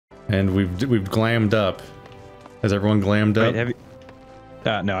And we've glammed up. Has everyone glammed up? Wait, have you...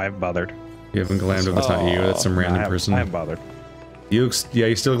 no, I haven't bothered. You haven't glammed up. That's not you. That's some random person. I haven't bothered. Yeah,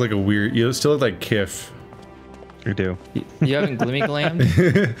 you still look like a weird. You still look like Kif. You do. You haven't glimmy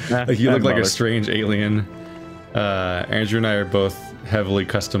glammed? Like you look like a strange alien. Andrew and I are both heavily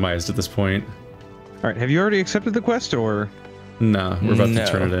customized at this point. All right, have you already accepted the quest, or? Nah, we're about to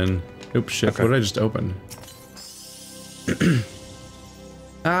turn it in. Oops, shit. Okay. What did I just open?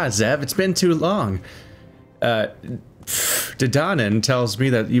 Zev, it's been too long. Dedanen tells me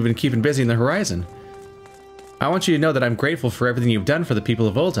that you've been keeping busy in the horizon. I want you to know that I'm grateful for everything you've done for the people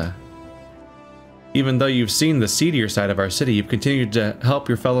of Ulta. Even though you've seen the seedier side of our city, you've continued to help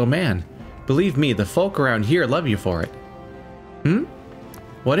your fellow man. Believe me, the folk around here love you for it.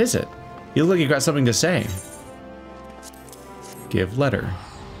 What is it? You look like you got something to say. Give letter.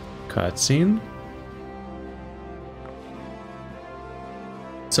 Cutscene.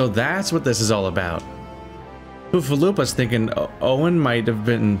 So that's what this is all about. Hoofaloop's thinking Owen might have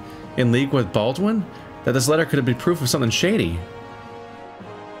been in league with Baldwin? That this letter could have been proof of something shady.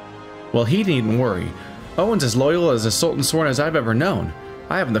 Well, he needn't worry. Owen's as loyal as a Sultan Sworn as I've ever known.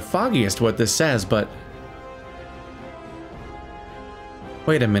 I haven't the foggiest what this says, but...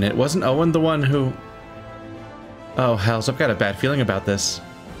 Wait a minute, wasn't Owen the one who... Oh, hells, I've got a bad feeling about this.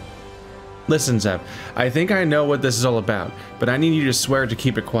 Listen, Zeb, I think I know what this is all about, but I need you to swear to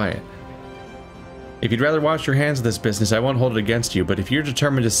keep it quiet. If you'd rather wash your hands of this business, I won't hold it against you, but if you're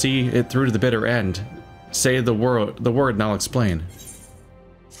determined to see it through to the bitter end, say the word and I'll explain.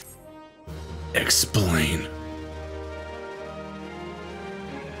 Explain.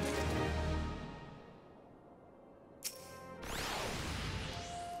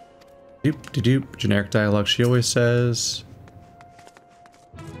 Doop-de-doop. Generic dialogue she always says.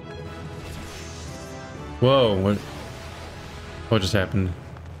 Whoa, what just happened?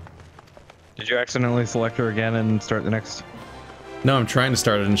 Did you accidentally select her again and start the next? No, I'm trying to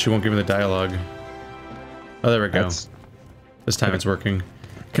start it and she won't give me the dialogue. Oh, there we go. This time it's working.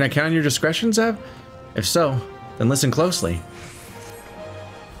 Can I count on your discretion, Zev? If so, then listen closely.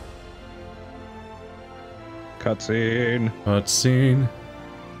 Cutscene. Cutscene.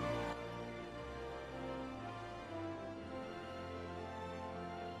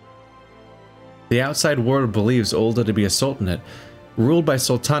 The outside world believes Ulda to be a sultanate, ruled by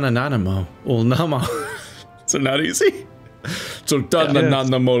Sultana Nanamo. Ulnamo. Is it not easy? Sultana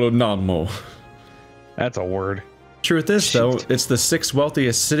Nanamo Nanamo. That's a word. Truth is, though, it's the six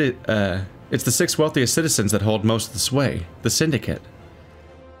wealthiest citizens that hold most of the sway, the syndicate.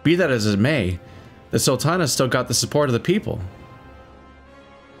 Be that as it may, the Sultana still got the support of the people.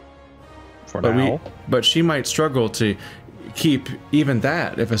 For now. But she might struggle to keep even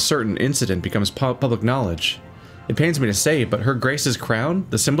that if a certain incident becomes public knowledge. It pains me to say, but Her Grace's crown,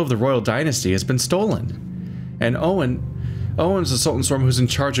 the symbol of the royal dynasty, has been stolen. And Owen's the Sultan Storm who's in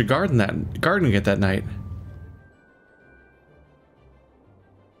charge of guarding it that night.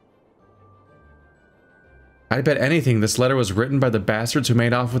 I bet anything this letter was written by the bastards who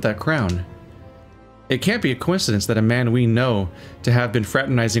made off with that crown. It can't be a coincidence that a man we know to have been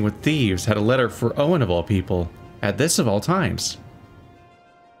fraternizing with thieves had a letter for Owen of all people, at this of all times.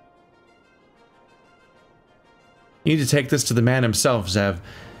 You need to take this to the man himself, Zev.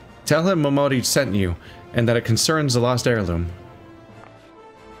 Tell him Momodi sent you, and that it concerns the lost heirloom.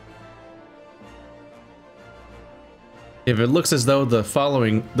 If it looks as though the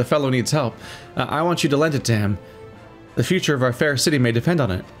fellow needs help, I want you to lend it to him. The future of our fair city may depend on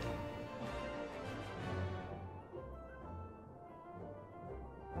it.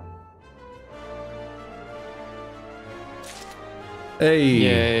 Hey,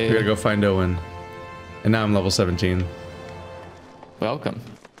 yay. We gotta go find Owen. And now I'm level 17. Welcome.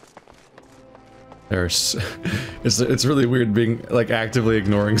 It's really weird being like actively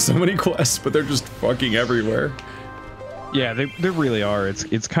ignoring so many quests, but they're just fucking everywhere. Yeah, they really are.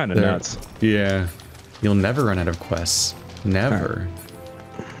 It's kind of nuts. Yeah, you'll never run out of quests. Never.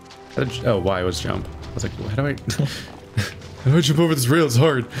 Right. Oh, Y was jump. I was like, how do I? How do I jump over this rail? It's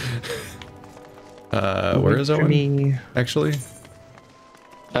hard. Where is Owen? Actually.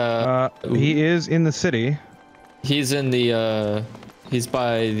 He is in the city. He's in the he's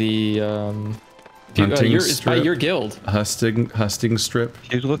by the it's by your guild. Husting strip.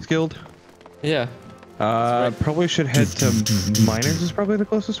 Pugilist Guild. Yeah. Probably should head to Miners is probably the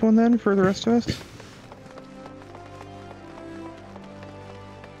closest one then for the rest of us.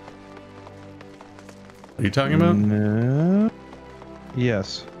 What are you talking about? No.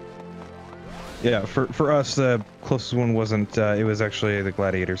 Yes. Yeah, for us, the closest one wasn't, it was actually the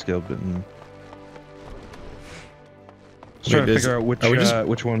Gladiators Guild, but... was trying to figure out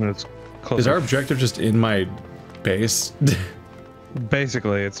which one is closer. Is our objective just in my base?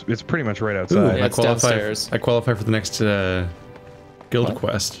 Basically, it's pretty much right outside. Yeah, it's downstairs. I qualify for the next guild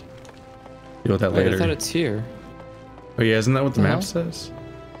quest. Deal with that Wait, later. I thought it's here. Oh yeah, isn't that what the map says?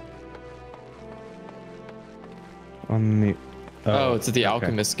 On the. Oh, it's at the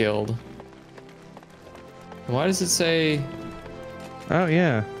Alchemist Guild. Why does it say? Oh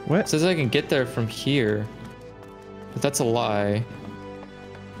yeah. What? It says I can get there from here, but that's a lie.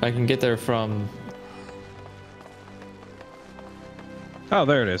 I can get there from. Oh,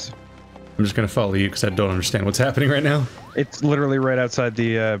 there it is. I'm just gonna follow you because I don't understand what's happening right now. It's literally right outside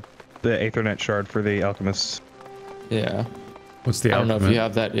the Aethernet shard for the alchemists. Yeah. What's the? I don't know if you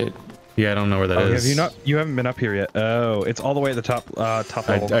have that yet. Yeah, I don't know where that is. Have you not? You haven't been up here yet. Oh, it's all the way at the top. Top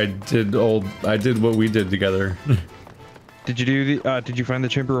level. I did what we did together. Did you do the? Did you find the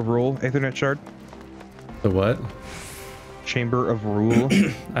Chamber of Rule Aethernet shard? The what? Chamber of Rule.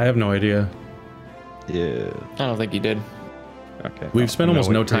 I have no idea. Yeah. I don't think you did. Okay. We've spent almost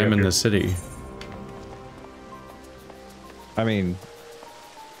no time in the city. I mean,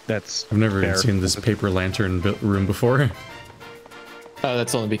 that's. I've never even seen this paper lantern room before. Oh,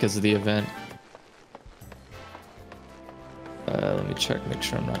 that's only because of the event. Let me check, make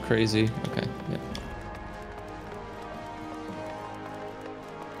sure I'm not crazy. Okay, yeah.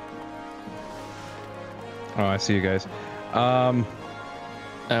 Oh, I see you guys.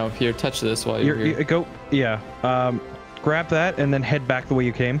 Oh, here, touch this while you're here. Go, yeah. Grab that and then head back the way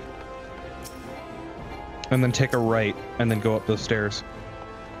you came. And then take a right and then go up those stairs.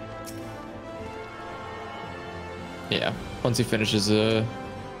 Yeah, once he finishes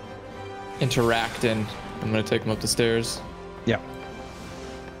interacting, I'm gonna take him up the stairs. Yeah.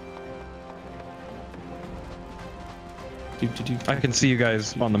 I can see you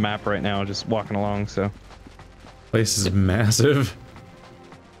guys on the map right now, just walking along, so. Place is massive.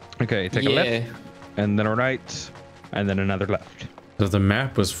 Okay, take a left, and then a right, and then another left. So the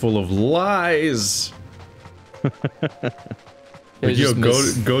map was full of lies. Like, yo,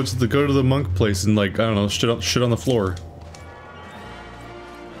 go to the monk place and, like, I don't know, shit on the floor.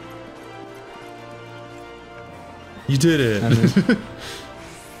 You did it.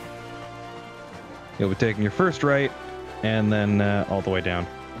 You'll be taking your first right, and then all the way down.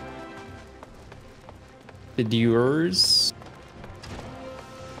 The doors.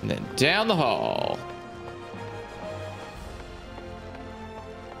 And then down the hall.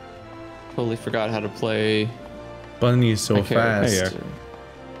 Totally forgot how to play. Bunny is so fast.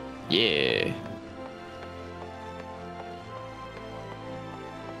 Yeah.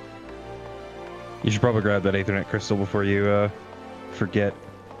 You should probably grab that Aethernet crystal before you forget.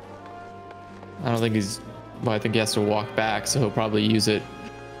 I don't think he's. Well, I think he has to walk back, so he'll probably use it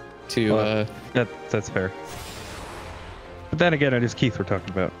to. That's fair. But then again, it is Keith we're talking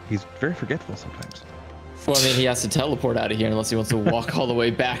about. He's very forgetful sometimes. Well, I mean, he has to teleport out of here unless he wants to walk all the way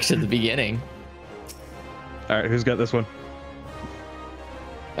back to the beginning. All right, who's got this one?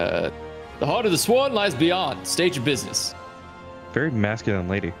 The heart of the swan lies beyond. State your business. Very masculine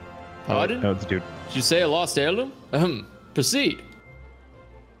lady. Pardon? No, it's a dude. Did you say a lost heirloom? Proceed.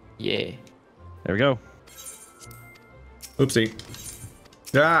 Yeah. There we go. Oopsie.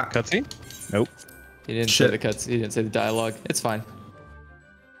 Ah. Cutscene? Nope. He didn't say the cuts. He didn't say the dialogue. It's fine.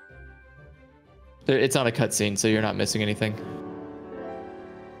 It's not a cutscene, so you're not missing anything.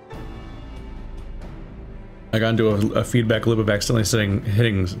 I got into a feedback loop of accidentally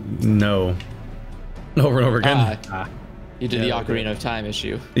hitting no over and over again. You did the Ocarina of Time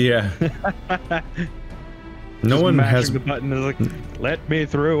issue. Yeah. No one has the button. Is like, let me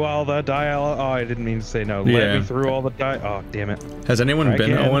through all the dialogue. Oh, I didn't mean to say no. Let me through all the Oh, damn it. Has anyone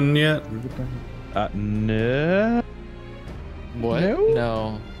been Owen yet? No. What?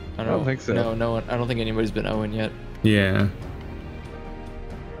 No. I don't think so. No one. I don't think anybody's been Owen yet. Yeah.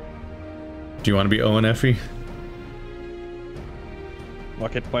 Do you want to be Owen, Effie?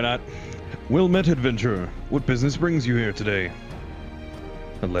 Fuck it, why not? Well met, adventurer. What business brings you here today?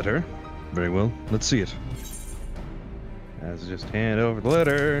 A letter? Very well, let's see it. Let's just hand over the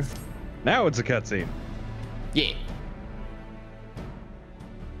letter. Now it's a cutscene. Yeah.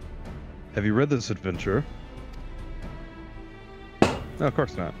 Have you read this, adventurer? No, of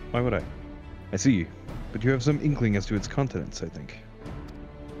course not. Why would I? I see. But you have some inkling as to its contents, I think.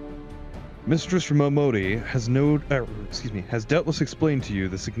 Mistress Momodi has doubtless explained to you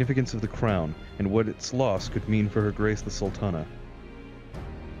the significance of the crown and what its loss could mean for Her Grace the Sultana.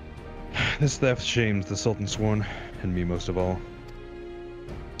 This theft shames the Sultan Sworn, and me most of all.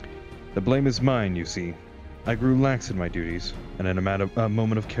 The blame is mine, you see. I grew lax in my duties, and in a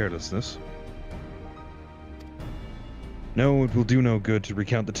moment of carelessness. No, it will do no good to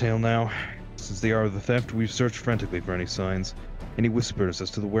recount the tale now. Since the hour of the theft, we've searched frantically for any signs, any whispers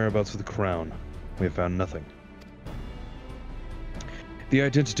as to the whereabouts of the crown. We have found nothing. The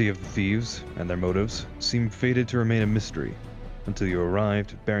identity of the thieves and their motives seem fated to remain a mystery until you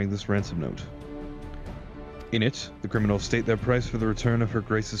arrived bearing this ransom note. In it, the criminals state their price for the return of Her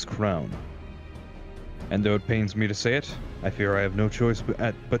Grace's crown. And though it pains me to say it, I fear I have no choice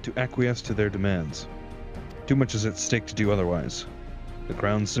but to acquiesce to their demands. Too much is at stake to do otherwise. The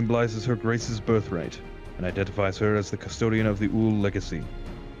crown symbolizes Her Grace's birthright and identifies her as the custodian of the Ul legacy.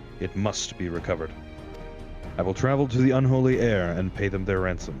 It must be recovered. I will travel to the unholy heir and pay them their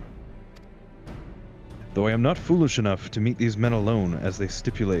ransom. Though I am not foolish enough to meet these men alone as they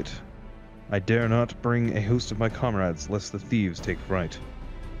stipulate, I dare not bring a host of my comrades lest the thieves take fright.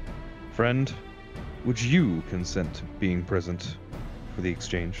 Friend, would you consent to being present for the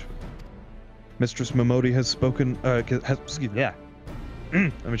exchange? Mistress Momodi has spoken, excuse me, yeah.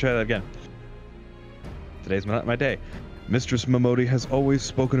 Let me try that again. Today's not my day. Mistress Momodi has always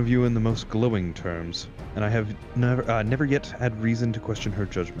spoken of you in the most glowing terms, and I have never yet had reason to question her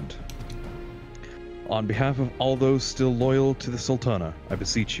judgment. On behalf of all those still loyal to the Sultana, I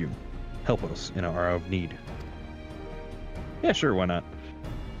beseech you, help us in our hour of need. Yeah, sure, why not?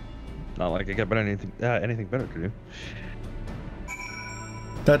 Not like I got anything better to do.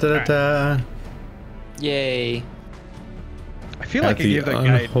 Da da da da. Yay. I feel like I gave that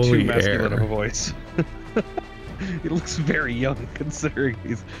guy too masculine of a voice. He looks very young, considering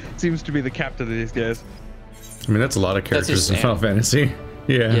he seems to be the captain of these guys. I mean, that's a lot of characters in Final Fantasy.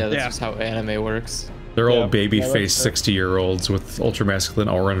 Yeah. Yeah, that's just how anime works. They're all baby-faced 60-year-olds with ultra-masculine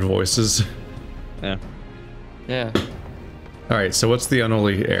Auron voices. Yeah. Yeah. Alright, so what's the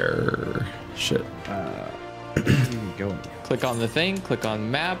unholy heir? Shit. Going. Click on the thing, click on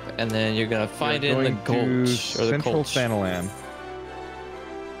map, and then you're gonna find it in the gulch, or the Central Gulch. Thanalan.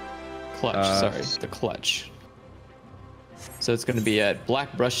 Clutch, sorry, the clutch. So it's gonna be at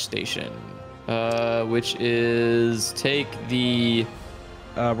Black Brush Station, which is take the.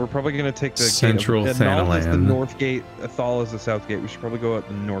 We're probably gonna take the Central gate. Null is the Thanalan. north gate. Athal is the south gate. We should probably go at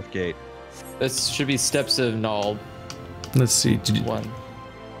the north gate. This should be Steps of Null. Let's see. Did you, One.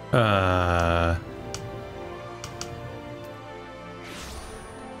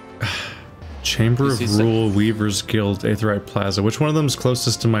 Chamber You of see Rule, Weaver's Guild, Aetherite Plaza. Which one of them is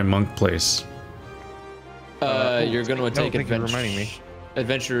closest to my monk place? You're gonna take thank you for reminding me.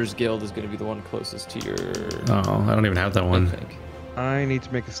 Adventurers Guild is gonna be the one closest to your. Oh, I don't even have that I one. think. I need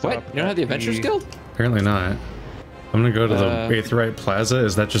to make a stop. What? You don't have the Adventurers Guild? Apparently not. I'm gonna go to the Aetherite Plaza.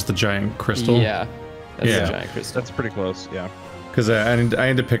 Is that just the giant crystal? Yeah. That's Yeah. the giant crystal. That's pretty close. Yeah. Because I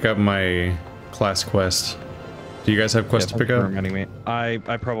need to pick up my class quest. Do you guys have quests to pick up? Reminding me. I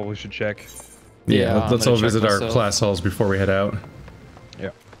probably should check. Yeah, I'm let's gonna all check visit our myself. class halls before we head out.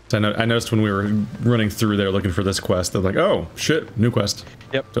 Yeah. So I noticed when we were running through there looking for this quest, they're like, oh shit, new quest.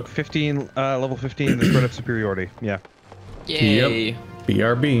 Yep. So- 15. Level 15. The spread of superiority. Yeah. Yay. Yep.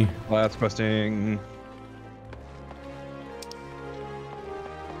 BRB. Class questing.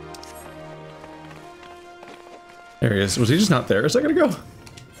 There he is. Was he just not there a second ago?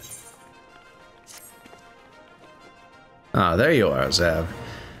 Ah, there you are, Zav.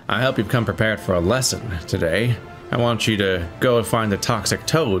 I hope you've come prepared for a lesson today. I want you to go and find the toxic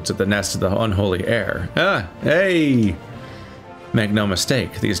toads at the nest of the unholy heir. Ah, hey! Make no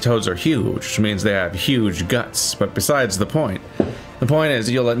mistake, these toads are huge, which means they have huge guts, but besides the point. The point is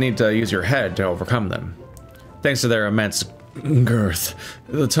you'll need to use your head to overcome them. Thanks to their immense girth,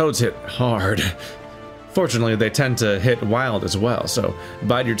 the toads hit hard. Fortunately, they tend to hit wild as well, so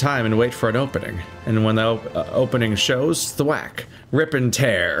bide your time and wait for an opening. And when the opening shows, thwack, rip and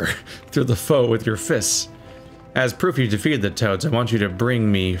tear through the foe with your fists. As proof you defeated the toads, I want you to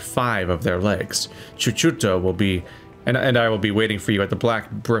bring me 5 of their legs. Chuchuto will be, and I will be waiting for you at the Black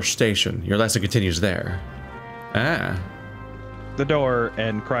Brush Station. Your lesson continues there. Ah. The door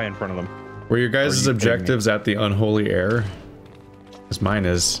and cry in front of them. Were your guys' kidding me? objectives at the unholy heir? Because mine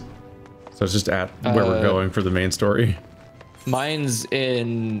is. So it's just at where we're going for the main story. Mine's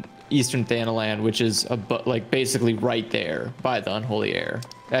in Eastern Thanalan, which is like basically right there by the Unholy Heir.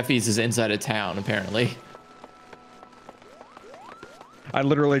 Effie's is inside of town, apparently. I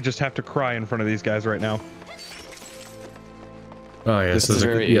literally just have to cry in front of these guys right now. Oh yeah, This so is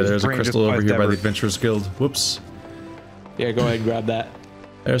very there's a brain crystal just over here by the ever. Adventurers Guild. Whoops. Yeah, go ahead and grab that.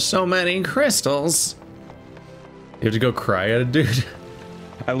 There's so many crystals. You have to go cry at a dude.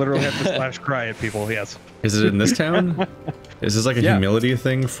 I literally have to slash cry at people. Yes. Is it in this town? Is this like a Yeah. humility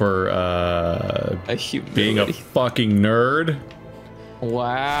thing for A being a humility. fucking nerd?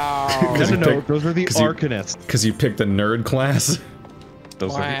 Wow. No, those are the Arcanists. Because you picked the nerd class.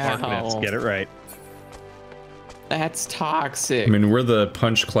 Those are the Arcanists. Get it right. That's toxic. I mean, we're the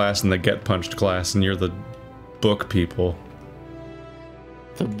punch class and the get punched class, and you're the book people.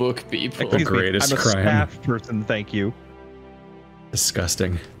 The book people. The greatest I'm a crime. staff person, thank you.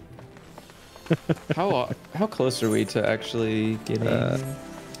 Disgusting. How close are we to actually getting?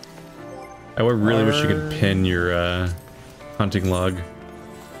 I would really wish you could pin your hunting log.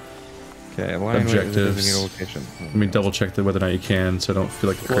 Okay, Objectives. location. Let me double check whether or not you can, so I don't feel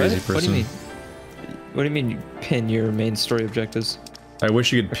like a crazy person. What do you mean? What do you mean you pin your main story objectives? I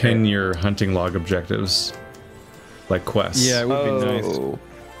wish you could pin your hunting log objectives, like quests. Yeah, it would be nice.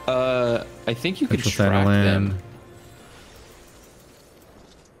 I think you could Central track them.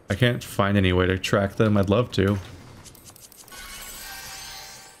 I can't find any way to track them. I'd love to.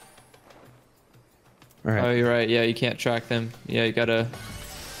 All right. Oh, you're right. Yeah, you can't track them. Yeah, you gotta.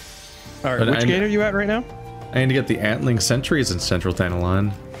 All right. But Which gate are you at right now? I need to get the antling sentries in Central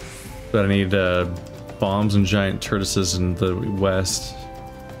Thanalan. But I need bombs and giant tortoises in the west.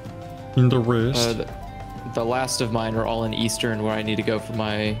 In the wrist. The last of mine are all in Eastern, where I need to go for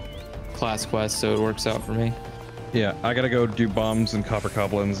my class quest, so it works out for me. Yeah, I gotta go do bombs and copper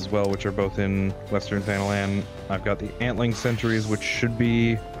goblins as well, which are both in Western Thanalan. I've got the antling sentries, which should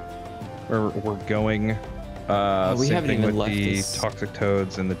be where we're going. We same haven't thing even with left the this. toxic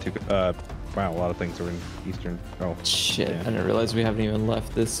toads and the two. Wow, a lot of things are in Eastern. Oh, Shit, yeah. I didn't realize we haven't even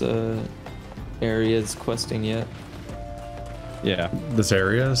left this area's questing yet. Yeah. This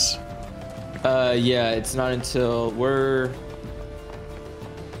area's? Yeah, it's not until we're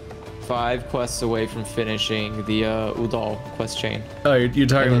 5 quests away from finishing the Udal quest chain. Oh, you're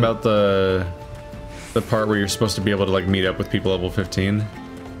talking And then- about the part where you're supposed to be able to like meet up with people level 15?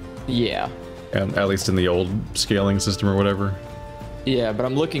 Yeah. And at least in the old scaling system or whatever. Yeah, but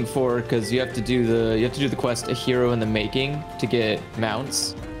I'm looking for, because you have to do the quest A Hero in the Making to get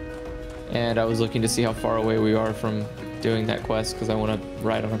mounts. And I was looking to see how far away we are from doing that quest because I want to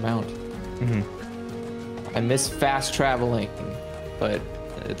ride on a mount. I miss fast traveling, but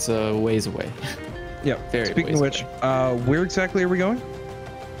it's a ways away. Yeah. Very Speaking of ways which, where exactly are we going?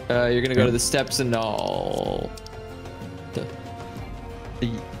 You're gonna go to the steps and all.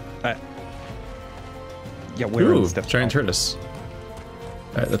 Yeah, where are Ooh, the steps? giant tortoise.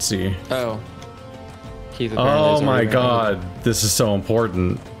 Alright, let's see. Oh. Keith apparently Oh has my already been- god, this is so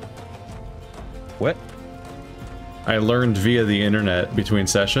important. What? I learned via the internet between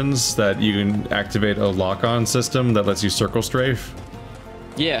sessions that you can activate a lock-on system that lets you circle strafe,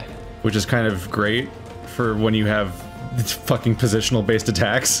 Yeah. which is kind of great for when you have fucking positional based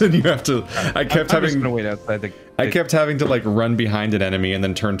attacks and you have to I kept I'm just having gonna wait outside the. I kept having to like run behind an enemy and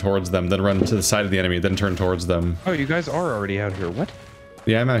then turn towards them, then run to the side of the enemy, then turn towards them. Oh, you guys are already out here. What?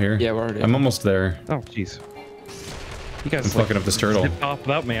 Yeah, I'm out here. Yeah, we're already. I'm almost there. Oh, jeez. You guys I'm fucking up this turtle. zipped off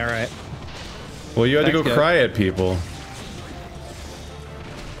without me. All right. Well, you had to Thanks, go guys. cry at people.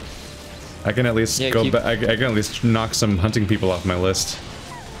 I can at least Yeah, go keep- back. I can at least knock some hunting people off my list.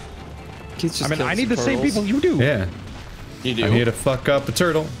 Keith's just I mean, killed I some need the same turtles. people you do. Yeah. You do. I'm here to fuck up a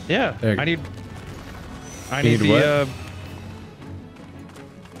turtle. Yeah. There- I need Need the. what?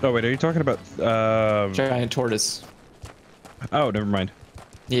 Oh wait, are you talking about? Giant tortoise. Oh, never mind.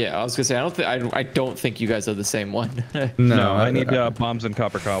 Yeah, I was gonna say I don't think you guys are the same one. No, I need bombs and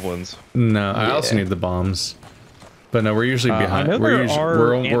copper goblins. No, I also Yeah. need the bombs. But no, we're usually I behind. know We're there usually are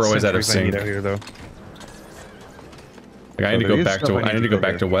we're always out of sentries I need sync. out here, though. Like, I need to there go is back stuff to I need I need to to go go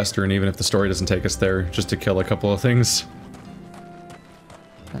back here. to Western, even if the story doesn't take us there, just to kill a couple of things.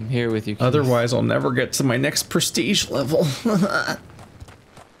 I'm here with you, Keith. Otherwise, I'll never get to my next prestige level.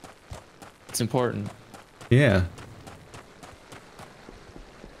 It's important. Yeah.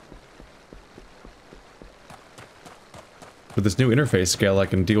 With this new interface scale, I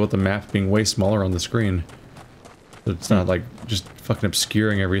can deal with the map being way smaller on the screen. So it's not like just fucking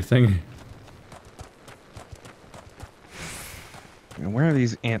obscuring everything. And where are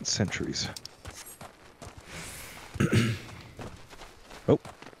these ant sentries? Oh.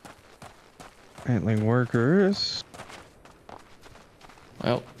 Antling workers.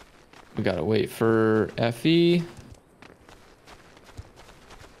 Well, we gotta wait for Effie.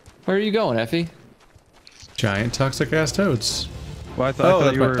 Where are you going, Effie? Giant toxic ass toads. Well, I thought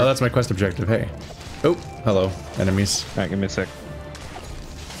that's you were. that's my quest objective. Hey. Oh, hello, enemies. Alright, give me a sec.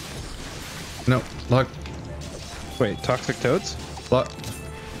 No, lock, Wait, toxic toads? lock.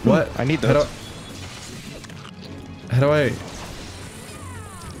 What? I need How those. how do I?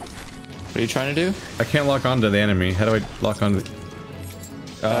 What are you trying to do? I can't lock onto the enemy. How do I lock onto?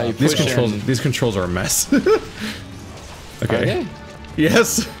 You These push controls. in. These controls are a mess. Okay. Okay.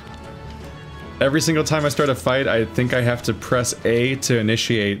 Yes. Every single time I start a fight, I think I have to press A to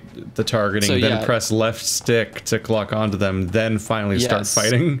initiate the targeting, So, then yeah. press left stick to clock onto them, then finally start Yes.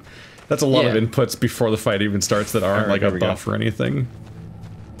 fighting. That's a lot of Yeah. inputs before the fight even starts that aren't Alright, like a here we go. buff or anything.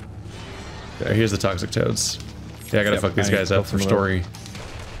 Okay, here's the toxic toads. Yeah, I gotta Yep, fuck these I need guys to up kill for some of story.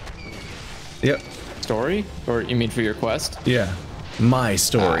 Yep. Story? Or you mean for your quest? Yeah. My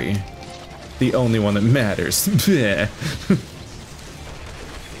story. The only one that matters. Bleh.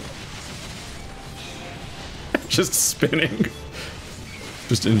 Just spinning.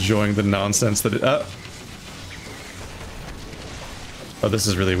 Just enjoying the nonsense that it... Oh, this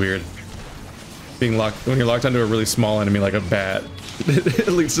is really weird. Being locked... When you're locked onto a really small enemy like a bat, it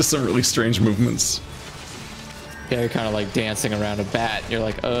leads to some really strange movements. Yeah, you're kind of like dancing around a bat. You're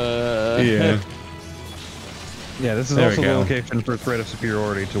like, Yeah. Yeah, this is There we also the go. location for threat of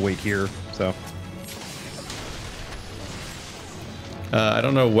superiority to wait here, so. I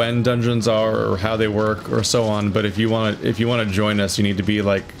don't know when dungeons are or how they work or so on, but if you want to join us, you need to be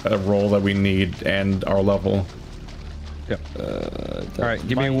like a role that we need and our level. Yep. Alright,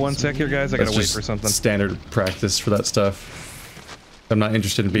 give me 1 sec here, guys. I That's gotta wait just for something. standard practice for that stuff. I'm not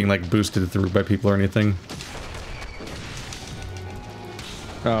interested in being like boosted through by people or anything.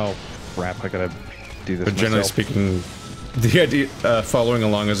 Oh, crap. I gotta do this But generally myself. speaking, the idea following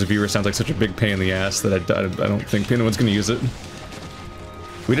along as a viewer sounds like such a big pain in the ass that I don't think anyone's going to use it.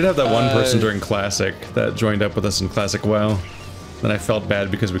 We did have that one person during Classic that joined up with us in Classic WoW. Then I felt bad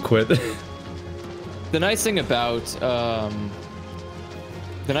because we quit. The nice thing about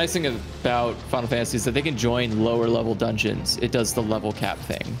Final Fantasy is that they can join lower level dungeons. It does the level cap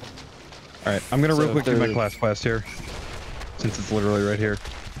thing. Alright, I'm gonna So real quick do my they're- class quest here. Since it's literally right here.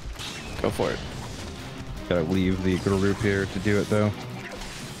 Go for it. Gotta leave the group here to do it, though.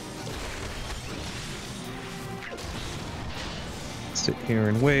 Sit here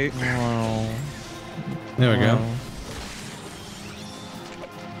and wait. Wow. There we go. Wow.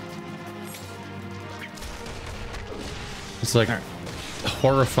 It's like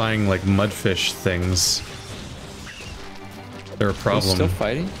horrifying like mudfish things. They're a Are you problem. still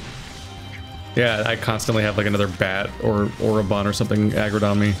fighting? Yeah, I constantly have like another bat or Orobon or something aggroed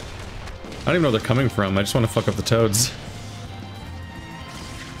on me. I don't even know where they're coming from. I just want to fuck up the toads.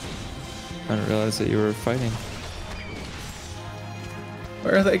 I didn't realize that you were fighting.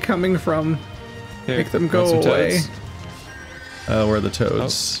 Where are they coming from? Here, Make them want go some away. toads? Where are the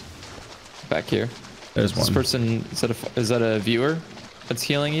toads? Back here. There's This one. person, is that a viewer that's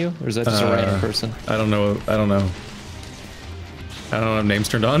healing you? Or is that just a random person? I don't know. I don't know. I don't have names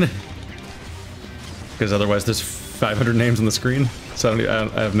turned on. Because otherwise there's 500 names on the screen. So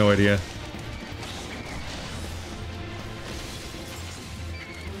I have no idea.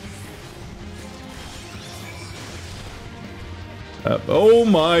 Oh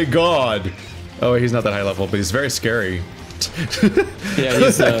my god! Oh, he's not that high level, but he's very scary. Yeah,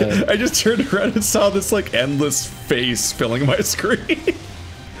 he's I just turned around and saw this like endless face filling my screen.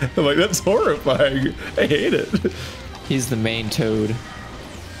 I'm like, that's horrifying. I hate it. he's the main toad.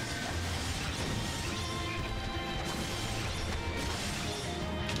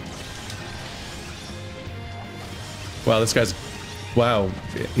 Wow, this guy's... Wow,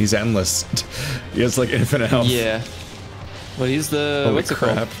 he's endless. He has like infinite health. Yeah. Well, he's the Holy what's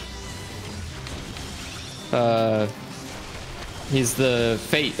crap. it called? He's the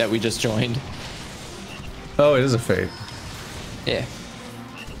fate that we just joined. Oh, it is a fate. Yeah.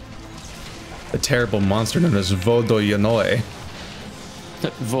 A terrible monster known as Vodoyanoi.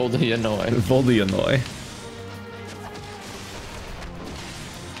 Voldianoi. Voldianoi.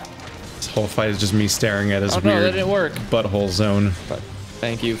 This whole fight is just me staring at his Oh no, that weird didn't work. butthole zone. But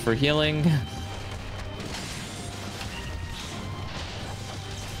thank you for healing.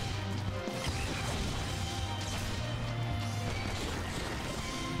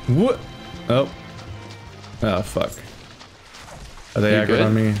 What? Oh. Oh, fuck. Are they You aggroed good?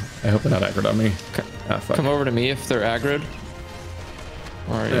 on me? I hope they're not aggroed on me. Ah, fuck. Come over to me if they're aggroed.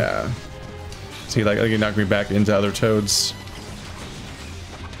 Where are you? Yeah. See, like he knocked me back into other toads.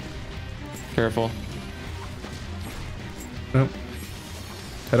 Careful. Nope.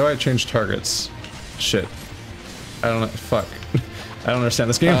 How do I change targets? Shit. I don't know. Fuck. I don't understand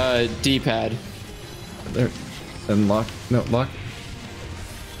this game. D-pad. There. And lock. No, lock.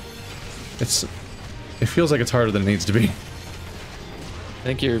 It feels like it's harder than it needs to be. I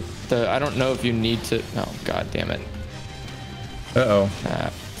think I don't know if you need to. Oh, god damn it. Uh-oh. Ah,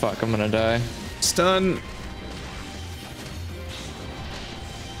 fuck, I'm gonna die. Stun.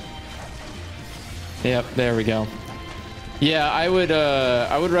 Yep, there we go. Yeah, I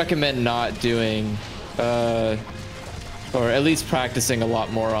would recommend not doing Or at least practicing a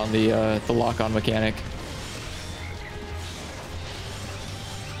lot more on the lock-on mechanic.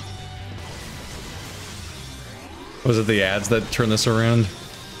 Was it the ads that turned this around?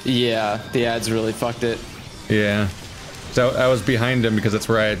 Yeah, the ads really fucked it. Yeah. So I was behind him because that's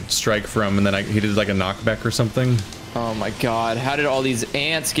where I had strike from, and then he did like a knockback or something. Oh my god, how did all these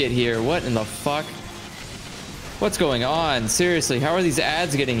ants get here? What in the fuck? What's going on? Seriously, how are these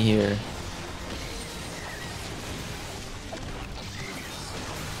ads getting here?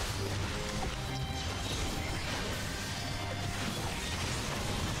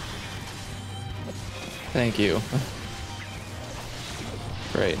 Thank you.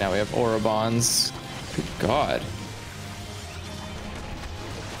 Great, now we have aura bonds. Good god.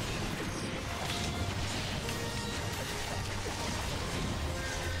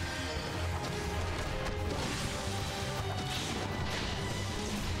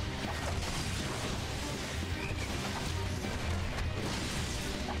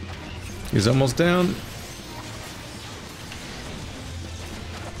 He's almost down.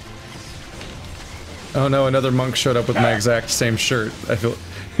 Oh no, another monk showed up with my exact same shirt. I feel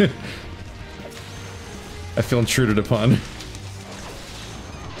I feel intruded upon.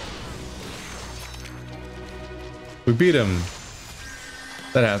 We beat him.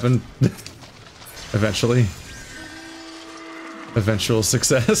 That happened. Eventually. Eventual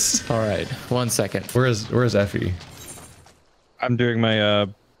success. All right, 1 second. Where's Effie? I'm doing my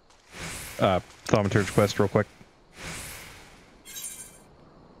thaumaturge quest real quick.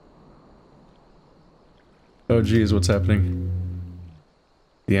 Oh geez, what's happening?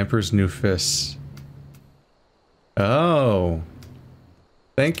 The Emperor's new fists. Oh.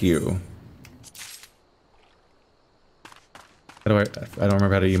 Thank you. How do I don't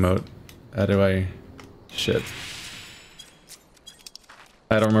remember how to emote. How do I... Shit.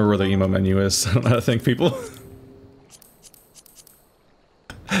 I don't remember where the emote menu is. I don't know how to thank people.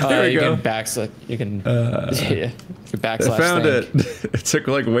 There we you go. can backslash. You can yeah, backslash. I found thank. it. It took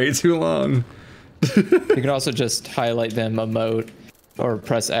like way too long. You can also just highlight them, emote, or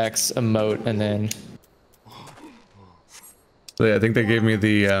press X, emote, and then. So yeah, I think they gave me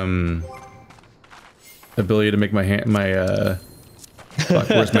the ability to make my fuck,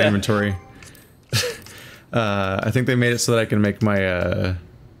 where's my inventory? I think they made it so that I can make my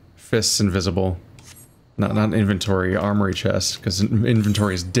fists invisible. Not inventory, armory chest, because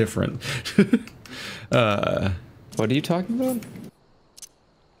inventory is different. What are you talking about?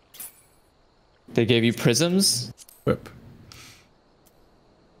 They gave you prisms? Whip.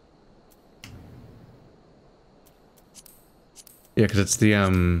 Yeah, because it's the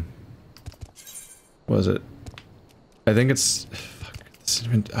what is it? I think it's fuck,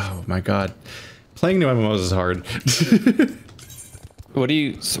 oh my god. Playing new MMOs is hard. What are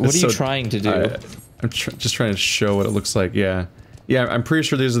you trying to do? I'm just trying to show what it looks like, yeah. Yeah, I'm pretty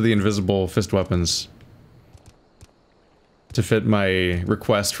sure these are the invisible fist weapons. To fit my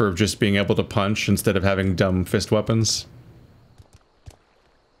request for just being able to punch instead of having dumb fist weapons.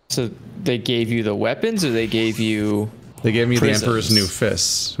 So they gave you the weapons, or they gave you... They gave me prisms? the Emperor's new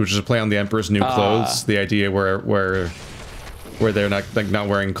fists, which is a play on the Emperor's new clothes. The idea where they're not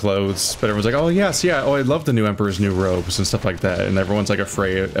wearing clothes, but everyone's like, oh yes, yeah, oh I love the new Emperor's new robes and stuff like that, and everyone's like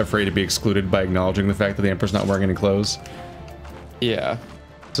afraid to be excluded by acknowledging the fact that the Emperor's not wearing any clothes. Yeah.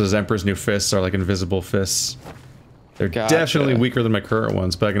 So his Emperor's new fists are like invisible fists. They're Gotcha. definitely weaker than my current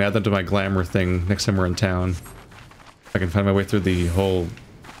ones, but I can add them to my glamour thing next time we're in town. I can find my way through the whole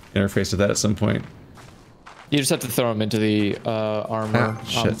interface of that at some point. You just have to throw them into the armor.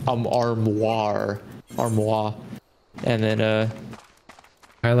 Shit. Armoire. And then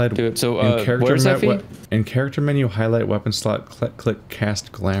Highlight do it. So in character where's Effie? in character menu, highlight weapon slot, click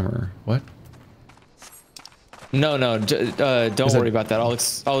cast glamour. What? No, don't worry about that.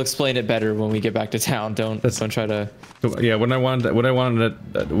 I'll explain it better when we get back to town. Don't try to. Yeah, wouldn't I want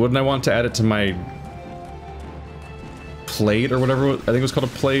to add it to my plate or whatever? I think it was called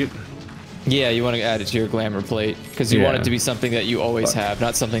a plate. Yeah, you want to add it to your glamour plate because you want it to be something that you always have,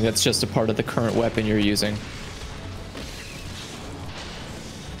 not something that's just a part of the current weapon you're using.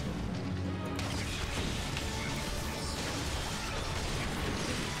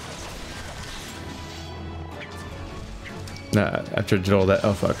 Nah, after I did all that,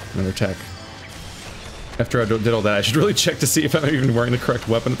 oh fuck, another attack. After I did all that, I should really check to see if I'm even wearing the correct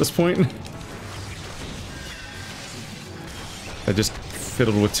weapon at this point. I just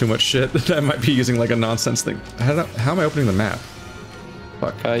fiddled with too much shit. I might be using like a nonsense thing. How am I opening the map?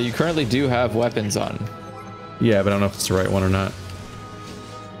 Fuck. You currently do have weapons on. Yeah, but I don't know if it's the right one or not.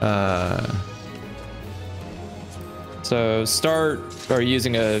 So start, are you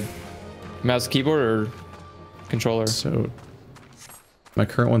using a mouse keyboard or controller. So my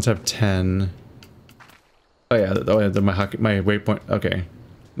current ones have 10. Oh yeah, my waypoint. Okay,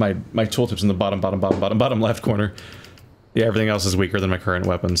 my tooltip's in the bottom left corner. Yeah, everything else is weaker than my current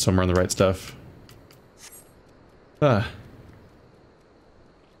weapon. Somewhere on the right stuff.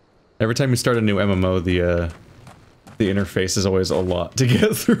 Every time you start a new MMO, the interface is always a lot to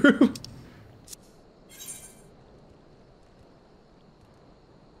get through.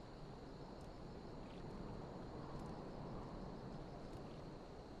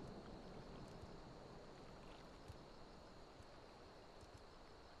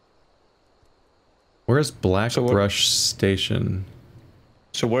 Where's Blackbrush Station?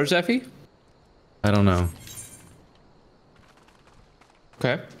 So where's Effie? I don't know.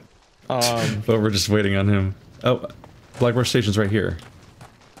 Okay. But we're just waiting on him. Oh, Blackbrush Station's right here.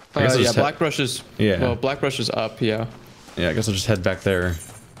 Yeah, Blackbrush is... Yeah. Well, Blackbrush is up, yeah. Yeah, I guess I'll just head back there.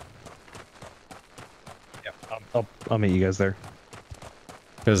 Yeah, I'll meet you guys there.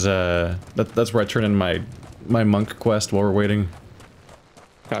 Because that's where I turn in my monk quest while we're waiting.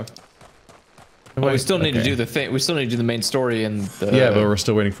 Okay. Well, we still need to do the thing. We still need to do the main story and the... Yeah, but we're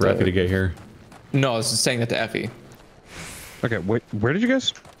still waiting for Effie to get here. No, I was just saying that to Effie. Okay, wait, where did you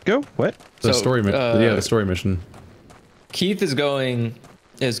guys go? What? The story yeah, the story mission. Keith is going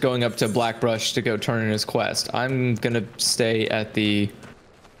up to Blackbrush to go turn in his quest. I'm gonna stay at the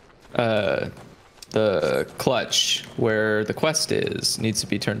clutch where the quest needs to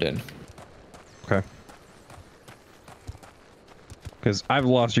be turned in. Okay. Because I've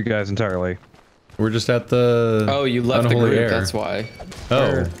lost you guys entirely. We're just at the... Oh, you left the group, that's why.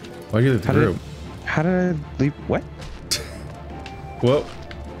 Oh, why you leave the group? How did I leave? What? Whoa.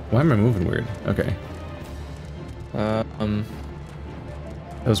 Why am I moving weird? Okay. That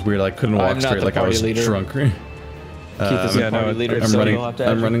was weird. I couldn't walk straight like I was drunk. Keith is the party leader, so you'll have to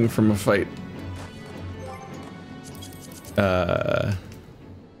I'm running from a fight. There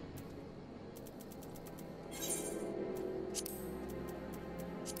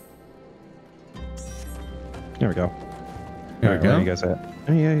we go. There we go. Where are you guys at?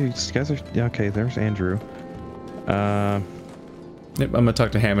 Oh, yeah, you guys are... Yeah, okay, there's Andrew. Yep, I'm gonna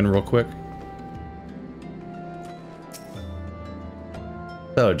talk to Hammond real quick.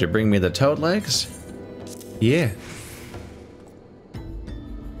 So, did you bring me the toad legs? Yeah.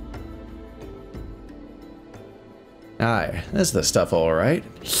 Aye, that's the stuff all right.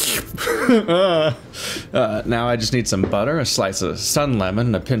 Now I just need some butter, a slice of sun lemon,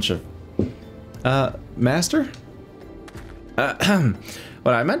 and a pinch of... Master?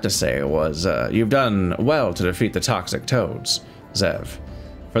 What I meant to say was, you've done well to defeat the toxic toads, Zev.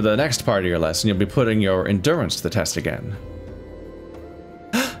 For the next part of your lesson, you'll be putting your endurance to the test again.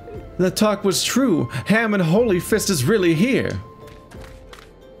 The talk was true. Hammond Holy Fist is really here.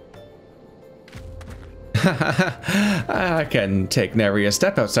 I can take nary a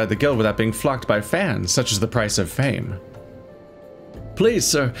step outside the guild without being flocked by fans, such as the price of fame. Please,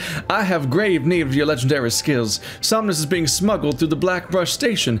 sir, I have grave need of your legendary skills. Somnus is being smuggled through the Blackbrush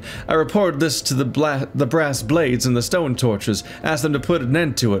Station. I reported this to the brass blades and the stone torches, asked them to put an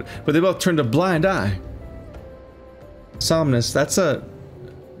end to it, but they both turned a blind eye. Somnus, that's the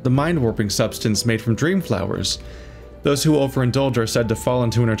mind-warping substance made from dream flowers. Those who overindulge are said to fall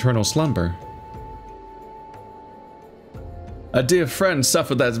into an eternal slumber. A dear friend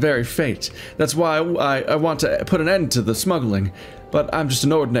suffered that very fate. That's why I want to put an end to the smuggling. But I'm just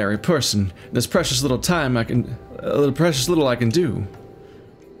an ordinary person. There's precious little I can do.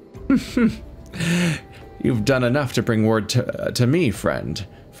 You've done enough to bring word to me, friend.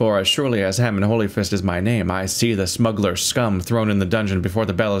 For as surely as Hammond Holyfist is my name, I see the smuggler scum thrown in the dungeon before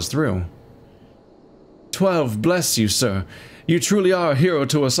the bell is through. 12, bless you, sir. You truly are a hero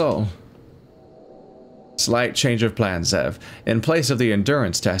to us all. Slight change of plans, Zev. In place of the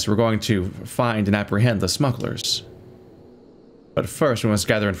endurance test, we're going to find and apprehend the smugglers. But first, we must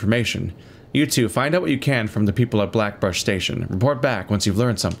gather information. You two, find out what you can from the people at Blackbrush Station. Report back once you've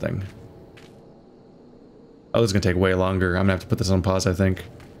learned something. Oh, this is gonna take way longer. I'm gonna have to put this on pause, I think.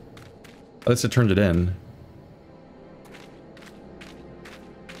 At least it turned it in.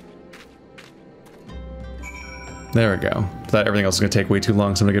 There we go. Thought everything else is gonna take way too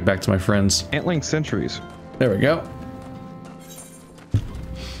long, so I'm gonna get back to my friends. Antling Sentries. There we go.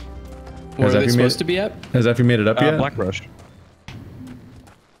 Where are they supposed to be at? Has Effie made it up yet? Blackbrush.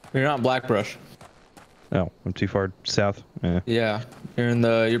 You're not Blackbrush. No, I'm too far south. Yeah,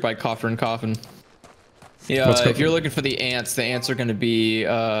 you're by Coffin. Yeah, if you're looking for the ants are going to be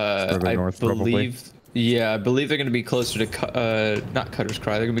I north, believe. probably. Yeah, I believe they're going to be closer to not Cutter's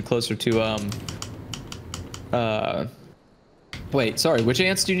Cry. They're going to be closer to Wait, sorry. Which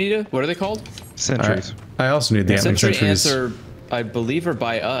ants do you need? What are they called? Sentries. I also need the antling Sentry sentries. ants are, I believe, are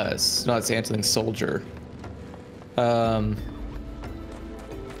by us. No, it's antling soldier. Oh,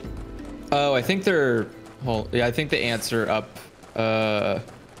 I think they're. Yeah, I think the ants are up.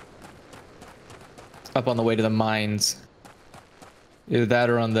 Up on the way to the mines. Either that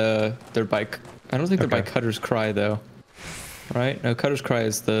or on the. They're by. I don't think they're by Cutter's Cry though. Right? No, Cutter's Cry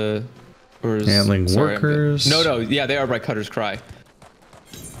is the. Or is, Antling workers. No, yeah, they are by Cutter's Cry.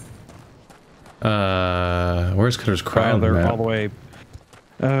 Where's Cutter's Cry? They're all the way.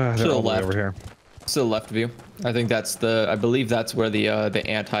 They're to the all the way left. over here. To the left of you. I think that's the. I believe that's where the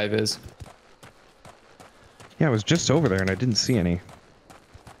ant hive is. Yeah, I was just over there and I didn't see any.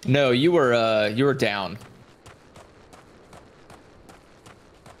 No, you were down.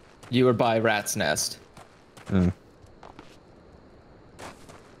 You were by Rat's Nest.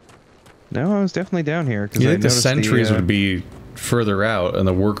 No, I was definitely down here. You think the sentries would be further out and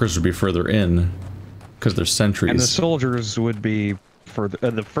the workers would be further in because they're sentries. And the soldiers would be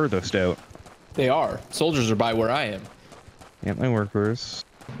the furthest out. They are. Soldiers are by where I am. Antling workers.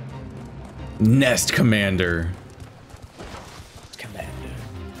 Nest Commander.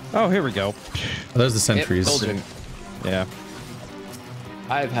 Oh, here we go. Oh, there's the sentries. Yep, told you. Yeah.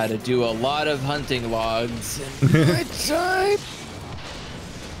 I've had to do a lot of hunting logs in my time.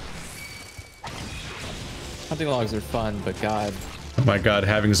 Hunting logs are fun, but God. Oh my God,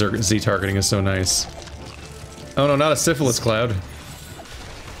 having Z targeting is so nice. Oh no, not a syphilis cloud. You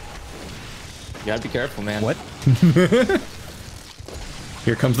gotta be careful, man. What?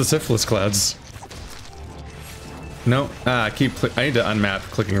 Here comes the syphilis clouds. No, I need to unmap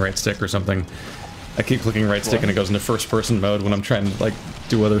clicking right stick or something. I keep clicking right stick and it goes into first person mode when I'm trying to like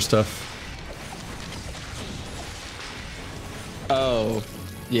do other stuff. Oh,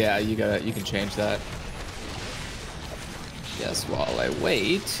 yeah, you can change that. Yes, while I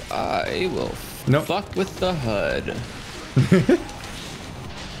wait, I will fuck with the HUD.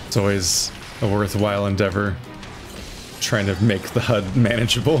 It's always a worthwhile endeavor trying to make the HUD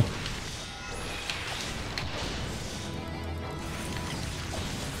manageable.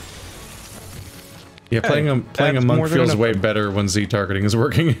 Yeah, playing a monk feels way better when Z targeting is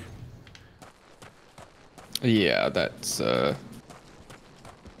working. Yeah, that's Now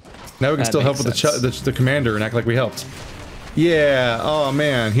we can still help with the commander and act like we helped. Yeah, oh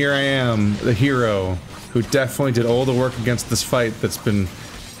man, here I am, the hero, who definitely did all the work against this fight that's been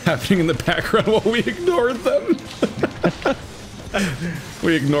happening in the background while we ignored them.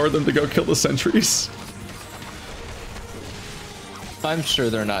 We ignored them to go kill the sentries. I'm sure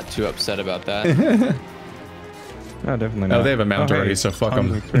they're not too upset about that. No, definitely not. Oh, they have a mount already, so fuck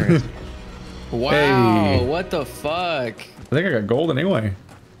them. Wow, Hey. what the fuck? I think I got gold anyway.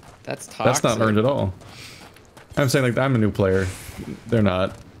 That's toxic. That's not earned at all. I'm saying like I'm a new player. They're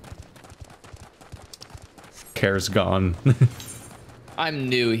not. Care's gone. I'm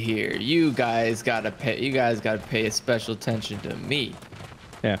new here. You guys gotta pay special attention to me.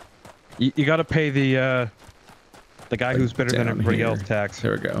 Yeah. You gotta pay the guy who's better than everybody else tax.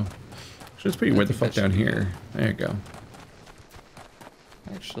 There we go. Should be way the fuck down here. There you go.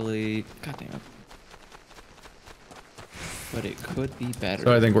 Actually, goddamn. But it could be better.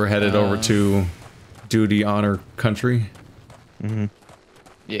 So I think we're headed over to duty, honor, country. Mm-hmm.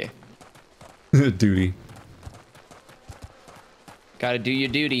 Yeah. Duty. Gotta do your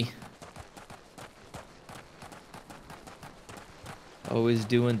duty. Always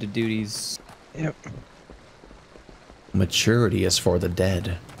doing the duties. Yep. Maturity is for the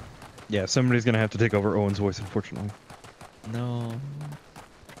dead. Yeah, somebody's gonna have to take over Owen's voice, unfortunately. No.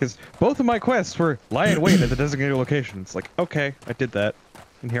 Because both of my quests were lie in wait at the designated location. It's like, okay, I did that.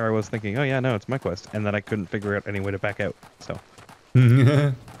 And here I was thinking, oh yeah, no, it's my quest. And then I couldn't figure out any way to back out, so.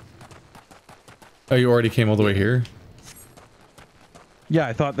 Oh, you already came all the way here? Yeah,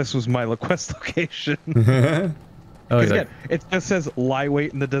 I thought this was my quest location. Oh, Again, it just says lie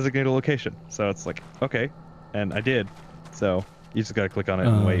wait in the designated location. So it's like, okay. And I did. So you just gotta click on it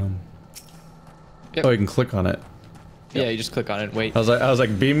and wait. Yep. Oh, you can click on it. Yeah, you just click on it and wait. I was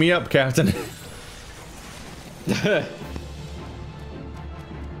like, beam me up, Captain.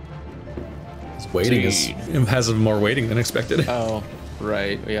 Waiting has more waiting than expected. Oh,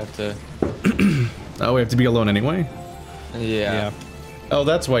 right. We have to. Oh, we have to be alone anyway? Yeah. Oh,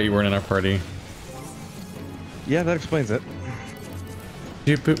 that's why you weren't in our party. Yeah, that explains it.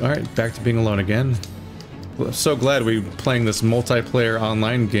 Alright, back to being alone again. I'm so glad we're playing this multiplayer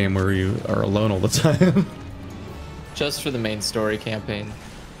online game where you are alone all the time. Just for the main story campaign.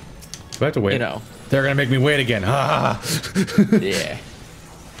 Do I have to wait? You know. They're gonna make me wait again. Ah! Yeah.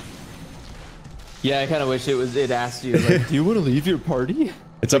 Yeah, I kind of wish it asked you, like, do you want to leave your party?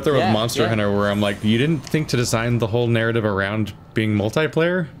 It's up there with Yeah, Monster yeah. Hunter, where I'm like, you didn't think to design the whole narrative around being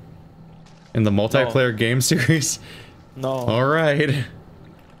multiplayer? In the multiplayer game series? No. Alright.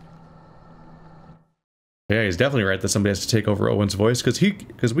 Yeah, he's definitely right that somebody has to take over Owen's voice,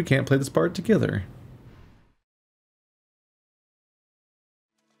 because we can't play this part together.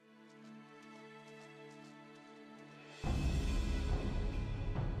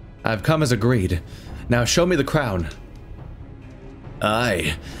 I've come as agreed. Now show me the crown.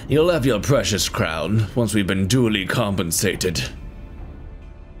 Aye, you'll have your precious crown once we've been duly compensated.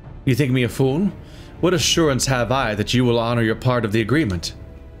 You think me a fool? What assurance have I that you will honor your part of the agreement?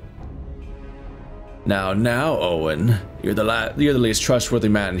 Now, Owen, you're the least trustworthy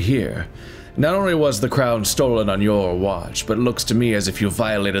man here. Not only was the crown stolen on your watch, but it looks to me as if you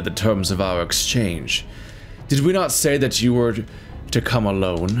violated the terms of our exchange. Did we not say that you were to come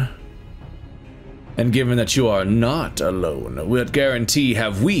alone? And given that you are not alone, what guarantee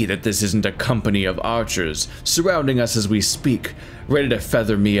have we that this isn't a company of archers surrounding us as we speak, ready to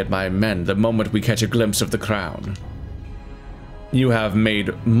feather me at my men the moment we catch a glimpse of the crown? You have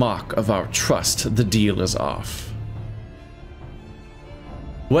made mock of our trust. The deal is off.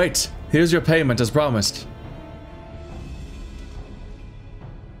 Wait, here's your payment as promised.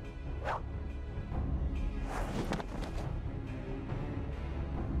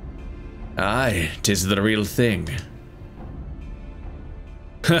 Aye, 'tis the real thing.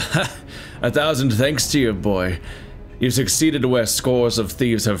 Haha, 1,000 thanks to you, boy. You succeeded where scores of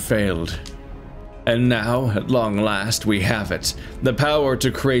thieves have failed. And now, at long last, we have it. The power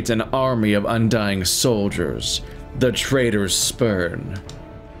to create an army of undying soldiers. The traitor's spurn.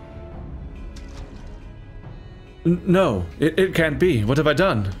 No, it can't be. What have I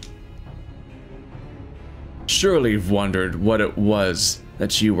done? Surely you've wondered what it was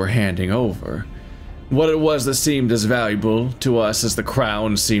that you were handing over. What it was that seemed as valuable to us as the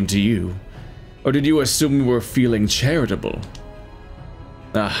crown seemed to you. Or did you assume we were feeling charitable?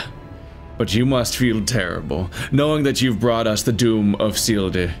 Ah, but you must feel terrible, knowing that you've brought us the doom of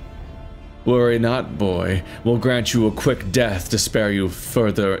Sealde. Worry not, boy. We'll grant you a quick death to spare you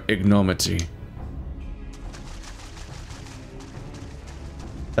further ignominy.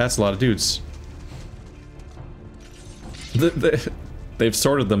 That's a lot of dudes. They've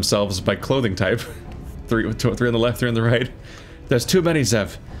sorted themselves by clothing type. Three on the left, 3 on the right. There's too many,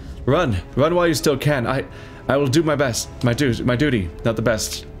 Zev. Run while you still can. I will do my best, my duty, not the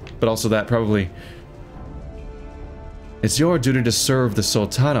best, but also that probably. It's your duty to serve the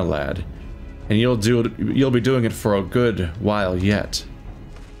Sultana, lad, and you'll be doing it for a good while yet.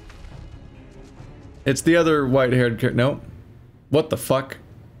 It's the other white-haired character. No, what the fuck?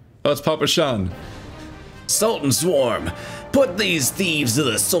 Oh, it's Papa Shan. Sultan Swarm, put these thieves to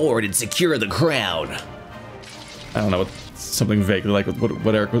the sword and secure the crown. I don't know, what, something vaguely like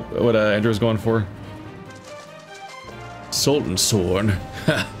what Andrew's going for. Sultan Sworn.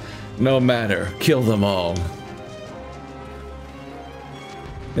 No matter, kill them all.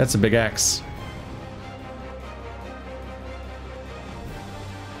 That's a big axe.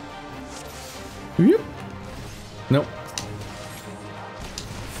 Yep. Nope.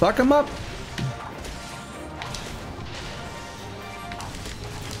 Fuck him up.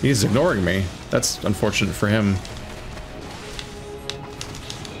 He's ignoring me. That's unfortunate for him.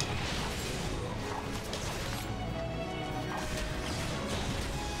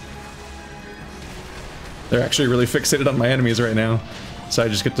 They're actually really fixated on my enemies right now, so I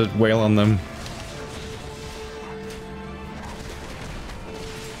just get to wail on them.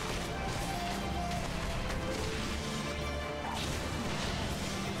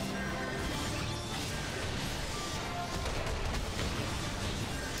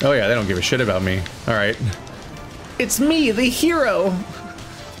 Oh yeah, they don't give a shit about me. Alright. It's me, the hero!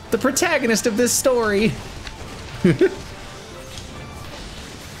 The protagonist of this story!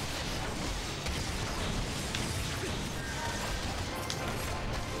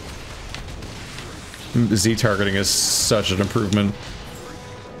 Z targeting is such an improvement.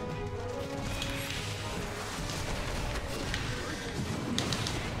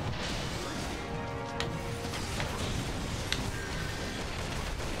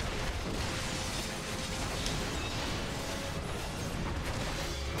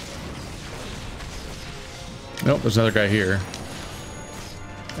 Nope, there's another guy here.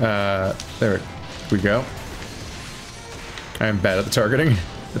 There we go. I am bad at the targeting.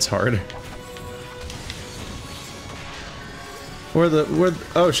 It's hard.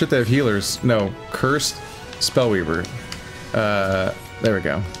 Oh shit, they have healers. No, Cursed Spellweaver. There we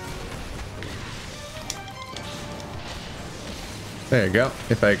go. There you go.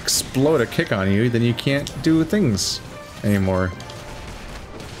 If I explode a kick on you, then you can't do things anymore.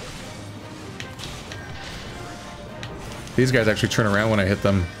 These guys actually turn around when I hit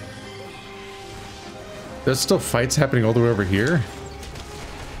them. There's still fights happening all the way over here?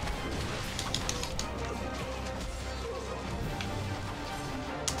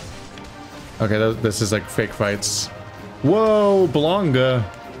 Okay, this is like fake fights. Whoa, Blonga.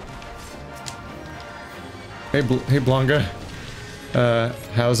 Hey, Blonga.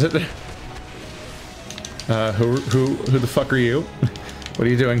 How's it? Who the fuck are you? What are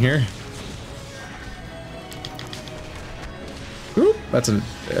you doing here? Oop, that's an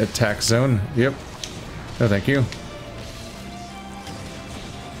attack zone. Yep. No, thank you.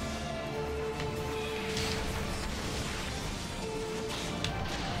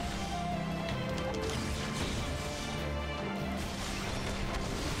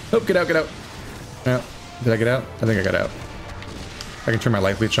 Oh, get out, get out. Oh, did I get out? I think I got out. I can turn my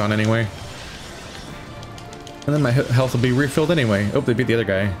life leech on anyway. And then my health will be refilled anyway. Oh, they beat the other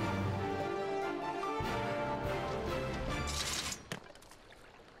guy.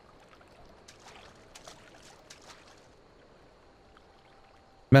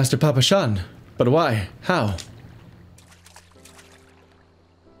 Master Papa Shan, but why? How?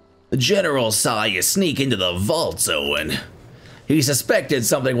 The general saw you sneak into the vaults, Owen. He suspected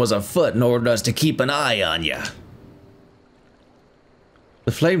something was afoot and ordered us to keep an eye on you.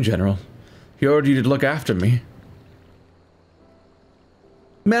 The Flame General? He ordered you to look after me.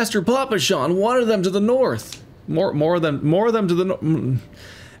 Master Papa Shan wanted them to the north. More of them to the north.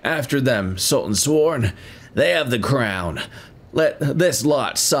 After them, Sultan sworn. They have the crown. This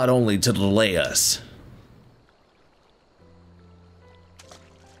lot sought only to delay us.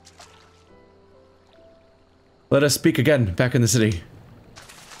 Let us speak again, back in the city.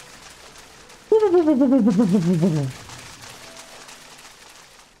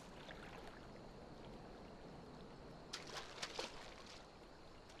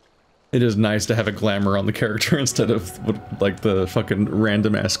 It is nice to have a glamour on the character instead of like the fucking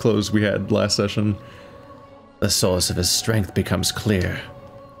random ass clothes we had last session. The source of his strength becomes clear.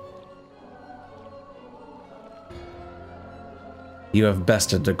 You have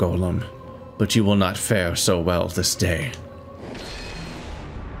bested the golem, but you will not fare so well this day.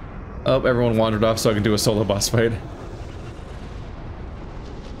 Oh, everyone wandered off so I can do a solo boss fight.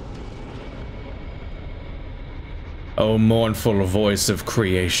 O mournful voice of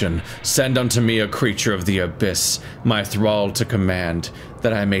creation, send unto me a creature of the abyss, my thrall to command,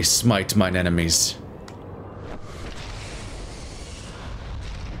 that I may smite mine enemies.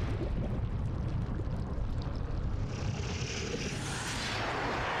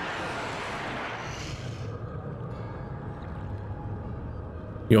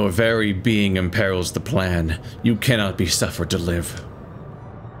 Your very being imperils the plan. You cannot be suffered to live.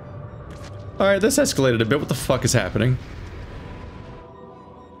 Alright, this escalated a bit. What the fuck is happening?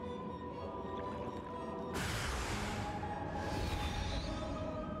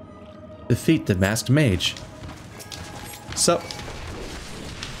 Defeat the masked mage. Sup?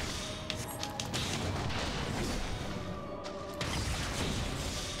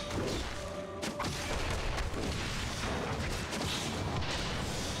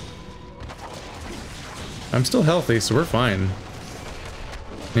 I'm still healthy, so we're fine.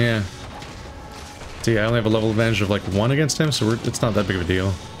 Yeah. See, I only have a level advantage of like 1 against him, so it's not that big of a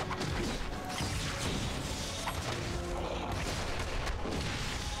deal.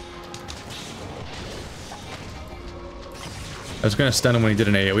 I was gonna stun him when he did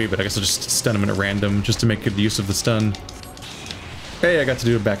an AoE, but I guess I'll just stun him in at random just to make good use of the stun. Hey, I got to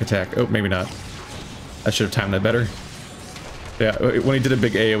do a back attack. Oh, maybe not. I should have timed that better. Yeah, when he did a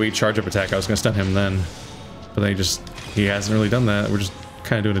big AoE charge up attack, I was gonna stun him then. But then he hasn't really done that. We're just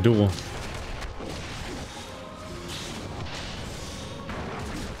kind of doing a duel.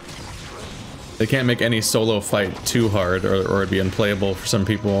 They can't make any solo fight too hard or it'd be unplayable for some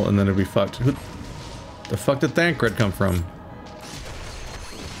people and then it'd be fucked. Who the fuck did Thancred come from?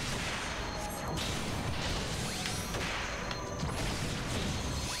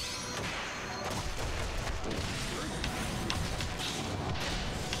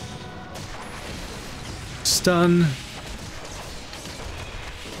 Stun.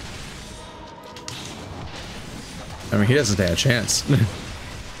 I mean, he doesn't stand a chance.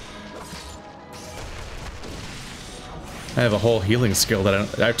 I have a whole healing skill that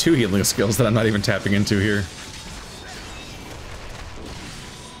I have 2 healing skills that I'm not even tapping into here.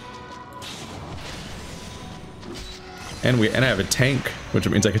 And I have a tank, which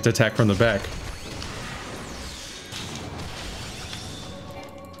means I get to attack from the back.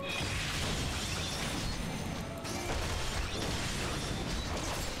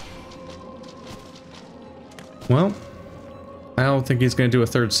 Well, I don't think he's going to do a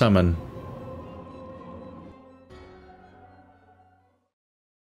third summon.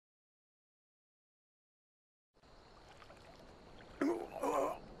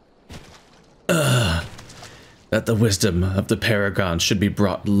 That the wisdom of the paragons should be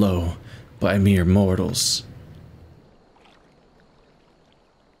brought low by mere mortals.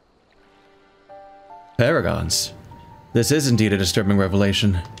 Paragons? This is indeed a disturbing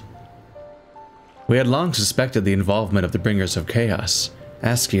revelation. We had long suspected the involvement of the Bringers of Chaos,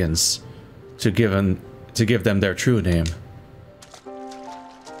 Askians, to give them their true name.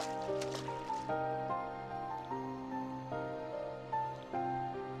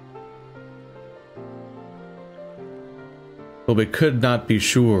 But we could not be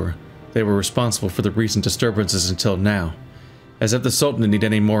sure they were responsible for the recent disturbances until now, as if the Sultan didn't need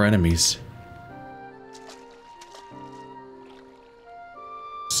any more enemies.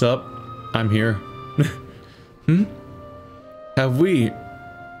 Sup? I'm here. Have we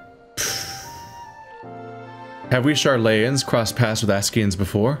Charlayans crossed paths with Askians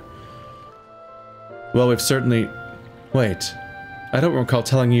before? Well, we've certainly... Wait, I don't recall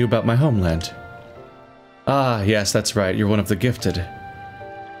telling you about my homeland. Ah, yes, that's right, you're one of the gifted.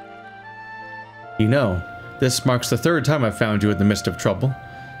 You know, this marks the third time I've found you in the midst of trouble.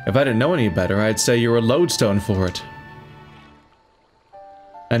 If I didn't know any better, I'd say you're a lodestone for it.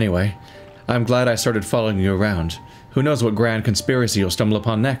 Anyway, I'm glad I started following you around. Who knows what grand conspiracy you'll stumble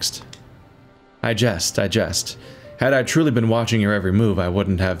upon next? I jest. Had I truly been watching your every move, I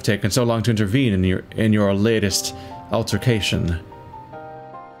wouldn't have taken so long to intervene in your latest altercation.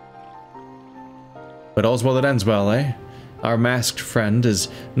 But all's well that ends well, eh? Our masked friend is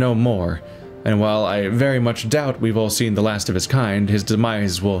no more, and while I very much doubt we've all seen the last of his kind, his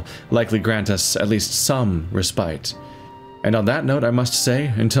demise will likely grant us at least some respite. And on that note, I must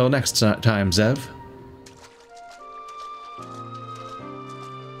say, until next time, Zev.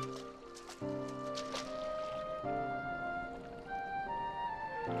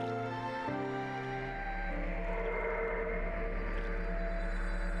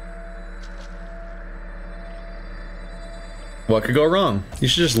 What could go wrong? You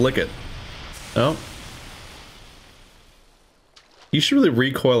should just lick it. Oh. You should really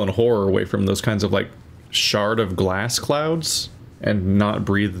recoil in horror away from those kinds of, like, shard of glass clouds and not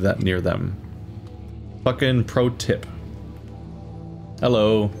breathe that near them. Fucking pro tip.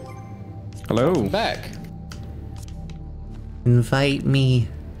 Hello. Hello. I'm back. Invite me.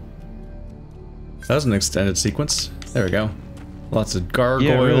 That was an extended sequence. There we go. Lots of gargoyles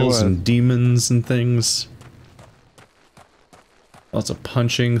Yeah, it really was. and demons and things. Lots of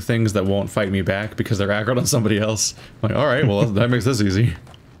punching things that won't fight me back because they're aggroed on somebody else. I'm like, alright, well, that makes this easy.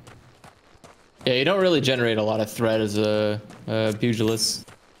 Yeah, you don't really generate a lot of threat as a pugilist.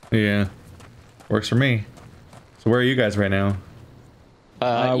 Yeah. Works for me. So where are you guys right now?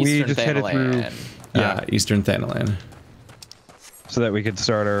 We Eastern just headed through... Thanalan. Yeah, Eastern Thanalan. so that we could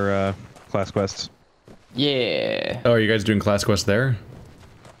start our class quests. Yeah. Oh, are you guys doing class quests there?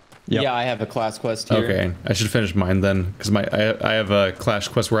 Yep. Yeah, I have a class quest here. Okay, I should finish mine then, because I have a class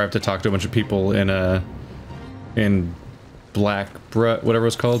quest where I have to talk to a bunch of people in whatever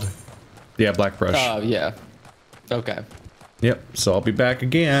it's called. Yeah, Blackbrush. Oh, yeah. Okay. Yep. So I'll be back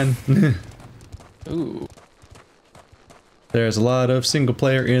again. Ooh. There's a lot of single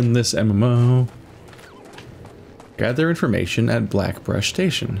player in this MMO. Gather information at Blackbrush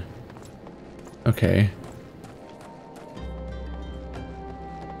Station. Okay.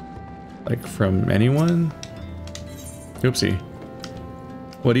 Like from anyone? Oopsie.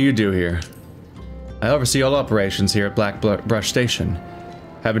 What do you do here? I oversee all operations here at Blackbrush Station.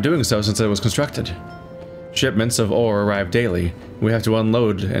 Have been doing so since it was constructed. Shipments of ore arrive daily. We have to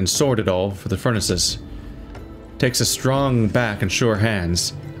unload and sort it all for the furnaces. Takes a strong back and sure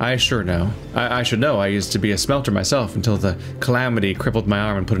hands. I sure know. I should know. I used to be a smelter myself until the calamity crippled my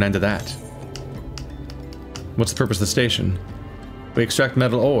arm and put an end to that. What's the purpose of the station? We extract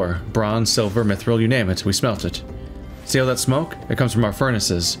metal ore, bronze, silver, mithril, you name it, we smelt it. See all that smoke? It comes from our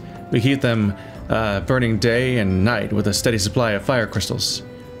furnaces. We keep them burning day and night with a steady supply of fire crystals.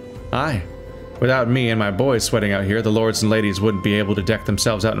 Aye. Without me and my boys sweating out here, the lords and ladies wouldn't be able to deck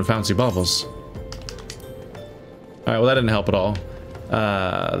themselves out in fancy baubles. Alright, well that didn't help at all.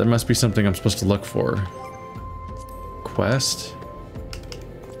 There must be something I'm supposed to look for. Quest?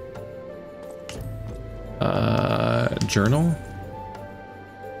 Journal?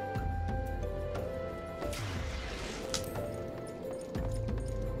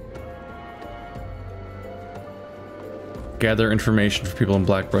 Gather information for people in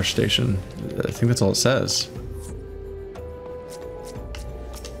Blackbrush Station. I think that's all it says.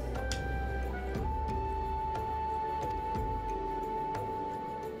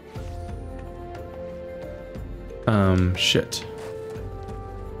 Shit.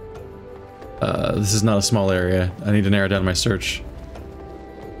 This is not a small area. I need to narrow down my search.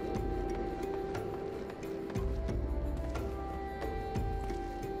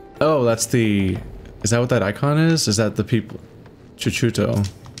 Oh, that's the... Is that what that icon is? Is that the people... Chuchuto.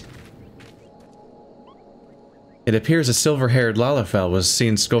 It appears a silver-haired Lalafell was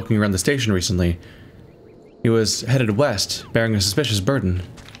seen skulking around the station recently. He was headed west, bearing a suspicious burden.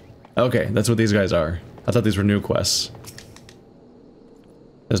 Okay, that's what these guys are. I thought these were new quests.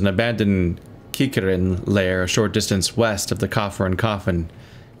 There's an abandoned Kikirin lair a short distance west of the Coffer and Coffin.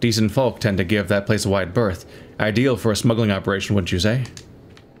 Decent folk tend to give that place a wide berth. Ideal for a smuggling operation, wouldn't you say?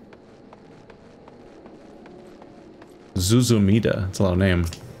 Zuzumida. That's a lot of name.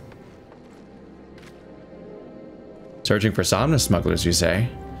 Searching for somnus smugglers, you say?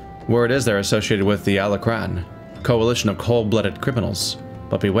 Word is they're associated with the Alakran, coalition of cold-blooded criminals.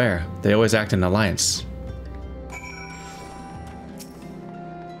 But beware, they always act in alliance.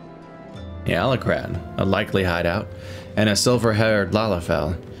 The Alakran, a likely hideout, and a silver-haired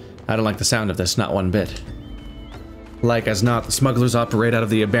Lalafell. I don't like the sound of this, not one bit. Like as not, the smugglers operate out of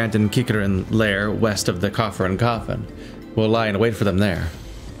the abandoned Kikirin lair west of the Coffer and Coffin. We'll lie in wait for them there.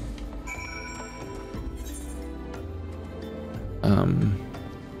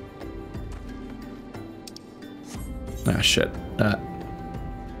 Ah, shit.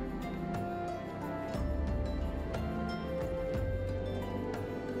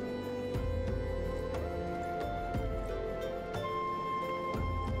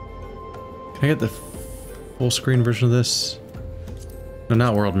 Can I get the full screen version of this? No,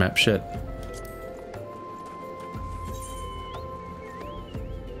 not world map, shit.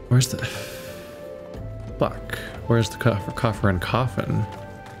 Where's the... Fuck. Where's the coffer and coffin?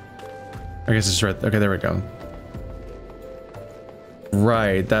 I guess it's right... Okay, there we go.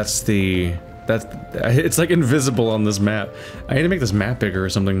 Right, that's the... It's like invisible on this map. I need to make this map bigger or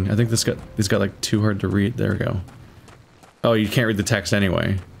something. I think this got like too hard to read. There we go. Oh, you can't read the text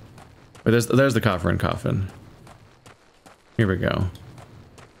anyway. But there's the coffer and coffin. Here we go.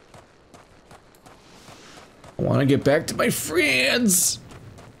 I want to get back to my friends.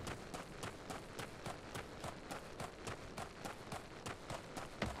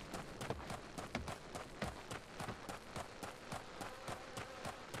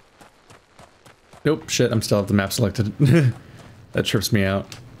 Nope, shit, I'm still at the map selected. That trips me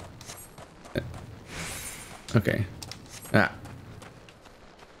out. Okay. Ah.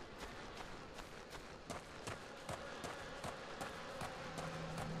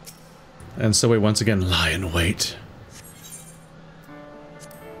 And so we once again lie in wait.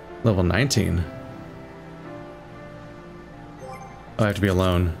 Level 19. Oh, I have to be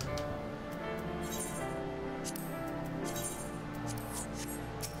alone.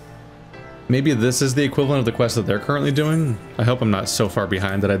 Maybe this is the equivalent of the quest that they're currently doing. I hope I'm not so far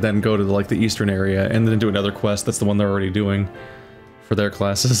behind that I then go to like the eastern area and then do another quest that's the one they're already doing for their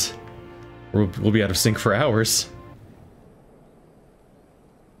classes. We'll be out of sync for hours.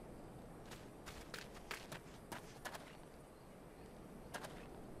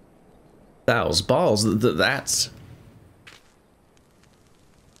 Those balls, that's... Is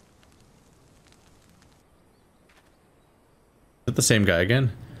it the same guy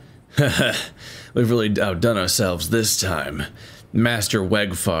again? We've really outdone ourselves this time. Master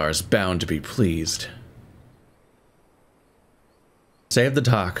Wegfar's bound to be pleased. Save the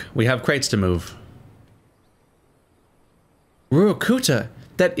talk. We have crates to move. Ruokuta,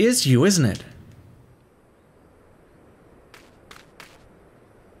 that is you, isn't it?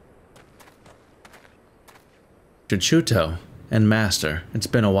 Chuchuto and Master, it's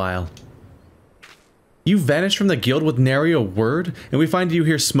been a while. You vanished from the guild with nary a word, and we find you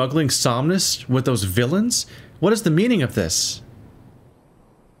here smuggling Somnus with those villains? What is the meaning of this?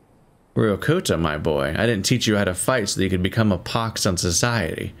 Ruokuta, my boy, I didn't teach you how to fight so that you could become a pox on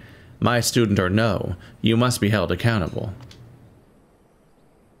society. My student or no, you must be held accountable.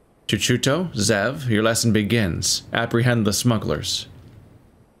 Chuchuto, Zev, your lesson begins. Apprehend the smugglers.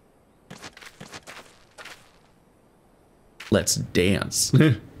 Let's dance.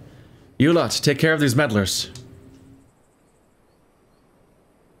 You lot, take care of these meddlers.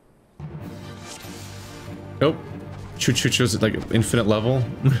 Oh, Chuchucho's like infinite level,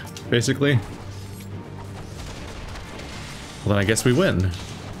 basically. Well, then I guess we win.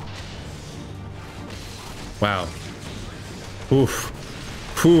 Wow. Oof.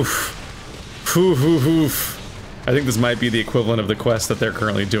 Oof. Oof, oof, oof. I think this might be the equivalent of the quest that they're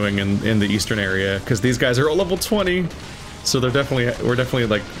currently doing in the eastern area, because these guys are all level 20. So we're definitely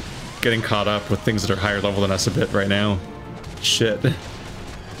like getting caught up with things that are higher level than us a bit right now. Shit.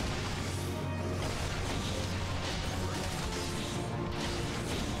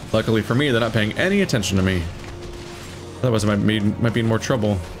 Luckily for me, they're not paying any attention to me. Otherwise I might be in more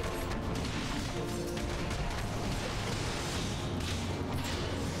trouble.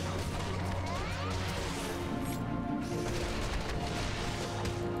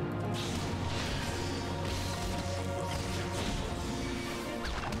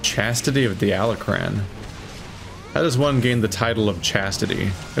 Chastity of the Alacran. How does one gain the title of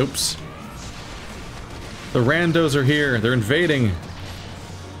chastity? Oops. The randos are here. They're invading.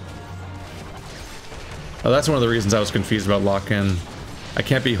 Oh, that's one of the reasons I was confused about lock-in. I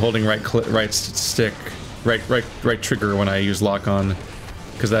can't be holding right trigger when I use lock-on,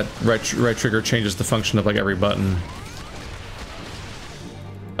 because that right trigger changes the function of like every button.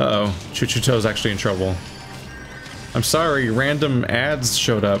 Uh-oh, Chuchuto's actually in trouble. I'm sorry, random ads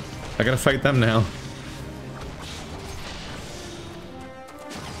showed up. I gotta fight them now.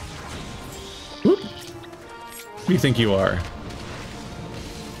 Whoop. Who do you think you are?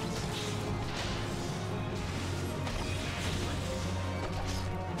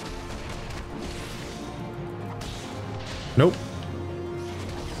 Nope.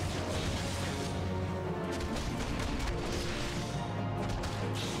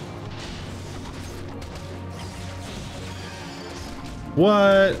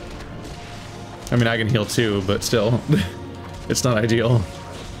 What? I mean, I can heal too, but still, it's not ideal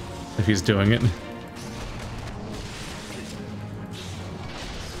if he's doing it.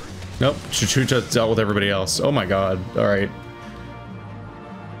 Nope, Chuchuta dealt with everybody else. Oh my god, alright.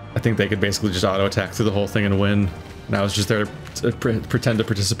 I think they could basically just auto-attack through the whole thing and win. And I was just there to pretend to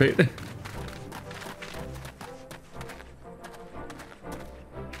participate.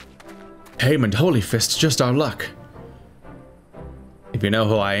 Haymond, Holy Fist, just our luck. If you know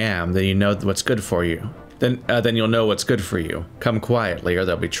who I am, then you know what's good for you. Then you'll know what's good for you. Come quietly, or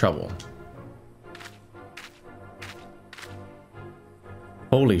there'll be trouble.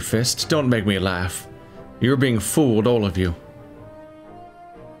 Holy Fist, don't make me laugh. You're being fooled, all of you.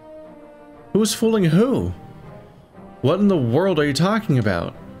 Who's fooling who? What in the world are you talking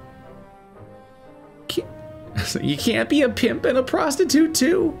about? You can't be a pimp and a prostitute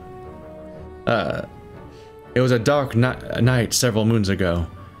too? It was a dark night several moons ago.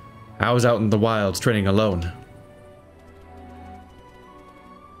 I was out in the wilds training alone.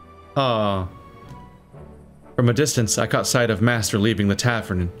 Ah. From a distance, I caught sight of Master leaving the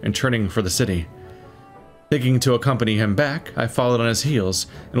tavern and turning for the city. Thinking to accompany him back, I followed on his heels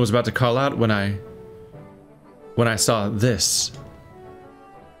and was about to call out when I saw this.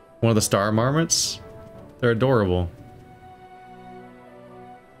 One of the star marmots? They're adorable.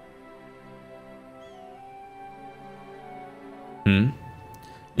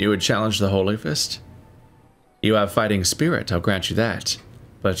 You would challenge the Holy Fist? You have fighting spirit, I'll grant you that.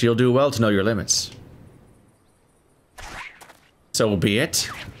 But you'll do well to know your limits. So be it.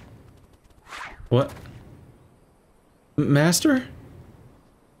 What? Master?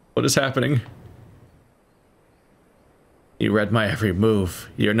 What is happening? You read my every move.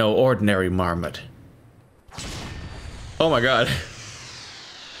 You're no ordinary marmot. Oh my god.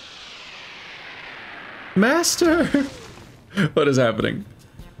 Master! What is happening?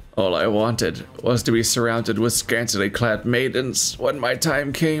 All I wanted was to be surrounded with scantily clad maidens when my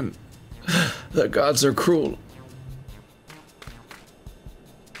time came. The gods are cruel.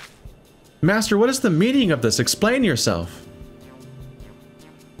 Master, what is the meaning of this? Explain yourself.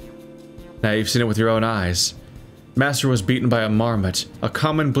 Now you've seen it with your own eyes. Master was beaten by a marmot, a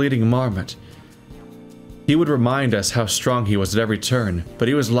common bleeding marmot. He would remind us how strong he was at every turn, but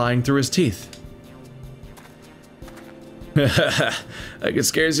he was lying through his teeth. I can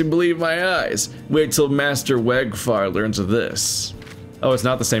scarcely believe my eyes. Wait till Master Wegfar learns of this. Oh, it's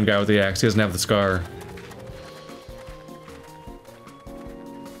not the same guy with the axe. He doesn't have the scar.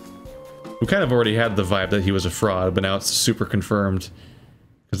 We kind of already had the vibe that he was a fraud, but now it's super confirmed.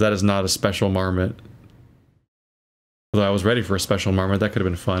 Because that is not a special marmot. Although I was ready for a special marmot, that could have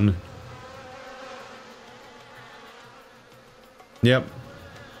been fun. Yep.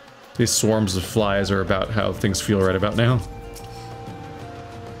 These swarms of flies are about how things feel right about now.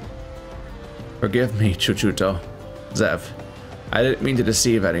 Forgive me, Chuchuto. Zev. I didn't mean to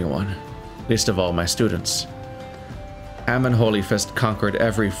deceive anyone. Least of all my students. Ammon Holy Fist conquered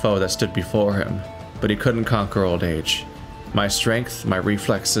every foe that stood before him, but he couldn't conquer old age. My strength, my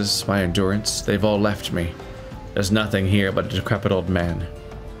reflexes, my endurance, they've all left me. There's nothing here but a decrepit old man.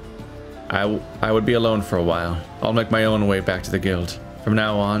 I would be alone for a while. I'll make my own way back to the guild. From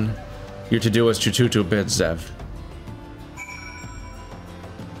now on, you're to do as Chuchuto bids, Zev.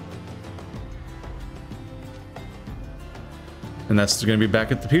 And that's going to be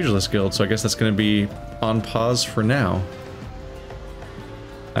back at the Pugilist Guild, so I guess that's going to be on pause for now.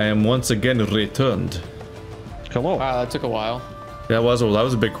 I am once again returned. Hello. Wow, that took a while. That was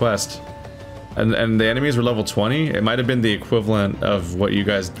a big quest. And the enemies were level 20. It might have been the equivalent of what you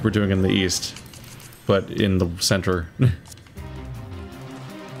guys were doing in the east, but in the center. Like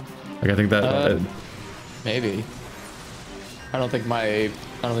I think that maybe. I don't think the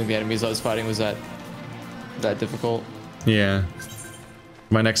enemies I was fighting was that difficult. yeah.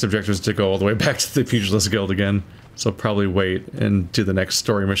 My next objective is to go all the way back to the Pugilist Guild again, so I'll probably wait and do the next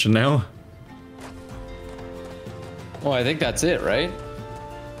story mission now. Well, I think that's it, right?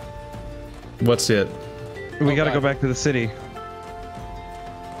 What's it? We gotta go back to the city.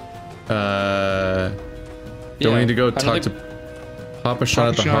 Don't we need to go talk to Papa Sean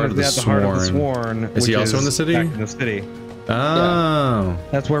at the Heart of the Sworn? Is he also in the city? Back in the city. Oh.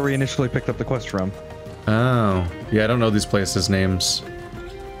 That's where we initially picked up the quest from. Oh. Yeah, I don't know these places' names.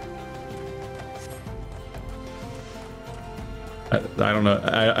 I don't know.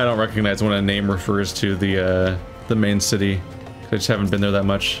 I don't recognize when a name refers to the main city. I just haven't been there that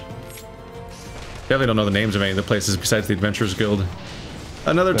much. Definitely don't know the names of any of the places besides the Adventurers Guild.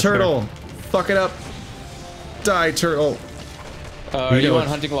 Another turtle! Fuck it up! Die, turtle! Are you on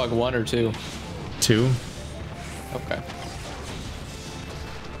hunting log 1 or 2? 2? Okay.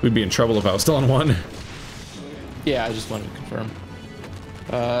 We'd be in trouble if I was still on 1. Yeah, I just wanted to confirm.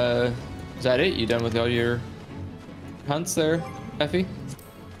 Is that it? You done with all your hunts there, Effie?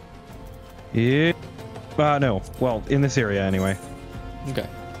 Yeah. No. Well, in this area anyway. Okay.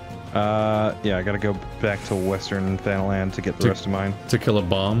 Yeah, I gotta go back to Western Thanalan to get the rest of mine. To kill a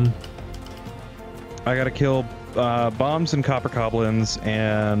bomb? I gotta kill bombs and copper goblins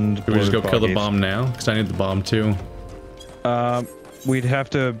and... Should we just go kill the bomb now? Because I need the bomb too. We'd have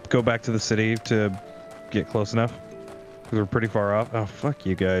to go back to the city to get close enough. Because we're pretty far off. Oh, fuck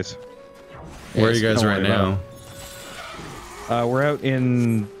you guys. Where are you guys right now? We're out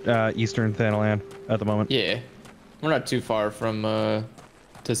in Eastern Thanalan at the moment. Yeah. We're not too far from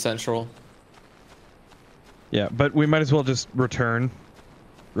to Central. Yeah, but we might as well just return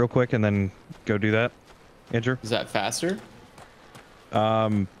real quick and then go do that. Andrew? Is that faster?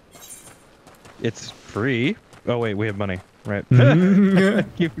 It's free. Oh wait, we have money, right?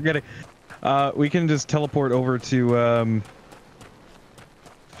 Keep forgetting. We can just teleport over to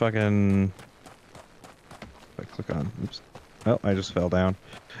fucking. If I click on, oops. Oh, I just fell down.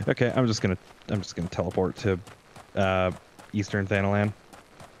 Okay, I'm just gonna teleport to Eastern Thanalan,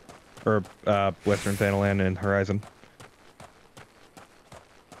 or Western Thanalan and Horizon.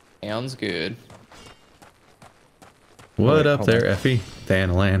 Sounds good. What up there, Effie?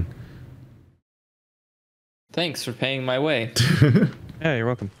 Thanalan. Thanks for paying my way. Yeah, you're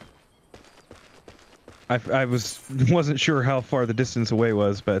welcome. I wasn't sure how far the distance away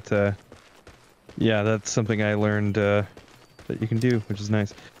was, but yeah, that's something I learned that you can do, which is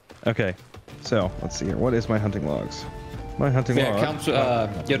nice. Okay, so let's see here. What is my hunting logs? My hunting log. Yeah, counts. You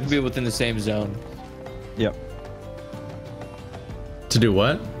have to be within the same zone. Yep. To do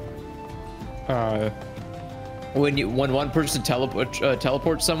what? When one person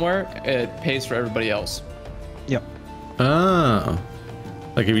teleports somewhere, it pays for everybody else. Yep. Oh.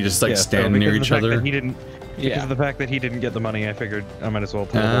 Like if you just like stand near each other? Because of the fact that he didn't get the money, I figured I might as well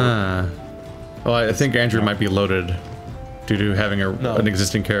teleport. Well, I think Andrew might be loaded due to having an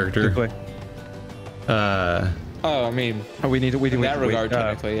existing character. I mean, we need to wait. In that regard,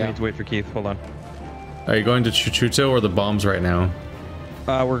 technically, yeah. We need to wait for Keith. Hold on. Are you going to Chuchuto or the bombs right now?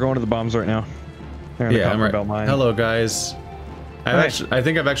 We're going to the bombs right now. Yeah, I'm right. Hello, guys. I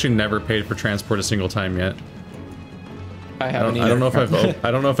think I've actually never paid for transport a single time yet. I haven't either. I don't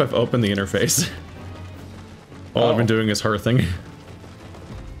know if I've opened the interface. All I've been doing is hearthing.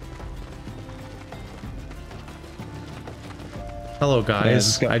 Hello,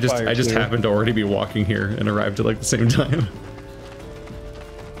 guys. I just happened to already be walking here and arrived at like the same time.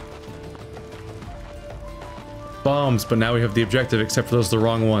 Bombs, but now we have the objective, except for those are the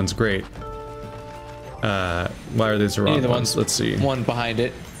wrong ones. Great. Why are these the wrong ones? Let's see. One behind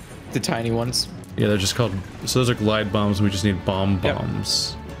it, the tiny ones. Yeah, they're just called. So those are glide bombs. And we just need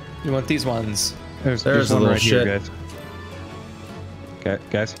bombs. You want these ones? There's a little right shit. Here, guys. Okay,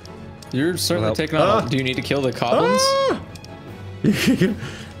 guys. You're certainly taking on. Do you need to kill the goblins?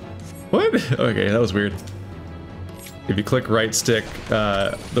 What? Okay, that was weird. If you click right stick,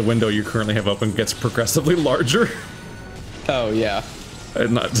 the window you currently have open gets progressively larger. Oh yeah. I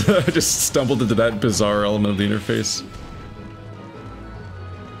just stumbled into that bizarre element of the interface.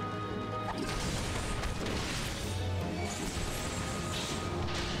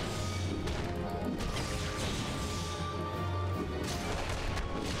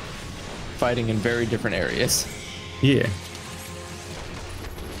 Fighting in very different areas. Yeah.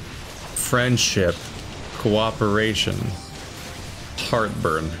 friendship, cooperation,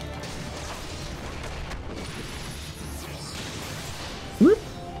 heartburn. Whoop.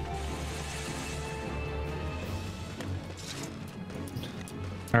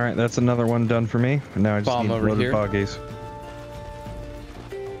 All right, that's another one done for me. Now I just Bomb need over loaded here. boggies.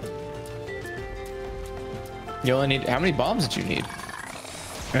 You only need, how many bombs did you need?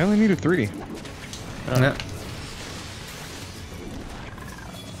 I only needed 3. Yeah.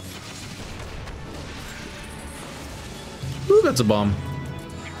 Ooh, that's a bomb.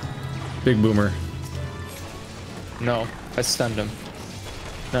 Big boomer. No, I stunned him.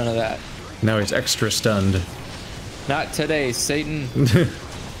 None of that. Now he's extra stunned. Not today, Satan.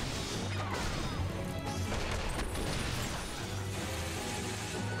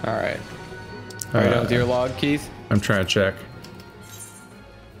 Alright. Are you done with your log, Keith? I'm trying to check.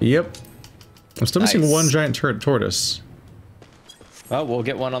 Yep. I'm still missing Nice. one giant tortoise. Oh, we'll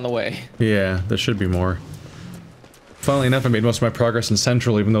get one on the way. Yeah, there should be more. Funnily enough, I made most of my progress in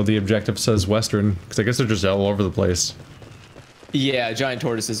Central, even though the objective says Western, because I guess they're just all over the place. Yeah, giant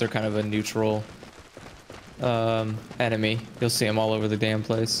tortoises are kind of a neutral enemy. You'll see them all over the damn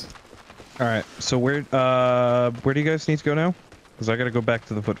place. All right, so where do you guys need to go now? Because I got to go back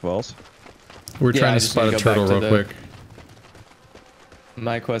to the footfalls. We're Yeah, trying I to just spot need a to go turtle back to real the- quick.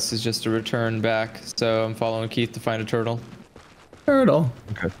 My quest is just to return back, so I'm following Keith to find a turtle. Turtle.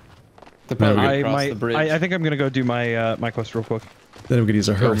 Okay. The part No, we we- across the bridge. I think I'm gonna go do my my quest real quick. Then we could use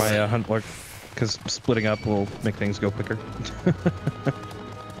a Or hearth. my hunt log, because splitting up will make things go quicker.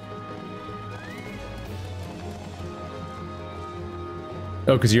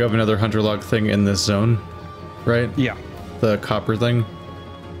 Oh, because you have another hunter log thing in this zone, right? Yeah. The copper thing?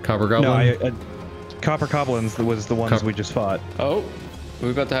 Copper goblin? No, Copper Goblins was the ones we just fought. Oh,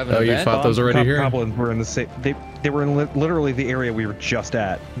 we're about to have an Oh, you event. fought those already Copper here? Goblins were in the same. They were in literally the area we were just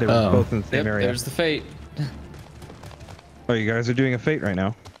at. They were Oh. both in the same Yep, area. there's the fate. Oh, you guys are doing a fate right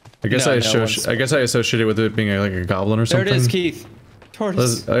now. I guess No, I no one's- I guess I associate it with it being like a goblin or There something. it is, Keith.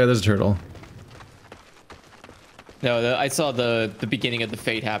 Tortoise. Oh yeah, there's a turtle. No, I saw the beginning of the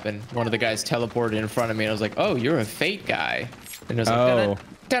fate happen. One of the guys teleported in front of me, and I was like, "Oh, you're a fate guy." And it was like, Oh. "Dun-it,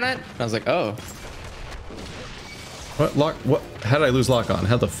 dun-it." And I was like, "Oh." What lock? What? How did I lose lock on?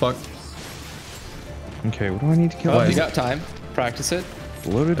 How the fuck? Okay, what do I need to kill? Oh, Why you is got time. Practice it.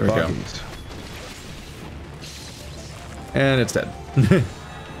 Loaded There we go. boggies. And it's dead.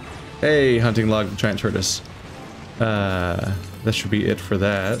 Hey, hunting log giant tortoise. That should be it for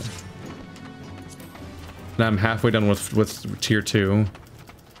that. Now I'm halfway done with tier 2.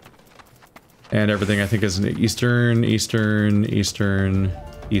 And everything I think is in eastern.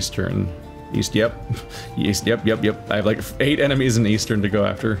 East, yep. East, yep. I have like 8 enemies in eastern to go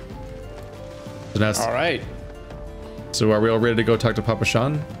after. So that's, All right. so are we all ready to go talk to Papa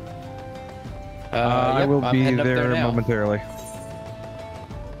Sean? I Yep, will I'm be heading up there now. momentarily.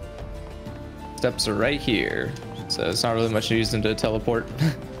 Steps are right here, so it's not really much use them to teleport.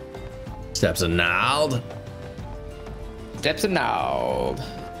 Steps and nod. Steps and nod.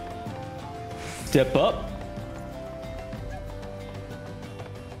 Step up.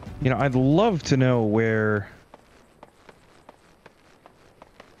 You know, I'd love to know where.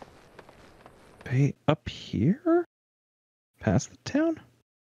 Up here? Past the town?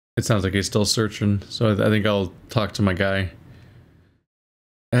 It sounds like he's still searching, so I think I'll talk to my guy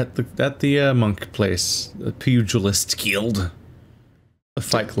at the monk place, the Pugilist Guild, the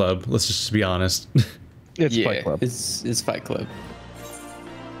Fight Club. Let's just be honest. It's Yeah, Fight Club. It's Fight Club.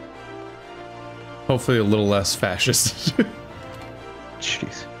 Hopefully, a little less fascist.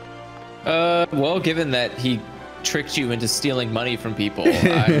 Jeez. Well, given that he tricked you into stealing money from people,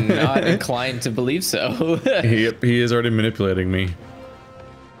 I'm not inclined to believe so. he is already manipulating me.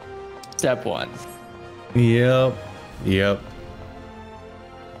 Step 1. Yep.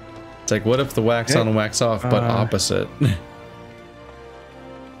 It's like, what if the wax on, wax off, but opposite?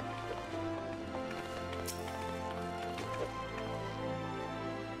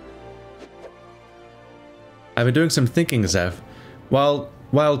 I've been doing some thinking, Zev.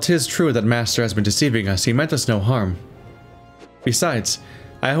 While 'tis true that Master has been deceiving us, he meant us no harm. Besides,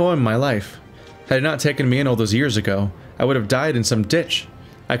 I owe him my life. Had he not taken me in all those years ago, I would have died in some ditch.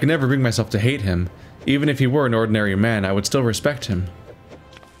 I could never bring myself to hate him. Even if he were an ordinary man, I would still respect him.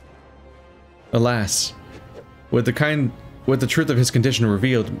 Alas, with the truth of his condition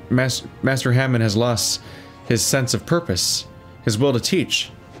revealed, Master Hammond has lost his sense of purpose, his will to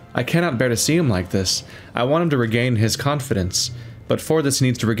teach. I cannot bear to see him like this. I want him to regain his confidence, but for this he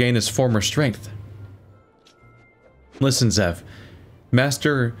needs to regain his former strength. Listen, Zev.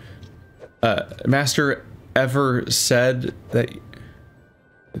 Master ever said that...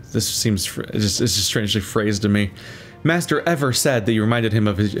 This seems it's just strangely phrased to me. Master ever said that you reminded him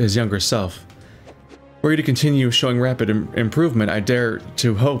of his younger self. Were you to continue showing rapid improvement, I dare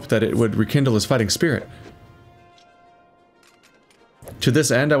to hope that it would rekindle his fighting spirit. To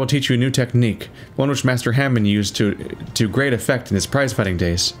this end, I will teach you a new technique, one which Master Hammond used to great effect in his prize fighting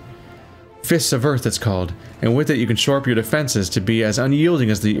days. Fists of Earth, it's called, and with it you can shore up your defenses to be as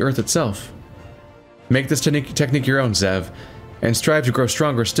unyielding as the Earth itself. Make this technique your own, Zev, and strive to grow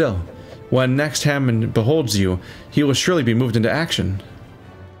stronger still. When next Hammond beholds you, he will surely be moved into action.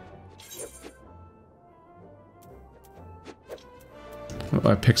 Oh,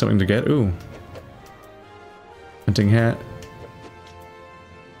 I picked something to get. Ooh. Hunting hat.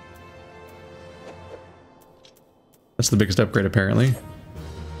 That's the biggest upgrade, apparently.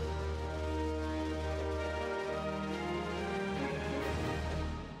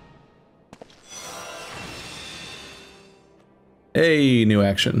 Hey, new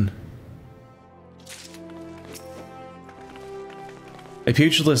action. A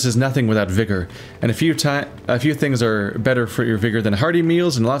pugilist is nothing without vigor, and a few things are better for your vigor than hearty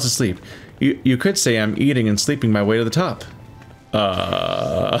meals and lots of sleep. You could say I'm eating and sleeping my way to the top.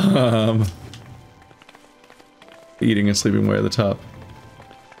 Eating and sleeping way to the top.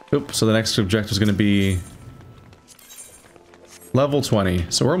 Oop, so the next objective is going to be level 20,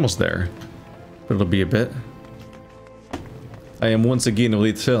 so we're almost there. But it'll be a bit. I am once again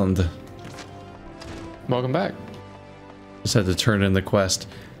returned. Welcome back. Just had to turn in the quest.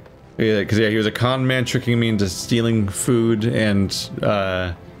 Yeah, because he was a con man tricking me into stealing food and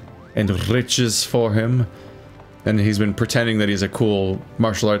riches for him. And he's been pretending that he's a cool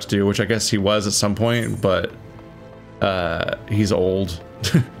martial arts dude, which I guess he was at some point, but he's old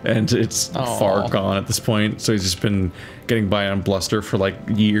and it's far gone at this point. So he's just been getting by on bluster for like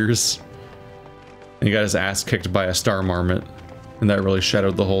years. And he got his ass kicked by a star marmot, and that really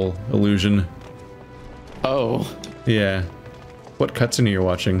shattered the whole illusion. Oh. Yeah. What cutscene are you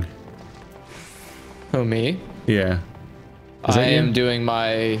watching? Oh, me? Yeah. I am doing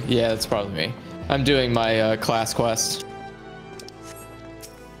my... Yeah, that's probably me. I'm doing my class quest.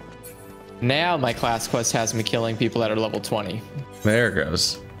 Now my class quest has me killing people that are level 20. There it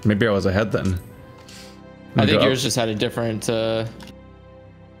goes. Maybe I was ahead then. I think yours just had a different...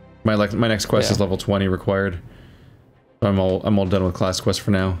 My next quest is level 20 required. I'm all done with class quest for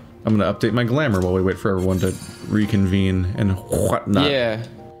now. I'm gonna update my glamour while we wait for everyone to reconvene and whatnot. Yeah,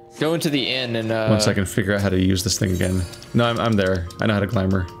 go into the inn and once I can figure out how to use this thing again. No, I'm there. I know how to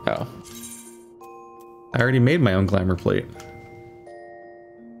glamour. Oh. I already made my own glamour plate.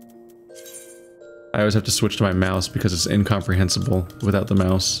 I always have to switch to my mouse because it's incomprehensible without the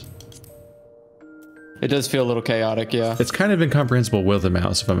mouse. It does feel a little chaotic, yeah. It's kind of incomprehensible with the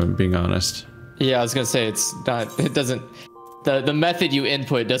mouse, if I'm being honest. Yeah, I was gonna say it's not. It doesn't. The method you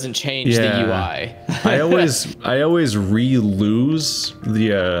input doesn't change the UI. I always re-lose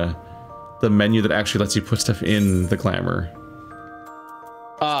the menu that actually lets you put stuff in the glamour.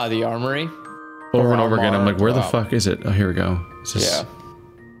 Ah, the armory. Over and over again, I'm like, where the fuck is it? Oh, here we go. Yeah.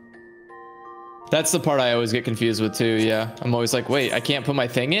 That's the part I always get confused with too. Yeah, I'm always like, wait, I can't put my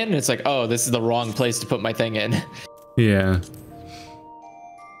thing in. And it's like, oh, this is the wrong place to put my thing in. Yeah.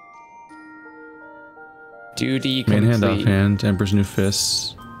 Duty main complete. hand, offhand, Emperor's New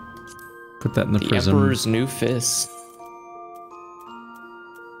Fists. Put that in the prism. Emperor's New Fist.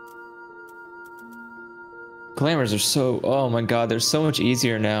 Glamours are so... Oh my god, they're so much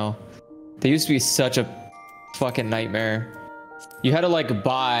easier now. They used to be such a fucking nightmare. You had to like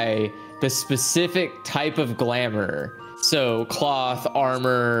buy the specific type of glamour. So cloth,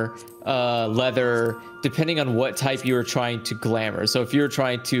 armor, leather, depending on what type you were trying to glamour. So if you're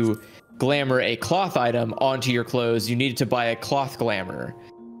trying to glamour a cloth item onto your clothes, you needed to buy a cloth glamour.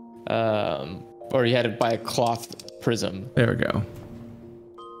 Or you had to buy a cloth prism. There we go.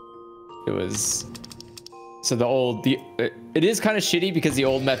 It was... So it is kind of shitty because the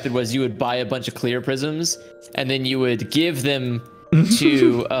old method was you would buy a bunch of clear prisms and then you would give them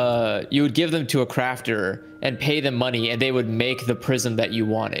to a crafter and pay them money and they would make the prism that you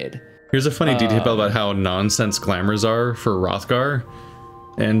wanted. Here's a funny detail about how nonsense glamours are for Hrothgar.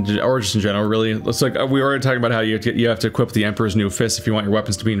 Or just in general, really. It's like, we were already talking about how you have to equip the Emperor's New Fist if you want your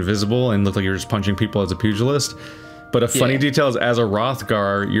weapons to be invisible and look like you're just punching people as a pugilist. But a funny detail is, as a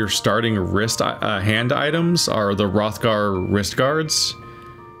Hrothgar, your starting hand items are the Hrothgar wrist guards.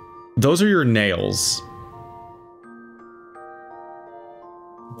 Those are your nails.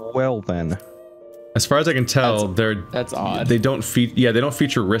 Well then. As far as I can tell, that's odd. They don't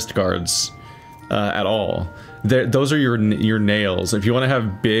feature wrist guards at all. Those are your nails. If you want to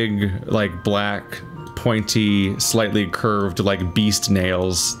have big, like, black pointy, slightly curved, like beast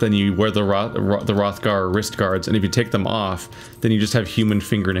nails. Then you wear the Rothgar wrist guards, and if you take them off, then you just have human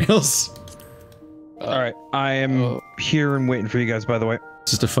fingernails. All right, I am here and waiting for you guys. By the way,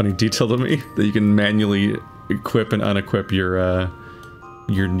 It's just a funny detail to me that you can manually equip and unequip your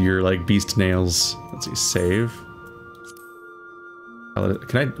like beast nails. Let's see, save.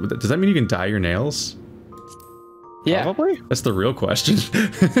 Can I? Does that mean you can dye your nails? Yeah. probably. That's the real question.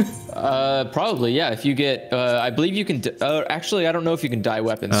 Probably, yeah. If you get, I believe you can. Actually, I don't know if you can dye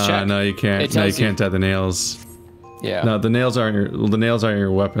weapons. Check. No, you can't. No, you can't dye the nails. Yeah. No, the nails aren't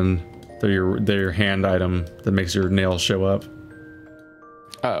your weapon. They're your hand item that makes your nails show up.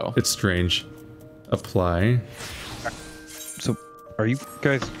 Oh. It's strange. Apply. So, are you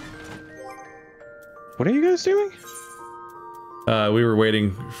guys? What are you guys doing? We were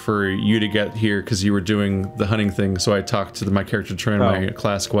waiting for you to get here because you were doing the hunting thing. So I talked to my character to train my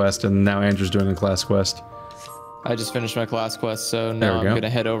class quest, and now Andrew's doing a class quest. I just finished my class quest, so now I'm gonna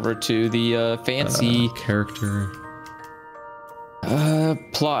head over to the fancy character.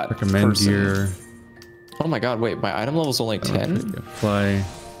 Plot. Recommend person. gear. Oh my god! Wait, my item level's only 10. Apply.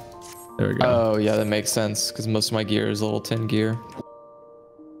 There we go. Oh yeah, that makes sense because most of my gear is level 10 gear.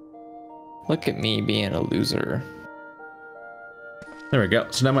 Look at me being a loser. There we go.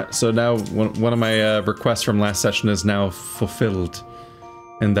 So now one of my requests from last session is now fulfilled,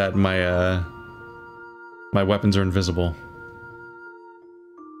 in that my my weapons are invisible.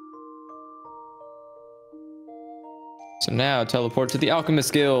 So now teleport to the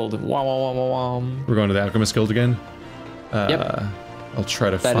Alchemist Guild. Wom, wom, wom, wom. We're going to the Alchemist Guild again. Yep. I'll try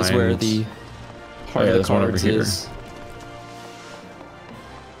to find. That is where the heart of the cards is.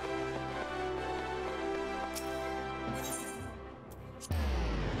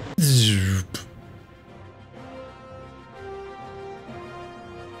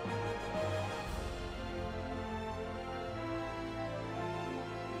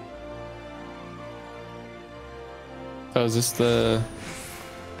 Oh, is this the...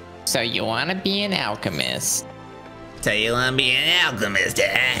 So you want to be an alchemist?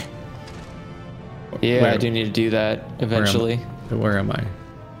 Eh? Yeah, I do need to do that eventually. Where am I?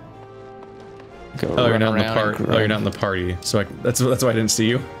 Go Oh, you're not in the around party. and Oh, you're not in the party. So that's why I didn't see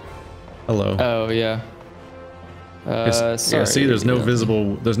you. Hello. Oh yeah. Sorry. Yeah, see, there's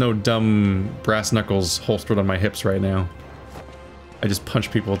no dumb brass knuckles holstered on my hips right now. I just punch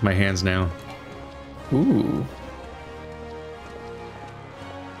people with my hands now. Ooh.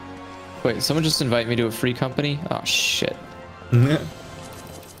 Wait, someone just invite me to a free company? Oh shit.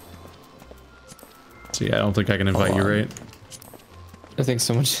 See, I don't think I can invite you, right? I think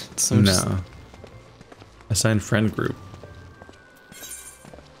someone no. just... Assign friend group.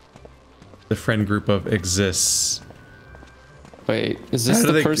 The friend group of exists. Wait, is this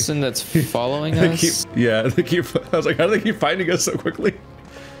the person that's following us? I was like, how do they keep finding us so quickly?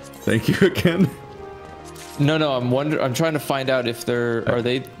 Thank you again. No, I'm trying to find out if are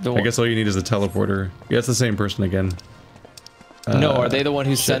they the one? I guess all you need is a teleporter. Yeah, it's the same person again. No, are they the one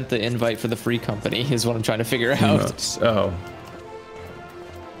who sent the invite for the free company is what I'm trying to figure out. Oh.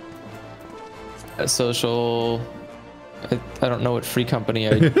 A social... I don't know what free company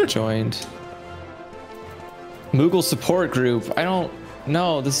I joined. Moogle support group. I don't...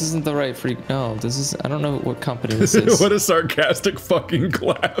 No, this isn't the right free... No, this is... I don't know what company this is. What a sarcastic fucking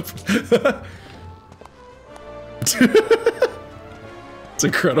clap. It's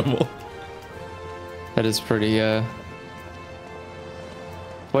incredible. That is pretty,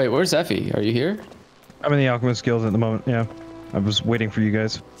 Wait, where's Effie? Are you here? I'm in the Alchemist Guild at the moment, yeah. I was waiting for you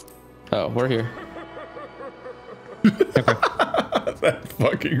guys. Oh, we're here. Okay. That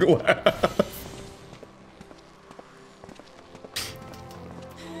fucking laugh.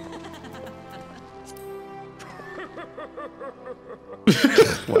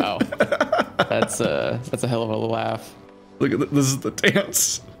 Wow. That's a hell of a laugh. Look at this is the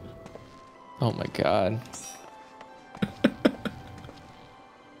dance. Oh my god.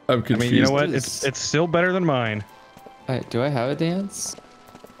 I'm confused. I mean, you know what? It's still better than mine. Do I have a dance?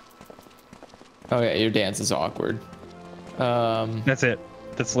 Oh yeah, your dance is awkward. That's it.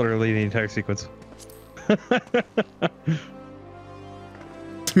 That's literally the entire sequence.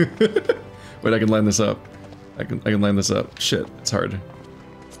 Wait, I can line this up. I can line this up. Shit, it's hard.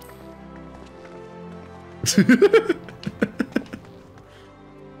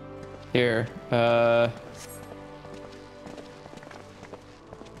 Here,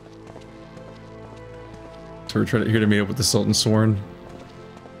 So we're here to meet up with the Sultan Sworn.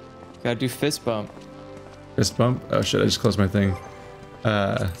 gotta do fist bump. Fist bump? Oh shit, I just closed my thing.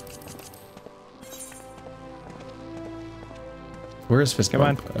 Where is fist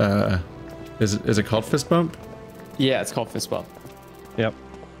bump? Is it called fist bump? Yeah, it's called fist bump. Yep.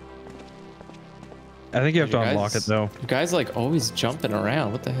 I think you have to unlock it though. You guys like always jumping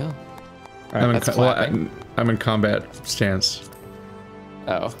around. What the hell? I'm in combat stance.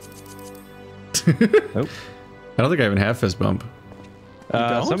 Oh. Nope. I don't think I even have fist bump.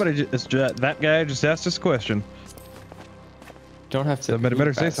 Somebody that guy just asked us a question. Don't have to. Somebody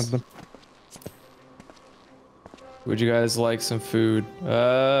better say something. Would you guys like some food?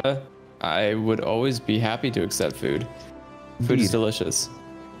 I would always be happy to accept food. Food is delicious.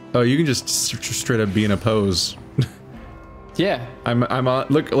 Oh, you can just straight up be in a pose. Yeah. I'm on.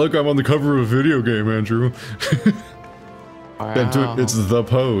 Look! I'm on the cover of a video game, Andrew. Wow. It's the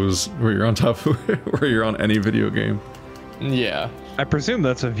pose where you're on top, where you're on any video game. Yeah. I presume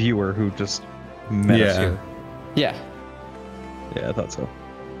that's a viewer who just met us here. Yeah. Yeah, I thought so.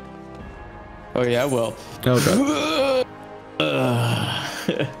 Oh yeah, well. Oh god.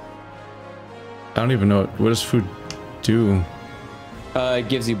 I don't even know what does food do. It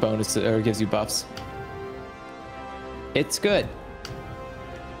gives you bonuses or gives you buffs. It's good.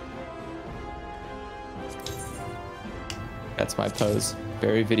 That's my pose.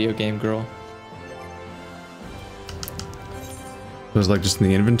 Very video game girl. It was like just in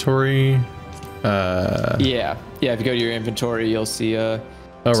the inventory. Yeah. If you go to your inventory, you'll see some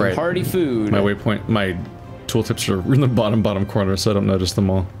hearty food. My waypoint, my tooltips are in the bottom corner, so I don't notice them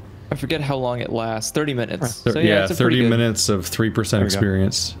all. I forget how long it lasts. 30 minutes. So yeah, 30 minutes of 3%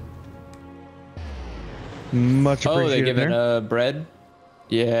 experience. Much appreciated. Oh, they're giving bread?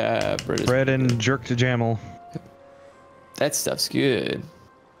 Yeah, bread and jerk to jammel. That stuff's good.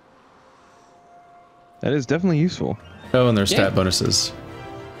 That is definitely useful. Oh, and there's stat bonuses.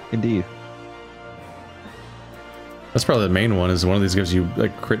 Indeed. That's probably the main one, is one of these gives you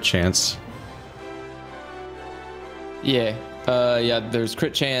like crit chance. Yeah. There's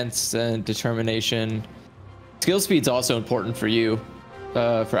crit chance and determination. Skill speed's also important for you.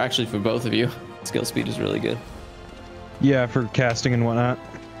 For both of you. Skill speed is really good. Yeah, for casting and whatnot.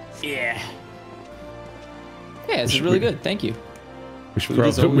 Yeah. Yeah, this is really good. Thank you. We should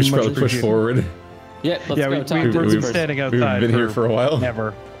probably push forward. Yeah, let's go. We've been standing outside. We've been here for a while.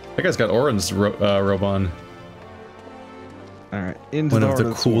 Never. That guy's got Orin's robe on. All right. One of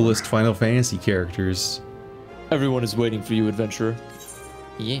the coolest Final Fantasy characters. Everyone is waiting for you, adventurer.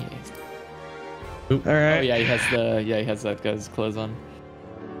 Yeah. All right. Oh yeah, he has that guy's clothes on.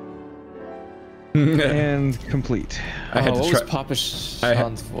 And complete. I had to try Papa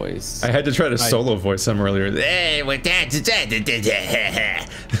Sean's voice. I had to try to solo voice him earlier. Hey, with that.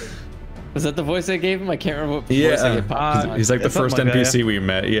 Was that the voice I gave him? I can't remember what voice I gave Papa. He's like the first NPC we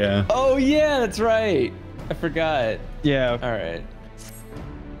met. Yeah. Oh yeah, that's right. I forgot. Yeah. All right.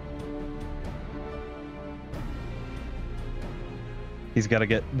 He's got to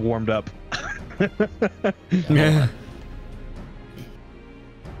get warmed up. Yeah.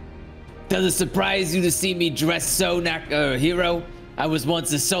 Does it surprise you to see me dressed so, hero? I was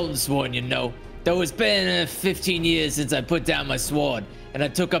once a Sultan Sworn, you know. Though it's been 15 years since I put down my sword, and I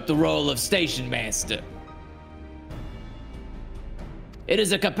took up the role of Station Master. It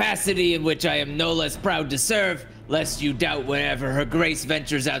is a capacity in which I am no less proud to serve, lest you doubt whenever Her Grace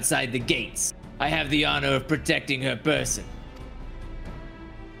ventures outside the gates. I have the honor of protecting her person.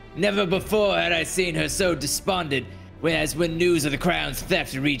 Never before had I seen her so despondent, whereas when news of the crown's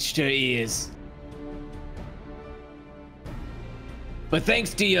theft reached her ears. But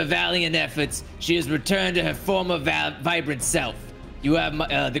thanks to your valiant efforts, she has returned to her former vibrant self. You have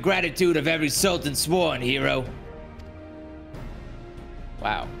the gratitude of every Sultan Sworn, hero.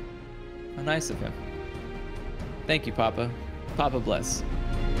 Wow. How nice of him. Thank you, Papa. Papa bless.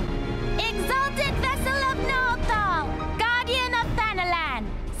 Exalted vessel of Northal, guardian of Thanalan,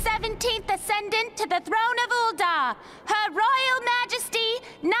 17th ascendant to the throne of Uldar, Her Royal Majesty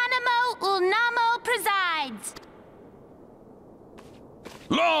Nanamo Ulnamo presides.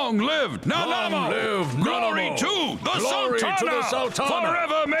 Long live Nanamo! Glory to the Sultana!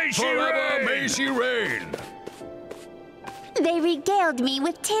 Forever may she reign! They regaled me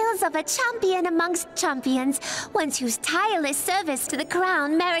with tales of a champion amongst champions, one whose tireless service to the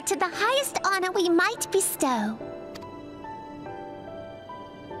crown merited the highest honor we might bestow.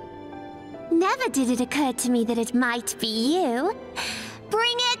 Never did it occur to me that it might be you.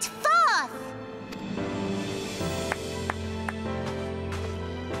 Bring it forth!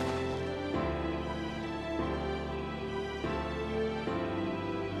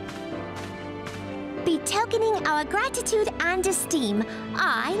 Betokening our gratitude and esteem,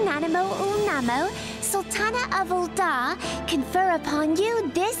 I, Nanamo Ulnamo, Sultana of Uldar, confer upon you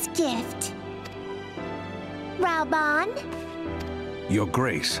this gift. Rauban? Your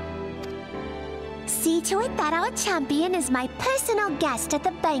Grace. see to it that our champion is my personal guest at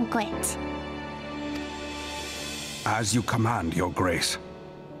the banquet. As you command, Your Grace.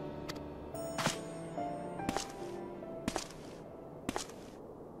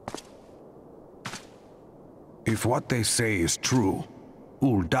 If what they say is true,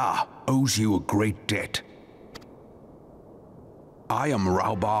 Ul'dah owes you a great debt. I am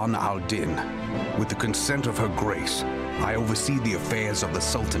Rauban al-Din. With the consent of Her Grace, I oversee the affairs of the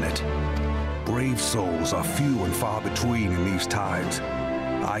Sultanate. Brave souls are few and far between in these times.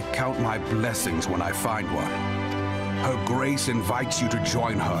 I count my blessings when I find one. Her Grace invites you to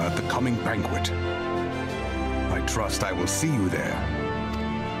join her at the coming banquet. I trust I will see you there.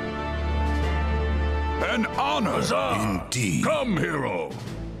 An honor! Huzzah! Indeed. Come, hero!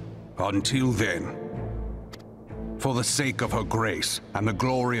 Until then, for the sake of Her Grace and the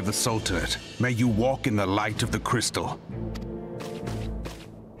glory of the Sultanate, may you walk in the light of the crystal.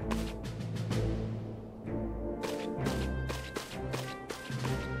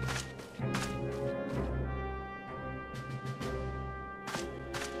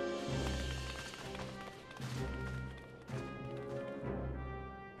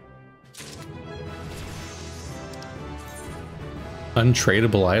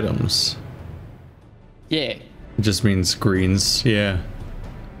 Untradeable items. Yeah. It just means greens. Yeah.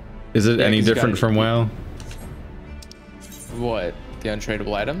 Is it any different from WoW? What? The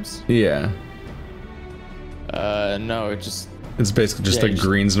untradeable items? Yeah. No, it just... It's basically just like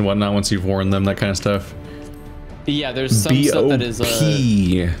greens and whatnot once you've worn them, that kind of stuff. Yeah, there's some stuff that is...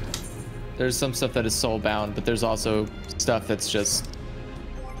 B.O.P. There's some stuff that is soul-bound, but there's also stuff that's just...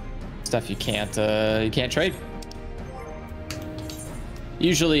 stuff you can't trade.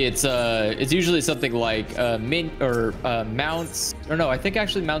 Usually it's usually something like mounts, or no, I think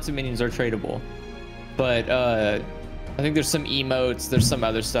actually mounts and minions are tradable, but I think there's some emotes, there's some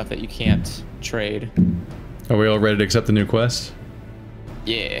other stuff that you can't trade. Are we all ready to accept the new quest?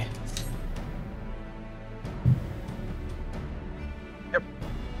 Yeah. Yep.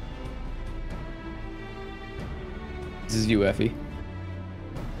 This is you, Effie.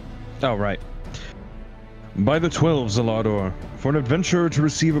 Oh, right. By the 12, Zalador, for an adventurer to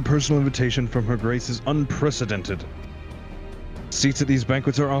receive a personal invitation from Her Grace is unprecedented. Seats at these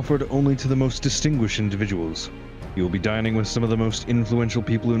banquets are offered only to the most distinguished individuals. You will be dining with some of the most influential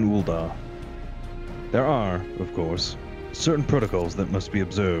people in Ul'dah. There are, of course, certain protocols that must be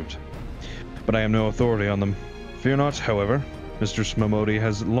observed, but I am no authority on them. Fear not, however. Mistress Momodi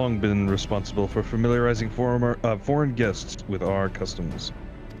has long been responsible for familiarizing foreign guests with our customs.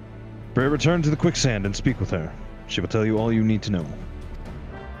 Pray return to the quicksand and speak with her. She will tell you all you need to know.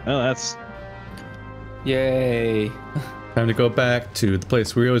 Well, that's... Yay. Time to go back to the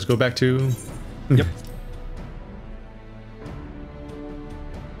place we always go back to. Yep.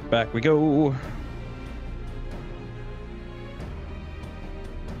 Back we go.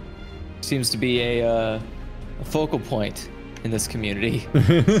 Seems to be a focal point in this community.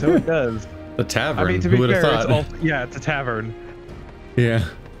 So it does. The tavern. I mean, to be Who would have fair, thought? it's a tavern. Yeah.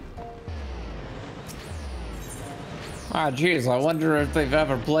 Ah, geez, I wonder if they've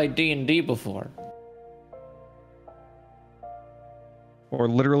ever played D&D before. Or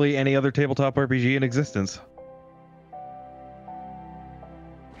literally any other tabletop RPG in existence.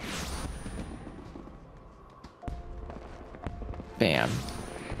 Bam.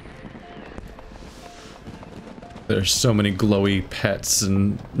 There's so many glowy pets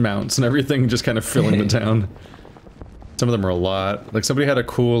and mounts and everything just kind of filling the town. Some of them are a lot. Like somebody had a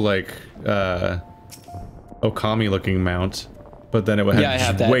cool like Okami looking mount, but then it would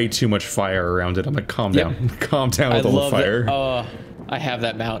have way too much fire around it. I'm like, calm down. Calm down with all the fire. Oh, I have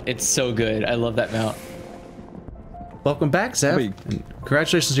that mount. It's so good. I love that mount. Welcome back, Zev. And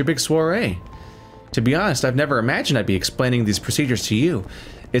congratulations on your big soiree. To be honest, I've never imagined I'd be explaining these procedures to you.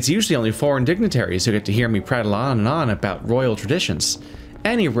 It's usually only foreign dignitaries who get to hear me prattle on and on about royal traditions.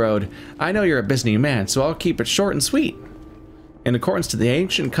 Any road, I know you're a busy man, so I'll keep it short and sweet. In accordance to the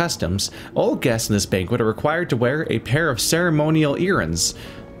ancient customs, all guests in this banquet are required to wear a pair of ceremonial earrings,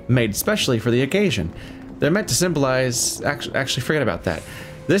 made specially for the occasion. They're meant to symbolize... Actually, forget about that.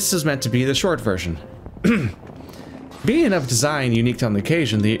 This is meant to be the short version. Being of design unique to the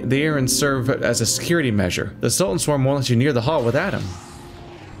occasion, the earrings serve as a security measure. The Sultan's Swarm won't let you near the hall without them.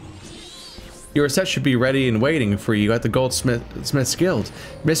 Your set should be ready and waiting for you at the Goldsmith's Guild.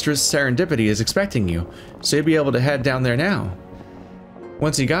 Mistress Serendipity is expecting you, so you'll be able to head down there now.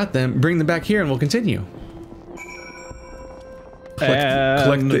 Once you got them, bring them back here and we'll continue.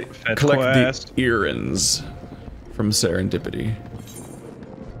 Collect the earrings from Serendipity.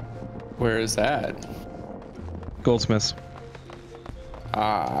 Where is that? Goldsmiths.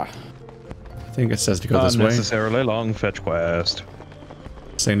 Ah. I think it says to go this way. Unnecessarily long fetch quest.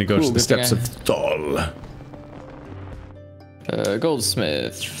 Saying to go Cool, to the good thing steps of Thol.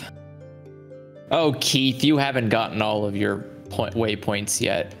 Goldsmith. Oh, Keith, you haven't gotten all of your waypoints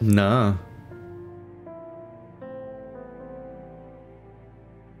yet. Nah.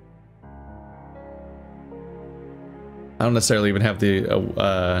 I don't necessarily even have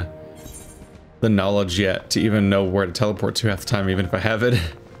the knowledge yet to even know where to teleport to half the time, even if I have it.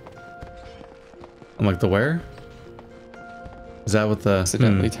 I'm like, the where? Is that what the...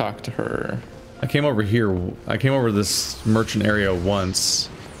 Accidentally talk to her. I came over here. I came over this merchant area once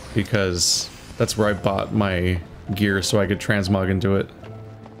because that's where I bought my gear so I could transmog into it.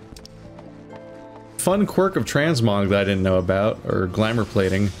 Fun quirk of transmog that I didn't know about, or glamour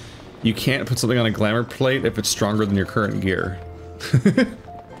plating. You can't put something on a glamour plate if it's stronger than your current gear.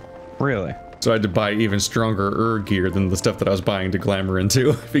 Really? So I had to buy even stronger gear than the stuff that I was buying to glamour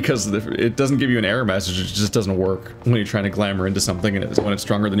into, because it doesn't give you an error message, it just doesn't work when you're trying to glamour into something and when it's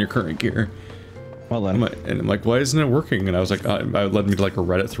stronger than your current gear. Well then. I'm like, why isn't it working? And I was like, it led me to like a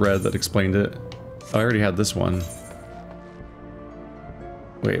Reddit thread that explained it. Oh, I already had this one.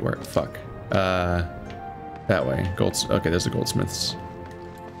 Wait, where? Fuck. That way. Okay, there's the goldsmiths.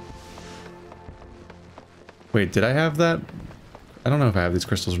 Wait, did I have that? I don't know if I have these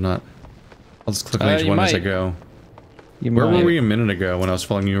crystals or not. I'll just click on each one as I go. Where were we a minute ago when I was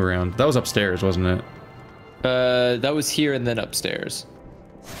following you around? That was upstairs, wasn't it? That was here and then upstairs.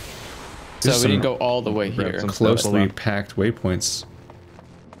 So we didn't go all the way here. Closely packed waypoints.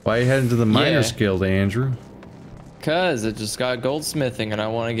 Why are you heading to the Miners Guild, Andrew? Cause it just got goldsmithing and I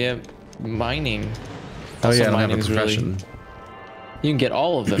want to get mining. Oh yeah, I don't have a profession. You can get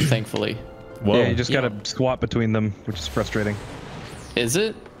all of them, thankfully. Whoa. Yeah, you just gotta swap between them, which is frustrating. Is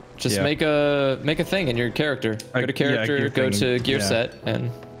it? Just make a thing in your character. Go to character, go to gear set,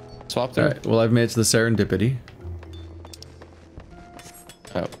 and swap them. Alright, well I've made it to the serendipity.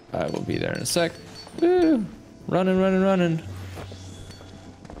 Oh, I will be there in a sec. Woo! Running, running, running.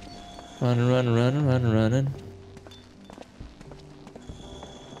 Running, running, running, running, running.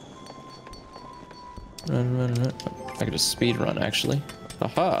 Run, run, run. I could just speed run, actually.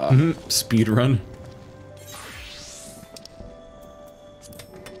 Aha! Speed run.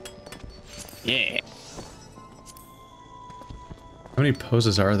 Yeah. How many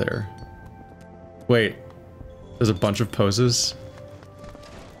poses are there? Wait, there's a bunch of poses?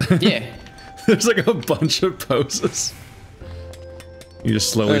 Yeah. There's like a bunch of poses. You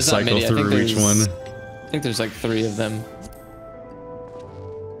just slowly cycle through each one. I think there's like 3 of them.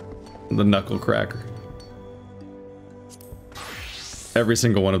 The knuckle cracker. Every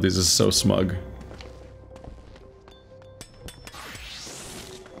single one of these is so smug.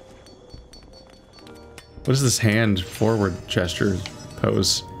 What is this hand forward gesture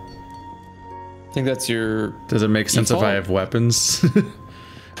pose? I think that's your... Does it make sense if I have weapons?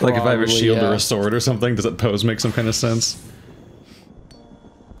 Like if I have a shield or a sword or something, does that pose make some kind of sense?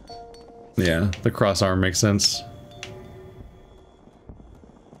 Yeah, the cross arm makes sense.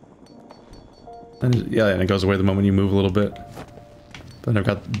 And yeah, and it goes away the moment you move a little bit. But I've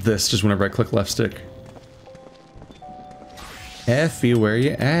got this just whenever I click left stick. Effie, where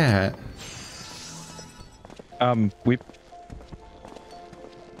you at? Are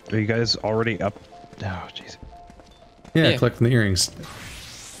you guys already up? Oh, jeez. Yeah, collecting the earrings.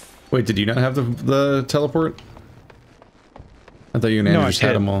 Wait, did you not have the teleport? I thought you and Andrew just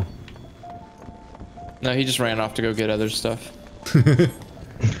had them all. No, he just ran off to go get other stuff.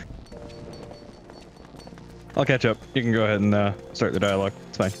 I'll catch up. You can go ahead and start the dialogue.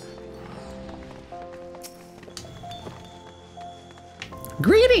 It's fine.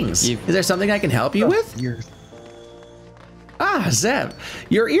 Greetings! Is there something I can help you with? Ah, Zeb,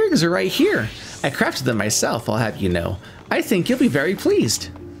 your earrings are right here. I crafted them myself, I'll have you know. I think you'll be very pleased.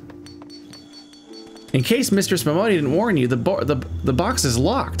 In case Mistress Momodi didn't warn you, the box is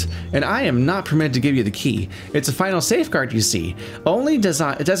locked, and I am not permitted to give you the key. It's a final safeguard, you see. Only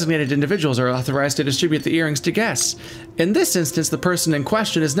designated individuals are authorized to distribute the earrings to guests. In this instance, the person in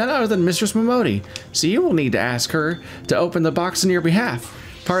question is none other than Mistress Momodi, so you will need to ask her to open the box on your behalf.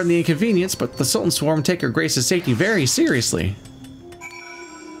 Pardon the inconvenience, but the Sultan Swarm take her Grace's safety very seriously.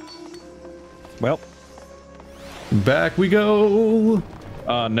 Well. Back we go!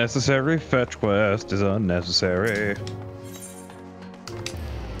 Unnecessary fetch quest is unnecessary.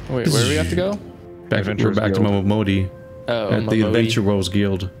 Wait, where do we have to go? We're back to Momodi. Oh, at the Adventurers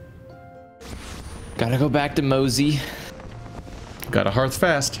Guild. Gotta go back to Mosey. Got a hearth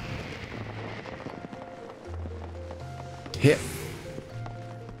fast. Hit.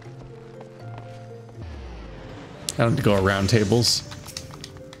 I don't need to go around tables.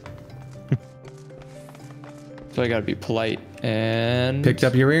 So I gotta be polite and... Picked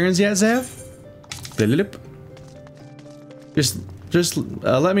up your earrings yet, Zev? Blip. Just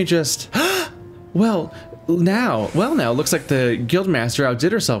let me just... Well, now, looks like the guildmaster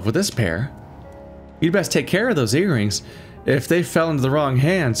outdid herself with this pair. You'd best take care of those earrings. If they fell into the wrong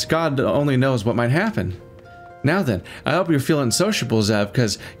hands, God only knows what might happen. Now then, I hope you're feeling sociable, Zev,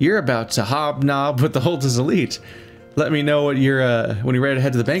 because you're about to hobnob with the Holden's elite. Let me know what you're when you're ready to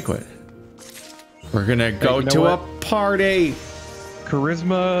head to the banquet. We're gonna go to a party.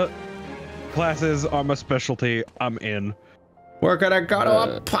 Charisma classes are my specialty. I'm in. We're gonna go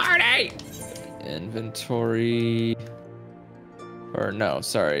to a party. Inventory. Or no,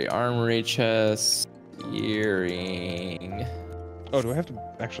 sorry, armory chest, earring. Oh, do I have to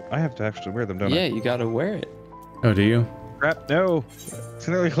actually? I have to actually wear them, don't I? Yeah, you gotta wear it. Oh, do you? Crap! No.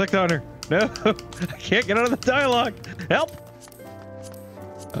 Accidentally clicked on her. No, I can't get out of the dialogue. Help!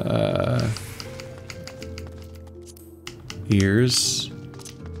 Ears.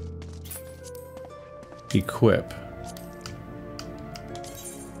 Equip.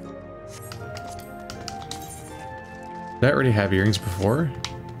 Did I already have earrings before?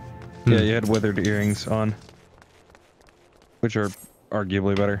 Yeah, you had weathered earrings on, which are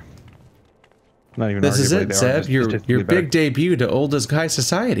arguably better. Not even This is arguably, it, they are Zeb. just Your statistically big better. debut to Olda's High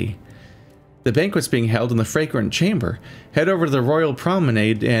Society. The banquet's being held in the Fragrant Chamber. Head over to the Royal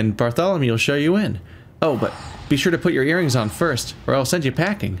Promenade and Bartholomew will show you in. Oh, but be sure to put your earrings on first, or I'll send you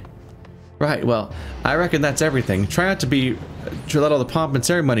packing. Right, well, I reckon that's everything. Try not to let all the pomp and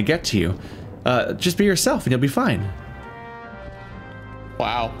ceremony get to you. Just be yourself and you'll be fine.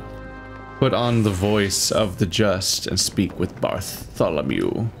 Wow. Put on the voice of the just and speak with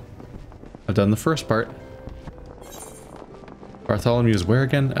Bartholomew. I've done the first part. Bartholomew is where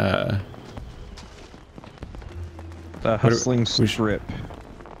again? The hustling strip.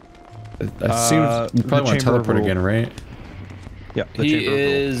 I assume you probably want to teleport again, right? Yeah. He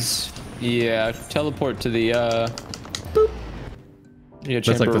is... Yeah, teleport to the, boop. Yeah,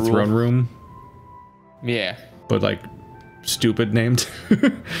 That's like the throne room. Yeah. But like, stupid named.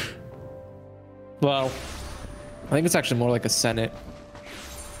 Well, I think it's actually more like a senate.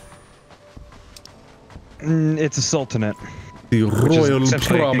 It's a sultanate. The Royal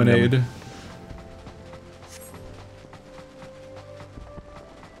essentially a Promenade. kingdom.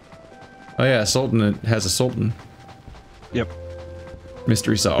 Oh yeah, Sultanate has a sultan. Yep.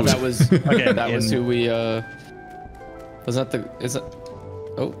 Mystery solved. That was Again, that was who we was that the is it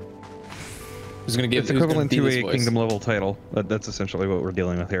oh who's gonna give It's equivalent to a voice? kingdom level title. That's essentially what we're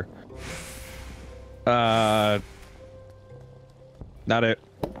dealing with here. Not it.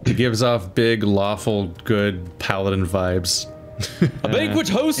 He gives off big, lawful, good paladin vibes. A banquet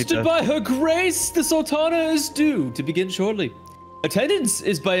hosted by Her Grace the Sultana is due to begin shortly. Attendance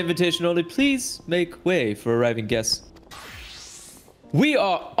is by invitation only. Please make way for arriving guests. We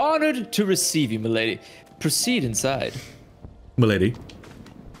are honored to receive you, milady. Proceed inside. Milady.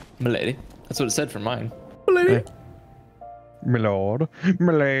 Milady. That's what it said for mine. Milady. My lord.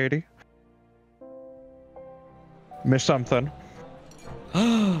 My lady. Miss something.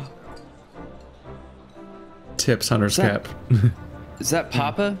 Tips Hunter's cap. Is that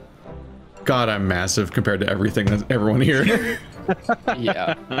Papa? God, I'm massive compared to everything that everyone here.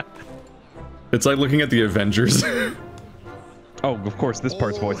 Yeah. It's like looking at the Avengers. Oh, of course, this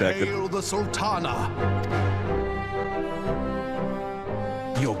part's voice acted. Hail the Sultana!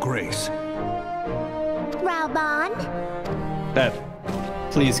 Your Grace. Rauban?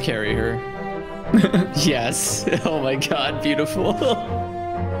 That. Please carry her. Yes. Oh my god, beautiful.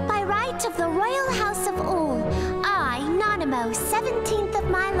 By right of the royal house of all, I, Nanamo, 17th of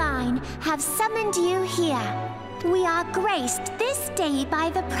my line, have summoned you here. We are graced this day by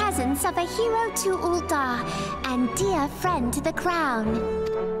the presence of a hero to Uldar and dear friend to the crown.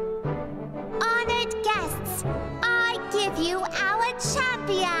 Honored guests, I give you our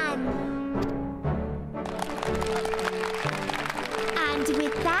champion. And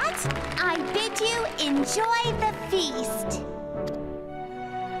with that, I bid you enjoy the feast.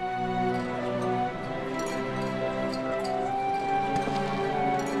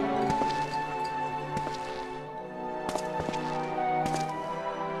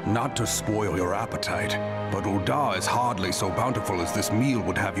 Not to spoil your appetite, but Uldar is hardly so bountiful as this meal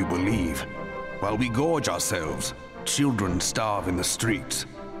would have you believe. While we gorge ourselves, children starve in the streets,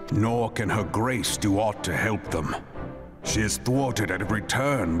 nor can her grace do aught to help them. She is thwarted at every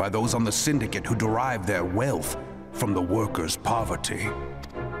turn by those on the syndicate who derive their wealth from the workers' poverty.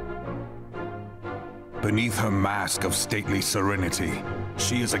 Beneath her mask of stately serenity,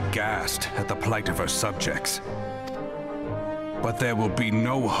 she is aghast at the plight of her subjects. But there will be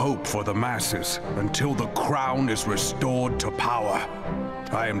no hope for the masses until the crown is restored to power.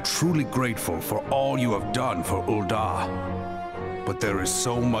 I am truly grateful for all you have done for Uldar. But there is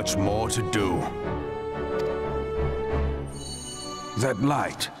so much more to do. That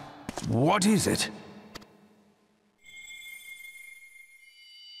light, what is it?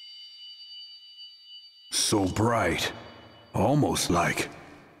 So bright, almost like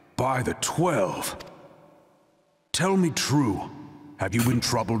by the 12. Tell me true, have you been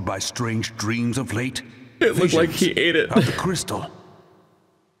troubled by strange dreams of late? It looked like he ate it. Of the crystal.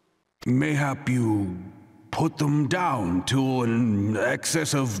 Mayhap you put them down to an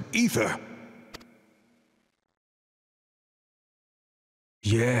excess of ether.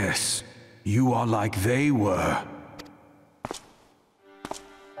 Yes, you are like they were.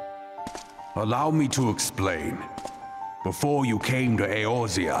 Allow me to explain. Before you came to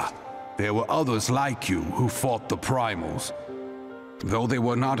Eorzea, there were others like you who fought the primals. Though they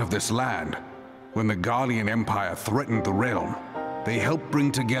were not of this land, when the Garlean Empire threatened the realm, they helped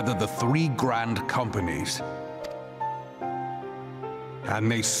bring together the 3 grand companies.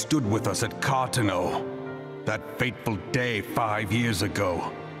 And they stood with us at Cartano, that fateful day 5 years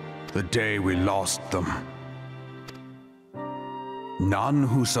ago, the day we lost them. None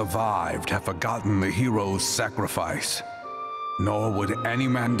who survived have forgotten the heroes' sacrifice, nor would any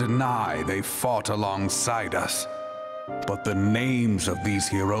man deny they fought alongside us. But the names of these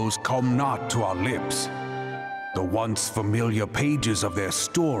heroes come not to our lips. The once familiar pages of their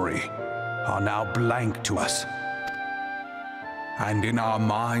story are now blank to us. And in our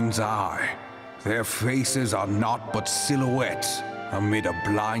mind's eye, their faces are naught but silhouettes amid a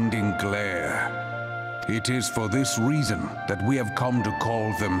blinding glare. It is for this reason that we have come to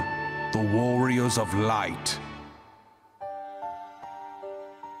call them the Warriors of Light.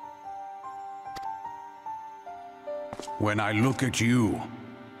 When I look at you,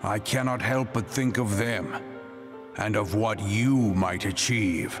 I cannot help but think of them, and of what you might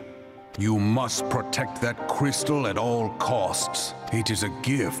achieve. You must protect that crystal at all costs. It is a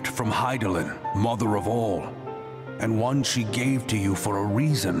gift from Hydaelyn, Mother of All, and one she gave to you for a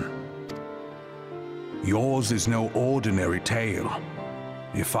reason. Yours is no ordinary tale.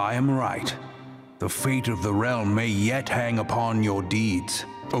 If I am right, the fate of the realm may yet hang upon your deeds.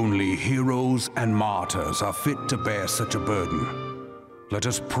 Only heroes and martyrs are fit to bear such a burden. Let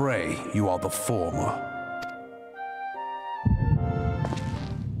us pray you are the former.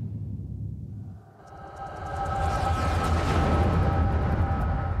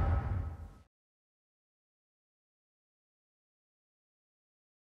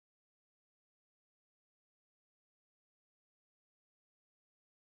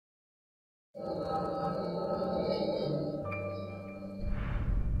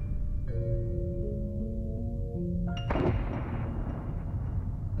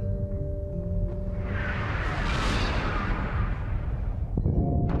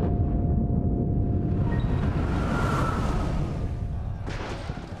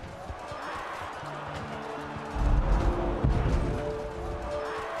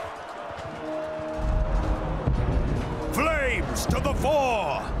 To the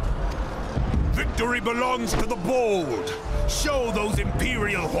fore! Victory belongs to the bold! Show those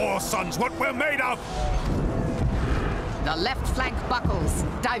Imperial whore sons what we're made of! The left flank buckles.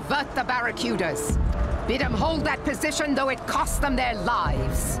 Divert the barracudas. Bid them hold that position, though it costs them their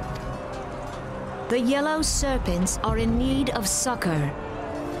lives. The yellow serpents are in need of succor.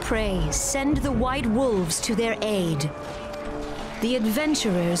 Pray, send the white wolves to their aid. The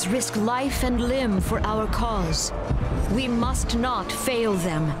adventurers risk life and limb for our cause. We must not fail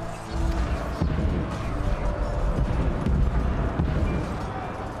them.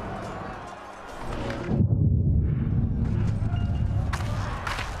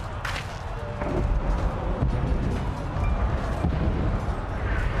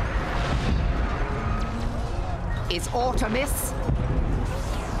 Is aught amiss?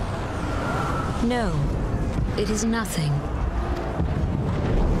 No, it is nothing.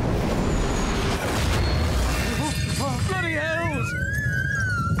 Bloody hells!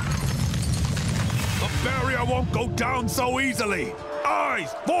 The barrier won't go down so easily!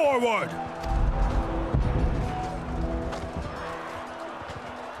 Eyes forward!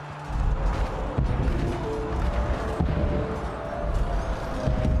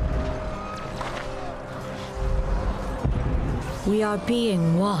 We are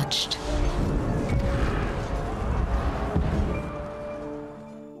being watched.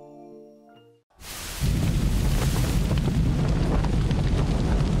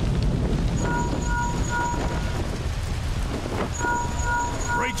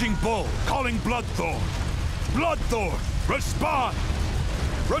 Raging Bull, calling Bloodthorn. Bloodthorn, Respond!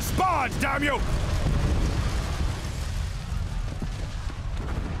 Respond, damn you!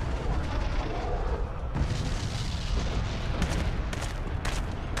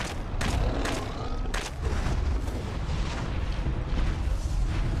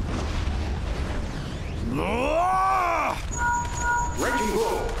 Raging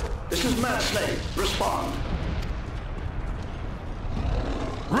Bull, this is Mad Snake. Respond.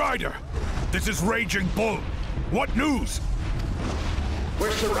 Ryder, this is Raging Bull. What news?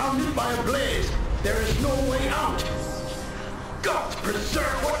 We're surrounded by a blaze. There is no way out. God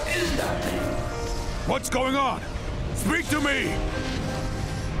preserve, what is that thing? What's going on? Speak to me!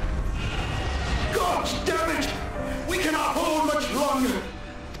 God damn it! We cannot hold much longer.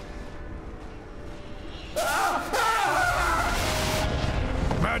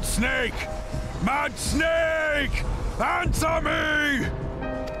 Mad Snake! Mad Snake! Answer me!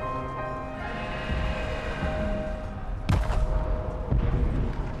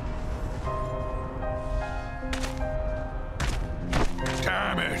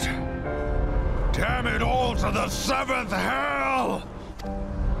 Damn it! Damn it all to the seventh hell!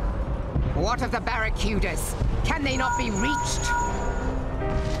 What of the barracudas? Can they not be reached?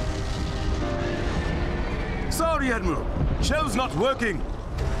 Sorry, Admiral. Shell's not working.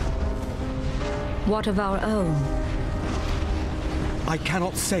 What of our own? I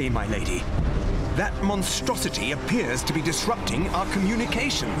cannot say, my lady. That monstrosity appears to be disrupting our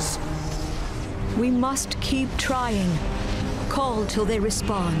communications. We must keep trying. Call till they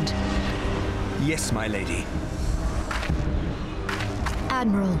respond. Yes, my lady.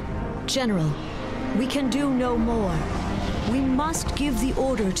 Admiral, General, we can do no more. We must give the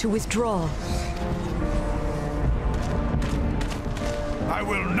order to withdraw. I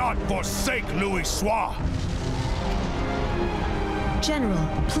will not forsake Louis Soir. General,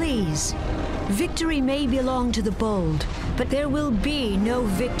 please. Victory may belong to the bold, but there will be no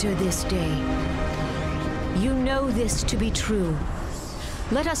victor this day. You know this to be true.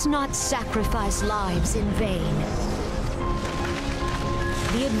 Let us not sacrifice lives in vain.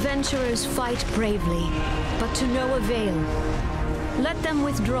 The adventurers fight bravely, but to no avail. Let them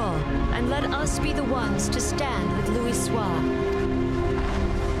withdraw, and let us be the ones to stand with Louis Soir.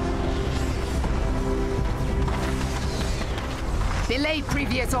 Belay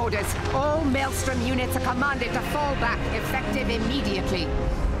previous orders. All Maelstrom units are commanded to fall back, effective immediately.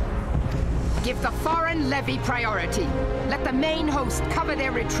 Give the foreign levy priority. Let the main host cover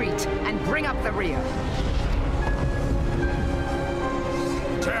their retreat and bring up the rear.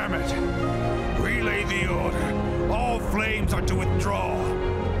 Damn it! Relay the order. All flames are to withdraw.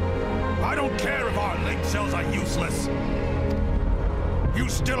 I don't care if our link cells are useless. You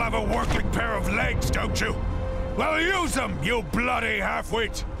still have a working pair of legs, don't you? Well, use them, you bloody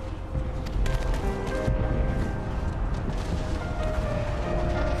half-wit!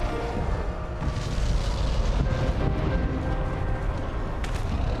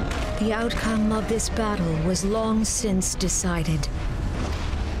 The outcome of this battle was long since decided.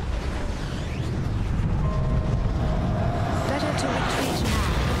 Better to retreat now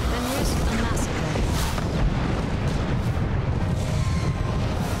than risk a massacre.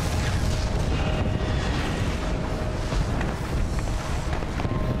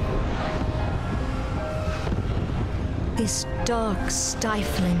 This dark,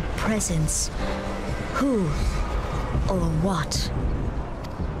 stifling presence. Who or what?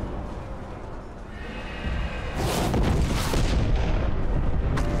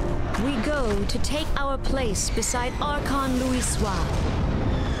 We go to take our place beside Archon Louis Soir.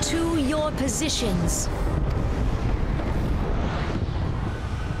 To your positions.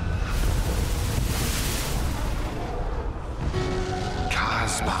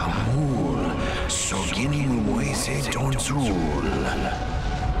 Bahamut, Sogini Moise Tonsul.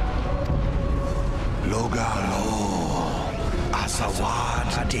 Logalo,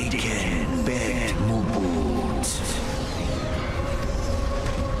 Asawad Deken Bet Mubut.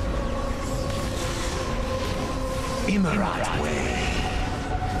 Imarat Way,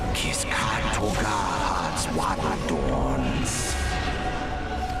 Kiskat Togads Wadadons.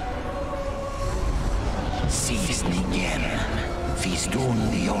 Seasoning Fistun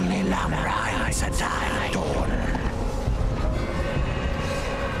the only Lamra in Satai Dawn.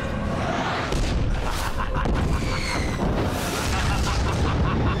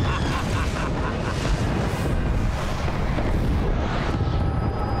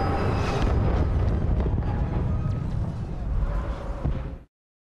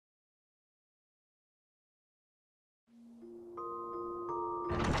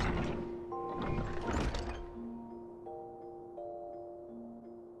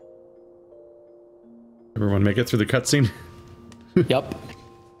 Everyone make it through the cutscene? Yep.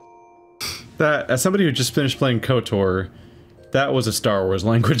 That, as somebody who just finished playing KOTOR, that was a Star Wars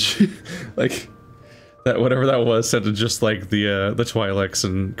language. Like, that whatever that was sounded just like the Twi'leks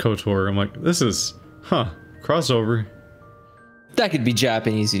and KOTOR. I'm like, this is, crossover. That could be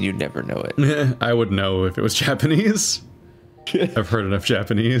Japanese and you'd never know it. I would know if it was Japanese. I've heard enough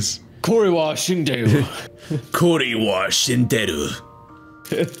Japanese. Koriwa Shinderu. Koriwa Shinderu.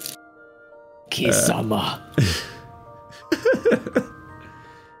 Kisama.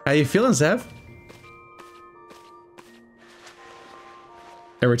 How you feeling, Zev?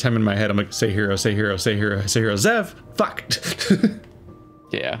 Every time in my head, I'm like, say hero, say hero, say hero, say hero. Zev! Fuck!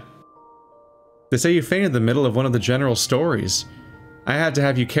 Yeah. They say you fainted in the middle of one of the general stories. I had to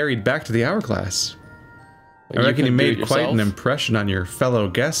have you carried back to the hourglass. I reckon you made quite an impression on your fellow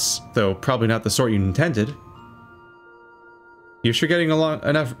guests, though probably not the sort you intended. You sure getting along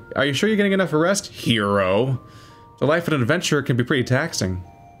enough? Are you sure you're getting enough rest, hero? The life of an adventurer can be pretty taxing.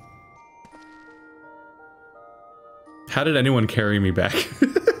 How did anyone carry me back?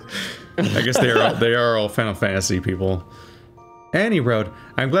 I guess they are all Final Fantasy people. Annie wrote,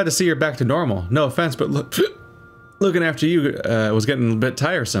 I'm glad to see you're back to normal. No offense, but looking after you was getting a bit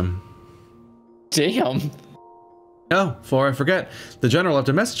tiresome. Damn. Oh, before I forget, the general left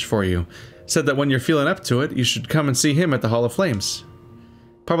a message for you. Said that when you're feeling up to it, you should come and see him at the Hall of Flames.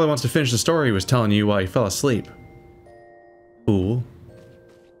 Probably wants to finish the story he was telling you while you fell asleep. Fool.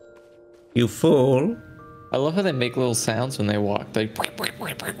 You fool. I love how they make little sounds when they walk. Like...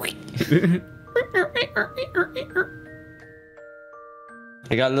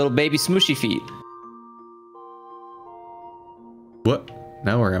 They got little baby smooshy feet. What?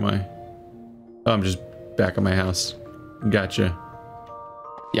 Now where am I? Oh, I'm just back at my house. Gotcha.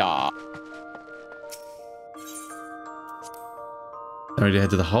 Yeah. Now we head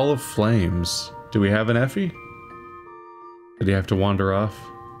to the Hall of Flames. Do we have an Effie? Did he have to wander off?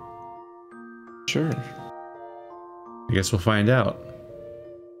 Sure. I guess we'll find out.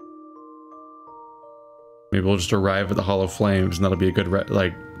 Maybe we'll just arrive at the Hall of Flames and that'll be a good,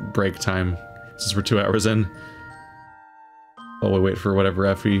 break time. Since we're 2 hours in. While we wait for whatever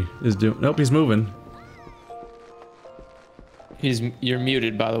Effie is doing. Nope, he's moving. You're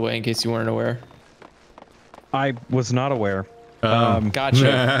muted, by the way, in case you weren't aware. I was not aware.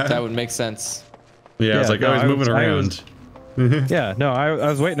 Gotcha. That would make sense. Yeah, I was like, no, he's moving around. Yeah, no, I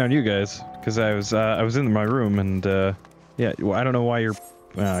was waiting on you guys because I was in my room and yeah, well, I don't know why you're.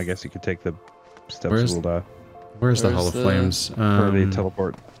 I guess you could take the steps a little. Where's the Hall of Flames? For the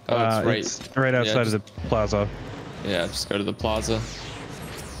teleport. Oh, it's right outside of the plaza. Yeah, just go to the plaza.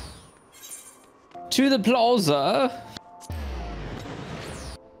 To the plaza.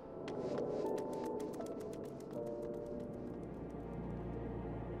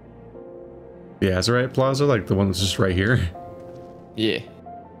 Yeah, is it right plaza? Like the one that's just right here? Yeah.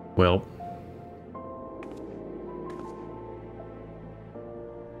 Well.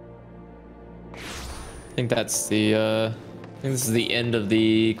 I think that's the, I think this is the end of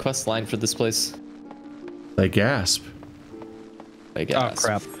the quest line for this place. They gasp. They gasp. Oh,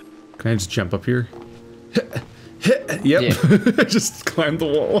 crap. Can I just jump up here? Yep. Yeah. Just climb the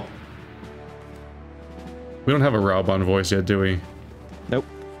wall. We don't have a Raubon voice yet, do we? Nope.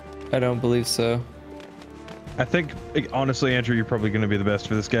 I don't believe so. I think, honestly, Andrew, you're probably going to be the best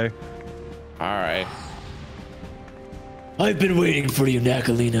for this guy. Alright. I've been waiting for you,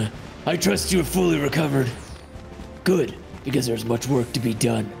 Nakalina. I trust you are fully recovered. Good, because there's much work to be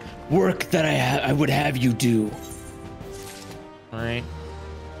done. Work that I would have you do. Alright.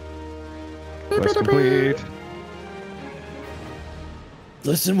 Quest complete.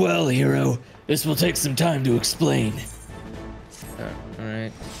 Listen well, hero. This will take some time to explain.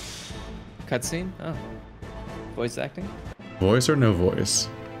 Alright. Cutscene? Oh. Voice acting? Voice or no voice?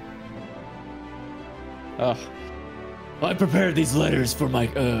 Oh. I prepared these letters for my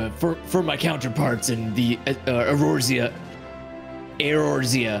for my counterparts in the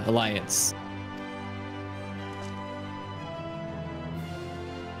Eorzea Alliance.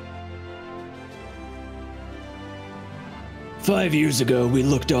 "5 years ago, we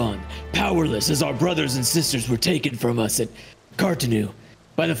looked on, powerless as our brothers and sisters were taken from us at Cartanu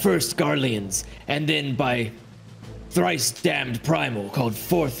by the first Garleans, and then by thrice damned primal called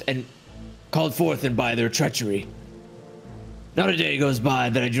forth and by their treachery. Not a day goes by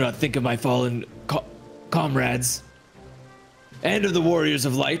that I do not think of my fallen comrades, and of the warriors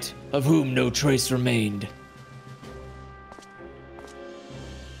of light, of whom no trace remained.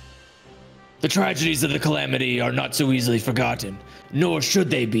 The tragedies of the Calamity are not so easily forgotten, nor should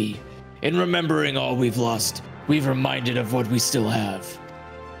they be. In remembering all we've lost, we've reminded of what we still have.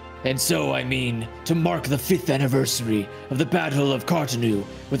 And so, I mean, to mark the 5th anniversary of the Battle of Cartanu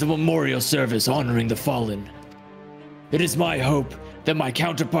with a memorial service honoring the fallen. It is my hope that my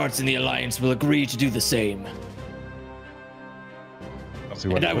counterparts in the Alliance will agree to do the same.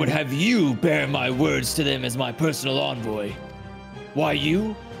 And I would have you bear my words to them as my personal envoy. Why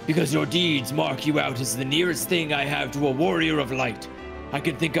you? Because your deeds mark you out as the nearest thing I have to a warrior of light. I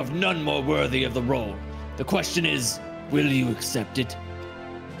can think of none more worthy of the role. The question is, will you accept it?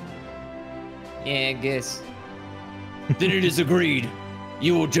 Yeah, I guess. Then it is agreed.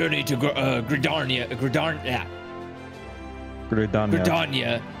 You will journey to Gridania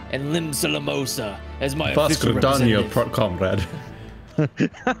and Limsalamosa as my official representative. comrade.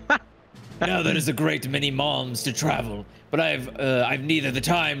 Now that is a great many malms to travel, but I've neither the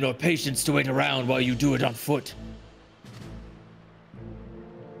time nor patience to wait around while you do it on foot.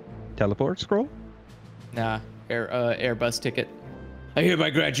 Teleport scroll? Nah, Airbus ticket. I hereby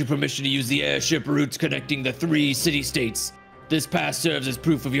grant you permission to use the airship routes connecting the 3 city-states. This pass serves as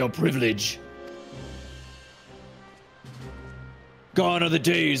proof of your privilege. Gone are the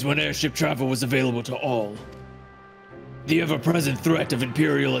days when airship travel was available to all. The ever-present threat of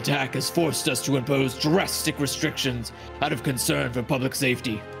Imperial attack has forced us to impose drastic restrictions out of concern for public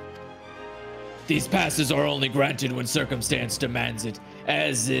safety. These passes are only granted when circumstance demands it,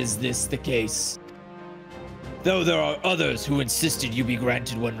 as is this the case. Though there are others who insisted you be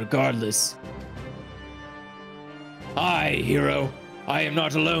granted one regardless. Hero, I am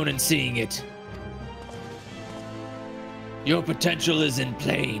not alone in seeing it. Your potential is in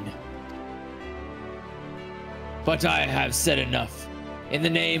plain. But I have said enough. In the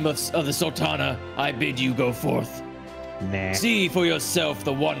name of the Sultana, I bid you go forth. Nah. See for yourself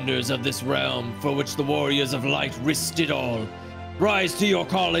the wonders of this realm for which the warriors of light risked it all. Rise to your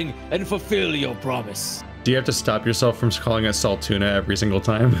calling and fulfill your promise. Do you have to stop yourself from calling us Saltuna every single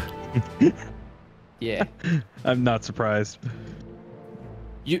time? Yeah. I'm not surprised.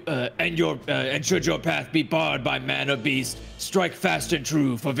 And should your path be barred by man or beast, strike fast and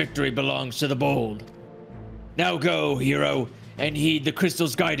true, for victory belongs to the bold. Now go, hero, and heed the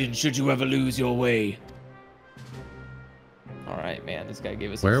crystal's guidance should you ever lose your way. All right, man. This guy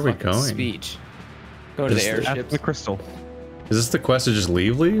gave us Where a are we fucking going? speech. Go to the That's airships. the crystal. Is this the quest to just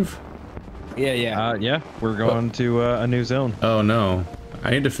leave? Yeah, yeah. Yeah, we're going to a new zone. Oh no.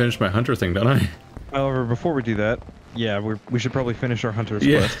 I need to finish my hunter thing, don't I? However, before we do that, yeah, we should probably finish our hunter's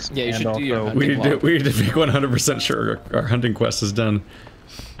Yeah. quests. Yeah, you should do your We hunting need to make 100% sure our hunting quest is done.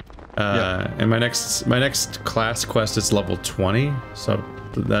 And my next class quest is level 20, so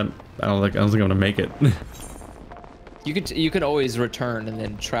that I don't think I'm gonna make it. You could always return and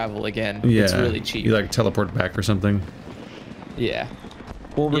then travel again. Yeah, It's really cheap. You like teleport back or something. Yeah.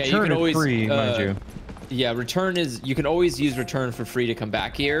 Well, Yeah, you return can is always, free, mind you. Yeah, return is, you can always use return for free to come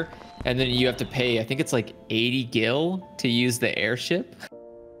back here, and then you have to pay, I think it's like 80 gil to use the airship.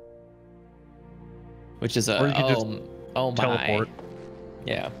 Which is Or you can just oh my. teleport.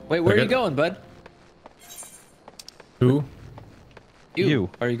 Yeah. Wait, where are you going, bud? Who? You.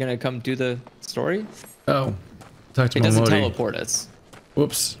 Are you gonna come do the story? Oh. Talk to It doesn't Momodi. teleport us.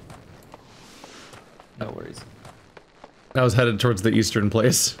 Whoops. No worries. I was headed towards the eastern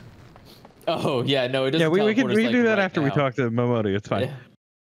place. Oh, yeah, no, it doesn't Yeah, we can teleport us, like, do that right after we now. talk to Momodi. It's fine. Yeah.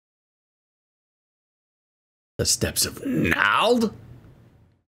 The steps of Nald?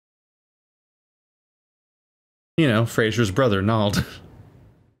 You know, Fraser's brother, Nald.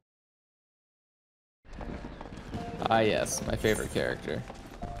 Ah, yes, my favorite character.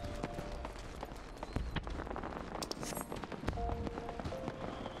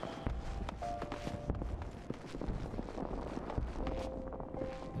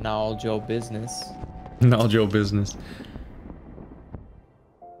 Knowledge your business. Nald your business.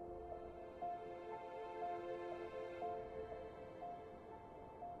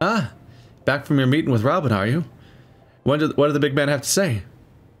 Ah, back from your meeting with Robin, are you? What did the big man have to say?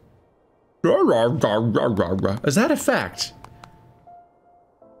 Is that a fact?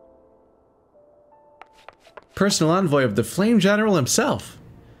 Personal envoy of the Flame General himself.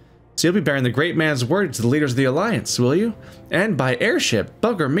 So you'll be bearing the great man's word to the leaders of the Alliance, will you? And by airship.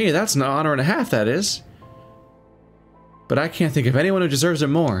 Bugger me, that's an honor and a half, that is. But I can't think of anyone who deserves it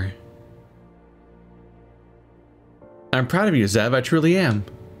more. I'm proud of you, Zev, I truly am.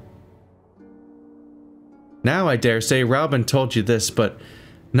 Now I dare say Robin told you this, but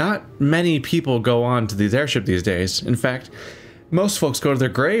not many people go on to the airship these days. In fact, most folks go to their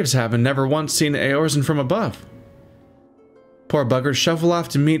graves having never once seen Eorzea from above. Poor buggers shuffle off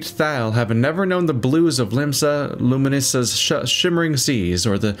to meet Thail, having never known the blues of Limsa Luminissa's shimmering seas,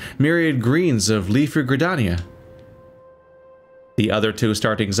 or the myriad greens of leafy Gridania. the other 2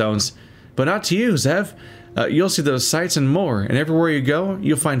 starting zones. But not to you, Zev. You'll see those sights and more, and everywhere you go,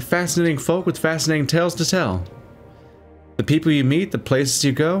 you'll find fascinating folk with fascinating tales to tell. The people you meet, the places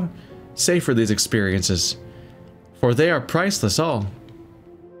you go, savor these experiences, for they are priceless all.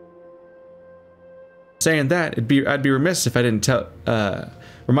 Saying that, I'd be remiss if I didn't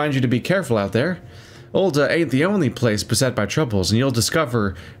remind you to be careful out there. Ul'dah ain't the only place beset by troubles, and you'll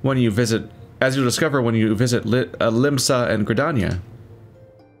discover when you visit, Limsa and Gridania.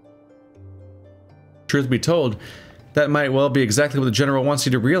 Truth be told, that might well be exactly what the General wants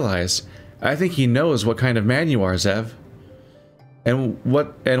you to realize. I think he knows what kind of man you are, Zev. And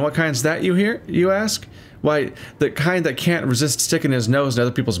what kind's that you ask? Why, the kind that can't resist sticking his nose in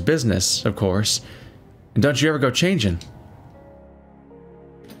other people's business, of course. And don't you ever go changing.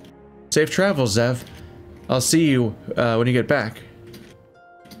 Safe travels, Zev. I'll see you when you get back.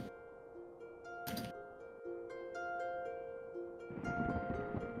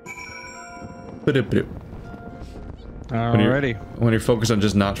 Alrighty. When you're focused on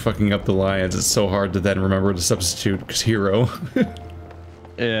just not fucking up the lions, it's so hard to then remember to substitute hero.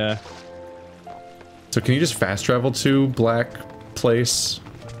 Yeah. So can you just fast travel to Black Place?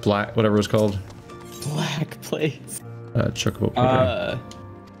 Black, whatever it's called. Black Place. Chocobo.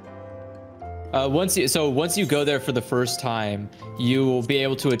 Once you go there for the first time, you will be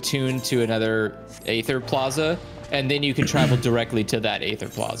able to attune to another Aether Plaza, and then you can travel directly to that Aether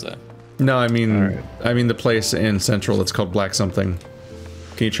Plaza. No, I mean the place in Central that's called Black something.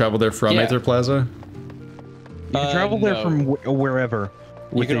 Can you travel there from Aether Plaza? You can travel there from wherever.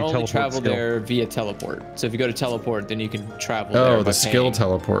 You can only travel there via teleport. So if you go to teleport, then you can travel there. Oh, the skill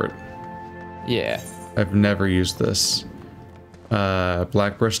teleport. Yeah. I've never used this.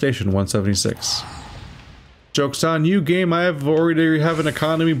 Blackbrush Station 176. Joke's on you, game. I already have an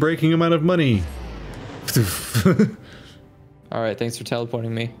economy breaking amount of money. Alright, thanks for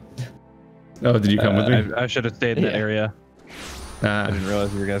teleporting me. Oh, did you come with me? I should have stayed in the area. I didn't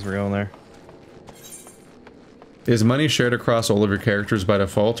realize you guys were going there. Is money shared across all of your characters by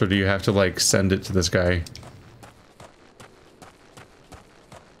default, or do you have to, like, send it to this guy?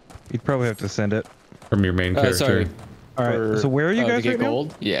 You'd probably have to send it. From your main character. Sorry. Alright, so where are you guys to get right gold?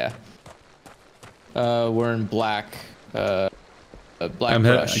 now? Yeah. We're in Black Brush.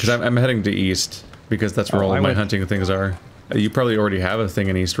 Because I'm heading to East, because that's where all of my hunting things are. You probably already have a thing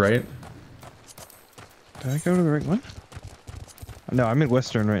in East, right? Did I go to the right one? No, I'm in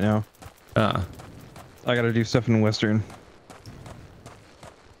Western right now. I gotta do stuff in Western.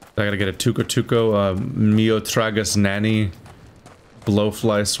 I gotta get a Tuco Tuco, Miotragus Nanny,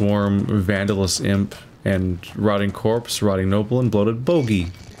 Blowfly Swarm, Vandalous Imp, and Rotting Corpse, Rotting Noble, and Bloated Bogey.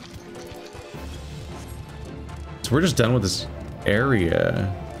 So we're just done with this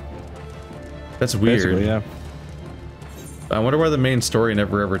area. That's weird. Basically, yeah. I wonder why the main story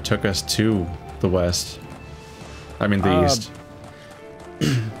never ever took us to the west. I mean the east.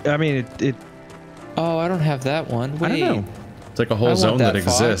 I mean it. Oh, I don't have that one. Wait. I don't know. It's like a whole zone that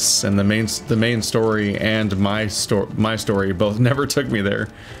exists, and the main story and my story both never took me there.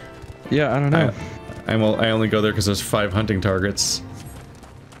 Yeah, I don't know. I only go there because there's 5 hunting targets.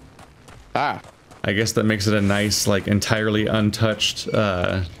 Ah. I guess that makes it a nice, like, entirely untouched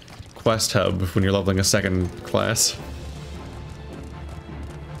quest hub when you're leveling a 2nd class.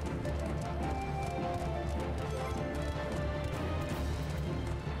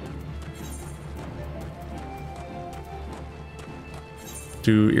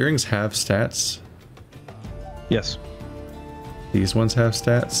 Do earrings have stats? Yes. These ones have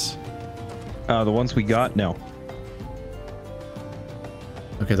stats? The ones we got, no.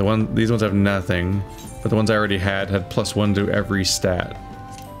 Okay, these ones have nothing, but the ones I already had +1 to every stat.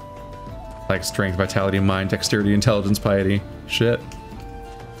 Like strength, vitality, mind, dexterity, intelligence, piety. Shit.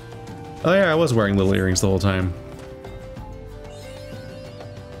 Oh yeah, I was wearing little earrings the whole time.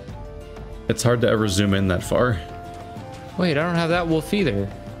 It's hard to ever zoom in that far. Wait, I don't have that wolf either.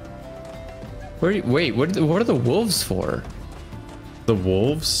 Wait, what are the wolves for? The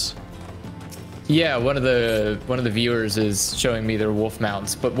wolves? Yeah, one of the viewers is showing me their wolf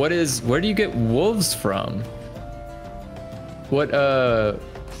mounts, but where do you get wolves from? What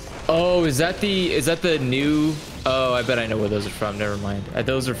oh, is that the new, oh, I bet I know where those are from. Never mind.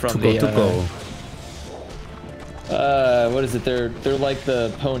 Those are from Tuco. what is it? They're like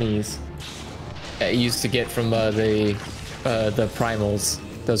the ponies that you used to get from the primals.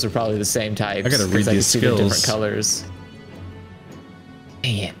 Those are probably the same types. I gotta read these skills. Different colors.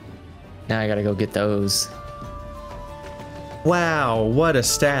 Dang it. Now I gotta go get those. Wow, what a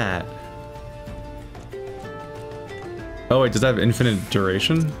stat. Oh wait, does that have infinite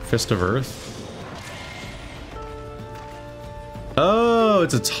duration? Fist of Earth? Oh,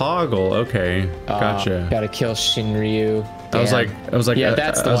 it's a toggle. Okay, gotcha. Gotta kill Shinryu. I was like, yeah,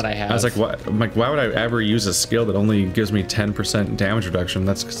 that's the one I have. I was like, what? I'm like, why would I ever use a skill that only gives me 10% damage reduction?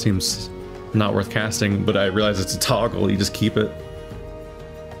 That seems not worth casting. But I realize it's a toggle. You just keep it.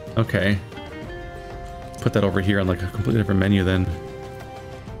 Okay. Put that over here on like a completely different menu then.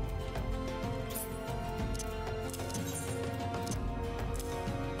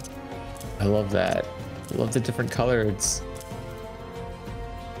 I love that. I love the different colors.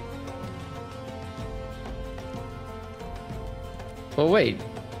 Oh wait.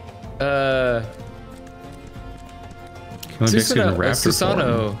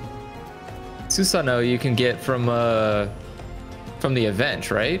 Susanoo you can get from the event,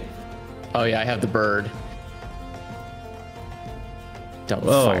 right? Oh yeah, I have the bird.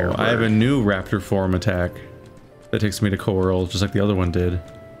 Double fire bird. I have a new raptor form attack that takes me to Coral, just like the other one did.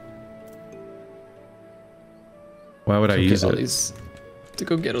 Why would I use it? To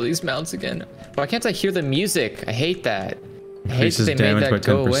go get all these mounts again. Why can't I hear the music? I hate that. I hate that they damage made that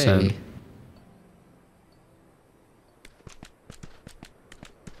go away.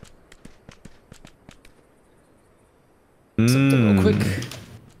 Something real quick.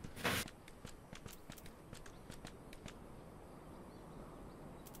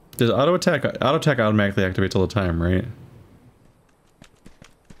 Does auto attack automatically activates all the time, right?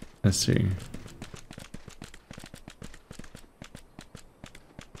 Let's see.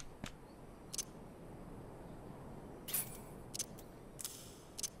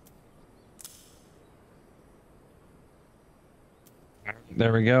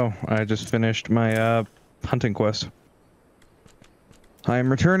 There we go. I just finished my hunting quest. I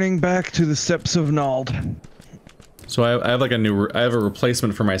am returning back to the steppes of Nald. So I have like I have a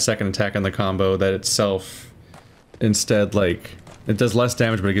replacement for my second attack on the combo that itself instead like it does less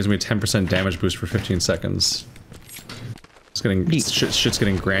damage, but it gives me a 10% damage boost for 15 seconds. It's getting shit's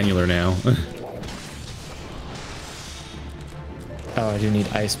getting granular now. Oh, I do need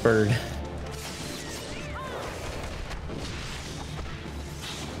Ice Bird.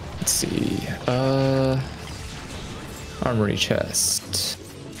 Let's see. Armory chest.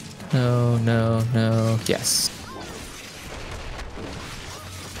 No, no, no. Yes.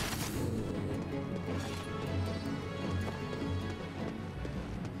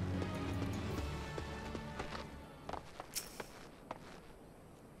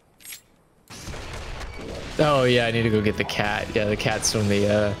 Oh yeah, I need to go get the cat. Yeah, the cat's from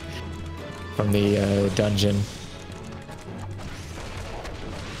the dungeon.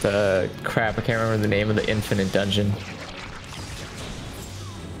 The crap, I can't remember the name of the infinite dungeon.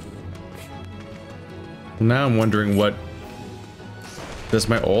 Now I'm wondering what... Does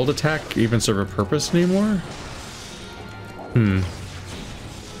my old attack even serve a purpose anymore?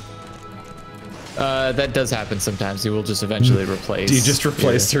 That does happen sometimes. You will just eventually replace... Do you just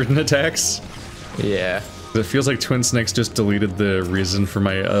replace certain attacks? Yeah. It feels like Twin Snakes just deleted the reason for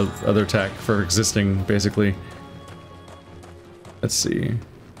my other attack for existing, basically. Let's see.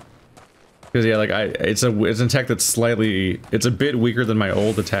 Because yeah, like it's an attack that's slightly, it's a bit weaker than my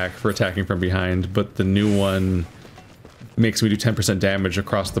old attack for attacking from behind, but the new one makes me do 10% damage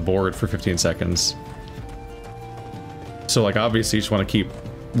across the board for 15 seconds. So like obviously you just want to keep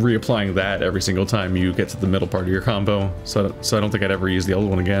reapplying that every single time you get to the middle part of your combo. So I don't think I'd ever use the old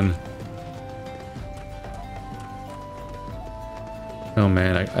one again. Oh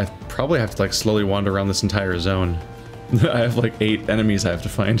man, I probably have to like slowly wander around this entire zone. I have like 8 enemies I have to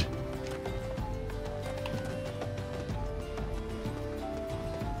find.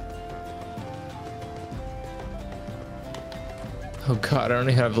 Oh god, I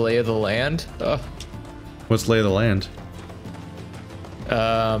only have Lay of the Land. Oh. What's Lay of the Land?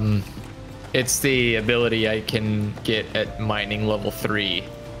 It's the ability I can get at mining level 3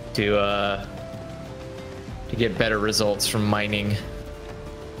 to get better results from mining.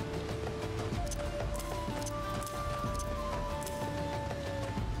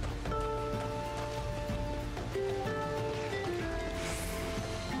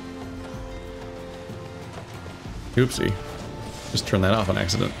 Oopsie. Just turn that off on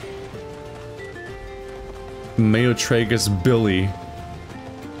accident. Meotragus Billy.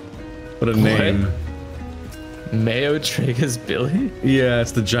 What a name. Meotragus Billy? Yeah,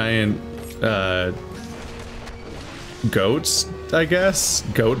 it's the giant goats, I guess?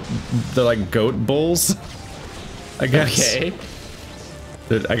 They're like goat bulls, I guess. Okay.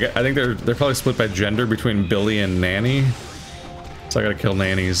 I think they're probably split by gender between Billy and Nanny. So I gotta kill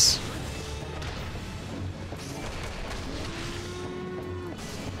nannies.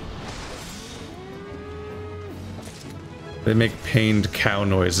 They make pained cow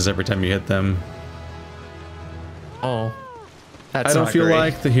noises every time you hit them. Oh. I don't feel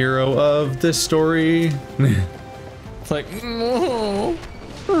like the hero of this story. It's like,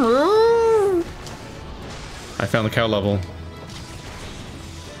 I found the cow level.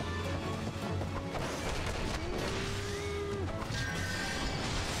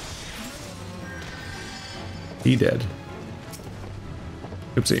 He dead.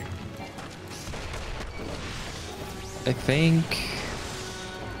 Oopsie. I think.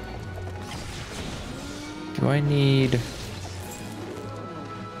 Do I need?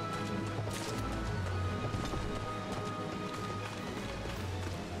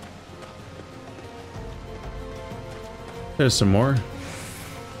 There's some more.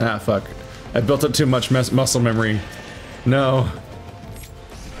 Ah, fuck. I built up too much muscle memory. No.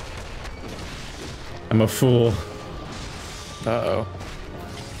 I'm a fool. Uh-oh.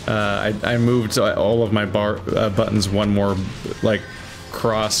 I moved all of my buttons one more, like,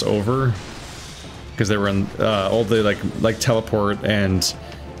 cross over. Because they were in, all the, like teleport and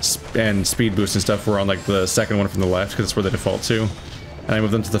speed boost and stuff were on, like, the second one from the left, because that's where they default to. And I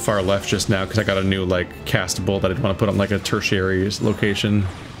moved them to the far left just now because I got a new, like, castable that I'd want to put on, like, a tertiary location.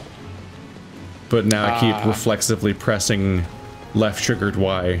 But now I keep reflexively pressing left-triggered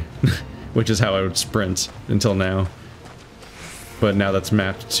Y, which is how I would sprint until now. But now that's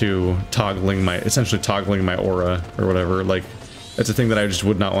mapped to toggling my, essentially toggling my aura, or whatever. Like, it's a thing that I just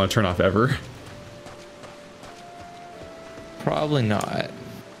would not want to turn off ever. Probably not. I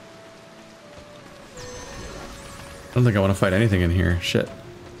don't think I want to fight anything in here. Shit.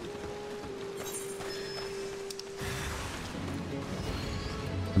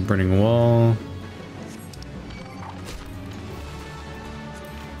 A burning wall.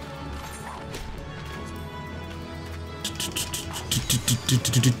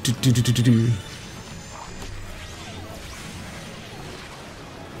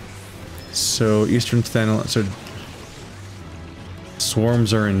 So Eastern Thanel, so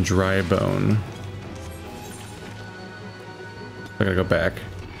swarms are in dry bone. I gotta go back.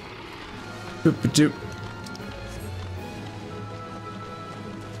 Boop-a-doop.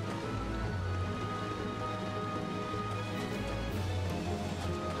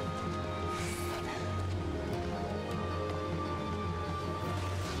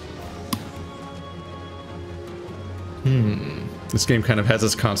 This game kind of has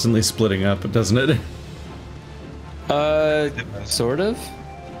us constantly splitting up, doesn't it? Sort of.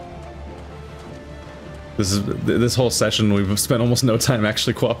 This whole session we've spent almost no time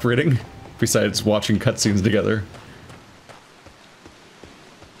actually cooperating, besides watching cutscenes together.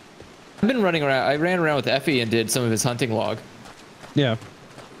 I've been running around. I ran around with Effie and did some of his hunting log. Yeah.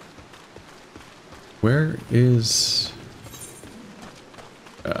 Where is?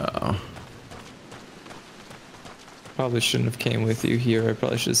 Probably shouldn't have came with you here. I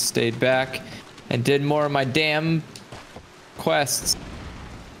probably should have stayed back and did more of my damn quests.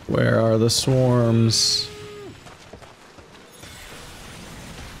 Where are the swarms?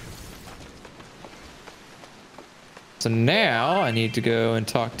 So now I need to go and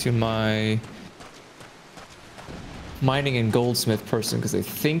talk to my mining and goldsmith person because I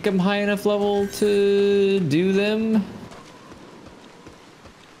think I'm high enough level to do them.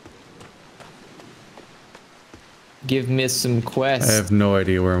 Give me some quests. I have no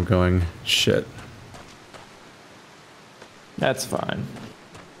idea where I'm going. Shit. That's fine.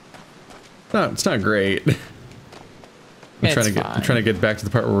 No, it's not great. I'm trying to get back to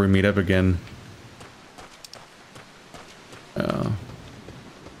the part where we meet up again.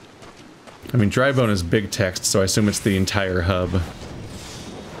 I mean, dry bone is big text, so I assume it's the entire hub,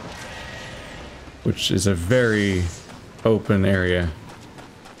 which is a very open area.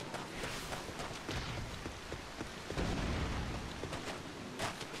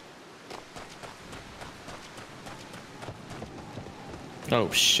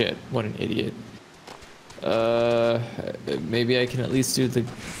 Oh shit, what an idiot. Maybe I can at least do the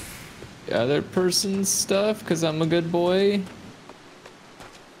other person's stuff because I'm a good boy.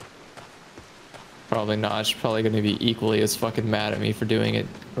 Probably not. She's probably gonna be equally as fucking mad at me for doing it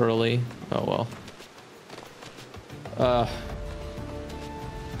early. Oh well.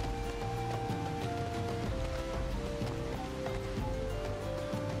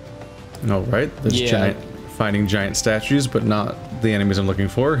 All right, there's finding giant statues, but not the enemies I'm looking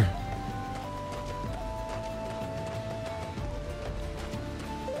for.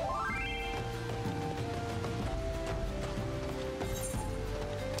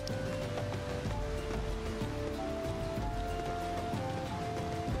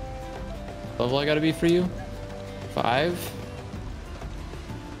 Level I gotta be for you? 5?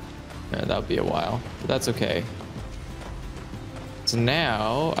 Yeah, that'll be a while, but that's okay. So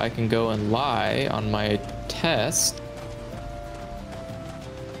now I can go and lie on my test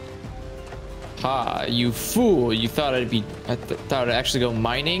Ha, you fool. You thought I thought I'd actually go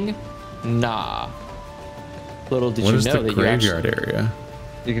mining? Nah. Little did you know that What is the graveyard area?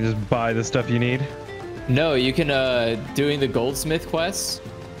 You can just buy the stuff you need? No, you can, doing the goldsmith quest,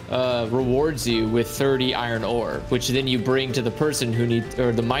 rewards you with 30 iron ore, which then you bring to the person who needs,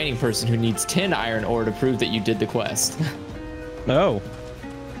 or the mining person who needs 10 iron ore to prove that you did the quest. Oh.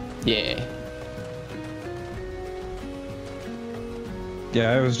 Yeah.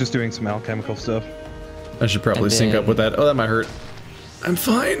 Yeah, I was just doing some alchemical stuff. I should probably sync up with that. Oh, that might hurt. I'm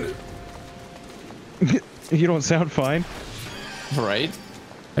fine. You don't sound fine. Right?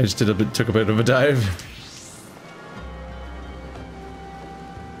 I just took a bit of a dive.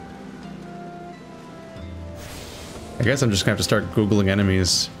 I guess I'm just gonna have to start Googling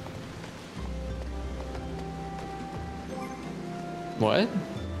enemies. What?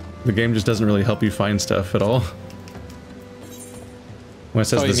 The game just doesn't really help you find stuff at all. When it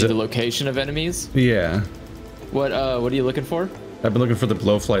says you mean the location of enemies? Yeah. What are you looking for? I've been looking for the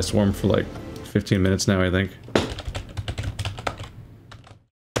blowfly swarm for like 15 minutes now, I think.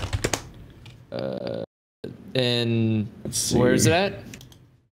 And where is it at?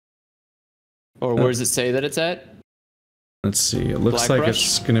 Or where does it say that it's at? Let's see. It looks Black like Brush?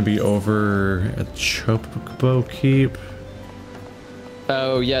 it's gonna be over at Chocobo Keep.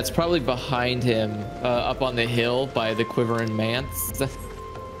 Oh yeah, it's probably behind him, up on the hill by the Quivering Manse.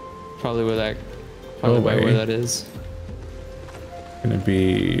 Probably where that. Probably by where that is. Gonna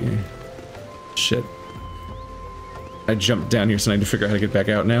be. Shit. I jumped down here, so I need to figure out how to get back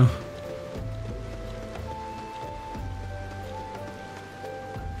out now.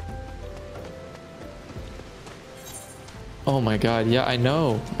 Oh my god, yeah, I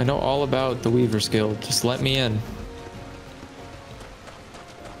know. I know all about the Weaver's Guild. Just let me in.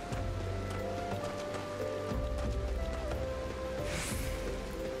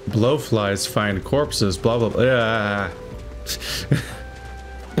 Blowflies find corpses, blah blah blah. Yeah.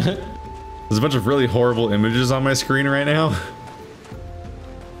 There's a bunch of really horrible images on my screen right now.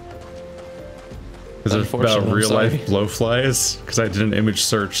 Is it about real life blowflies? Because I did an image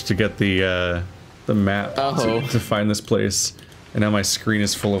search to get the map to find this place, and now my screen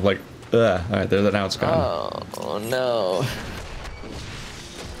is full of like, ugh. All right, there. Now it's gone. Oh no.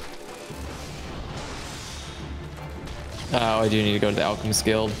 Oh, I do need to go to the Alchemist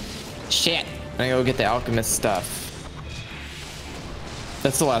Guild. Shit! I gotta go get the Alchemist stuff.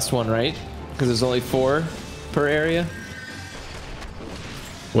 That's the last one, right? Because there's only 4 per area.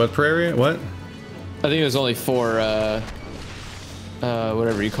 What per area? What? I think there's only 4,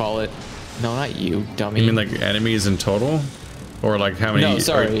 whatever you call it. No, not you, dummy. You mean like enemies in total? Or like how many? No,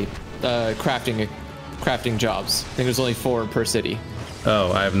 sorry. Crafting jobs. I think there's only 4 per city.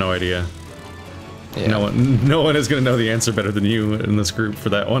 Oh, I have no idea. Yeah. No one is gonna know the answer better than you in this group for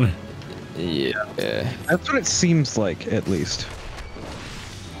that one. Yeah. That's what it seems like, at least.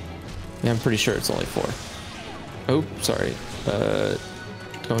 Yeah, I'm pretty sure it's only 4. Oh, sorry.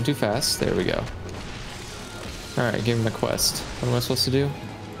 Going too fast. There we go. Alright, give him a quest. What am I supposed to do?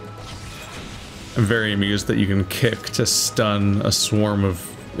 I'm very amused that you can kick to stun a swarm of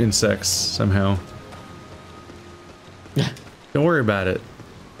insects somehow. Don't worry about it.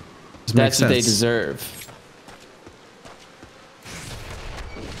 That's what they deserve.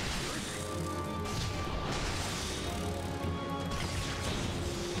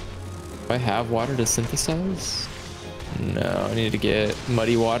 Do I have water to synthesize? No, I need to get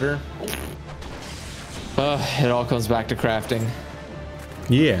muddy water. It all comes back to crafting.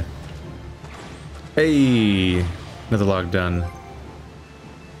 Yeah. Hey, another log done.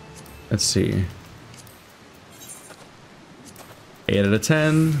 Let's see. 8 out of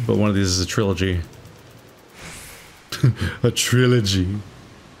 10, but one of these is a trilogy. A trilogy.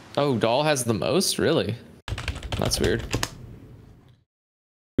 Oh, Doll has the most? Really? That's weird.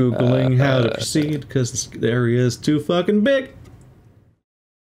 Googling how to proceed because the area is too fucking big.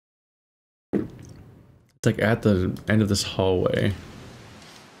 It's like at the end of this hallway.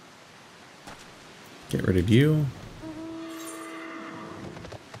 Get rid of you.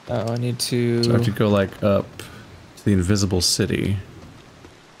 Oh, I need to... So I have to go like up to the invisible city.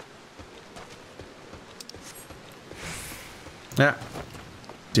 Ah.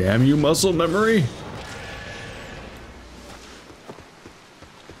 Damn you, muscle memory.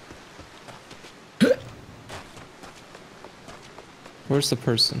 Where's the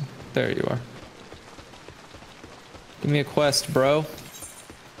person? There you are. Give me a quest, bro.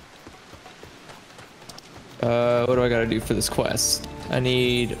 What do I gotta do for this quest? I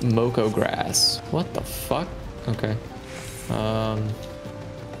need Moko grass. What the fuck? Okay.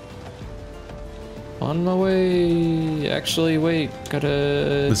 On my way. Actually, wait. Gotta.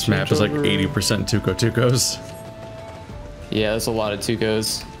 This map is like 80% Tuco-Tucos. Yeah, there's a lot of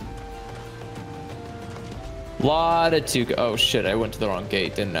Tucos. Lot of Tuco. Oh shit! I went to the wrong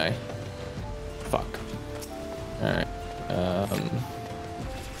gate, didn't I? Fuck. All right.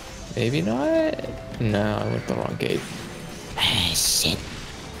 Maybe not. No, I went the wrong gate. Ah, shit.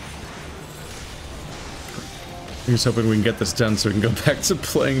 I'm just hoping we can get this done so we can go back to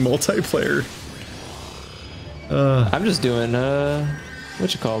playing multiplayer. I'm just doing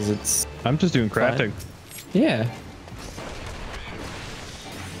what you calls it? I'm just doing crafting. Yeah.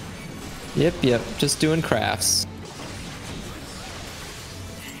 Yep. Just doing crafts.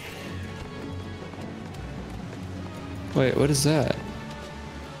 Wait, what is that?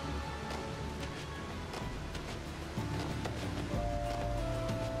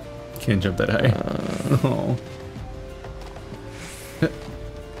 Can't jump that high. Oh.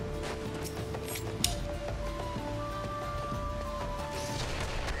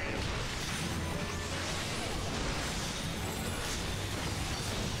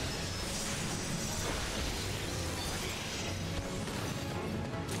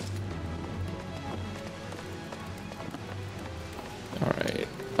 Alright.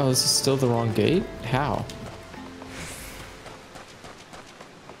 Oh, this is still the wrong gate? How?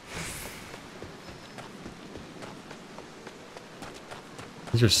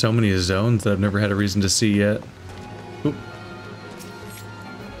 These are so many zones that I've never had a reason to see yet. Oop.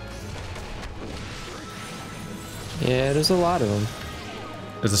 Yeah, there's a lot of them.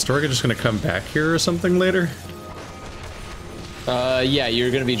 Is the story just gonna come back here or something later? Yeah,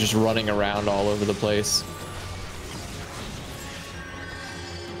 you're gonna be just running around all over the place.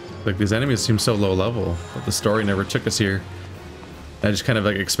 Like, these enemies seem so low level, but the story never took us here. I just kind of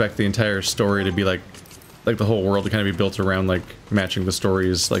like expect the entire story to be like the whole world to kind of be built around like matching the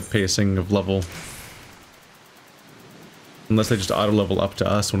story's like pacing of level. Unless they just auto level up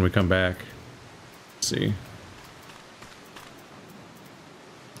to us when we come back. Let's see.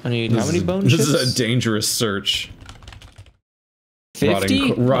 I need how many bone chips? This is a dangerous search.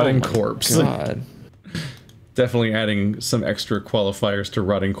 50? Rotting oh corpse. God. Definitely adding some extra qualifiers to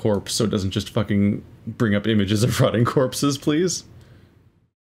rotting corpse so it doesn't just fucking bring up images of rotting corpses, please.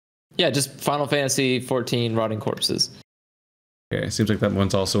 Yeah, just Final Fantasy XIV rotting corpses. Okay, seems like that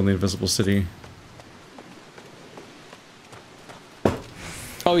one's also in the Invisible City.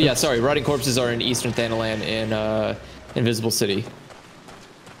 Oh yeah, sorry, rotting corpses are in Eastern Thanalan in Invisible City.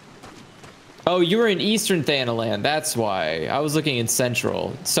 Oh, you were in Eastern Thanalan, that's why. I was looking in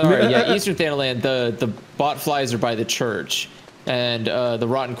Central. Sorry, yeah, Eastern Thanalan, the bot flies are by the church, and the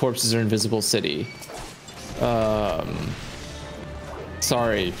rotten corpses are in Invisible City.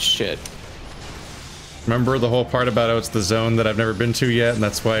 Sorry, shit. Remember the whole part about it's the zone that I've never been to yet, and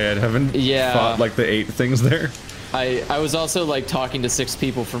that's why I haven't fought like the 8 things there? I was also like talking to 6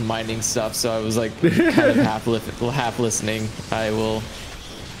 people from mining stuff, so I was like kind of half listening. I will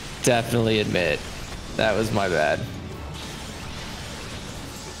definitely admit that was my bad.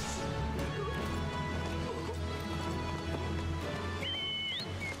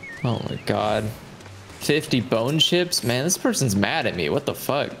 Oh my god. 50 bone chips? Man, this person's mad at me. What the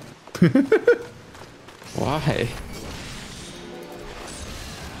fuck? Why?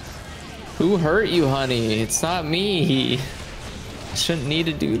 Who hurt you, honey? It's not me. I shouldn't need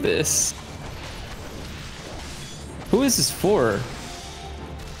to do this. Who is this for?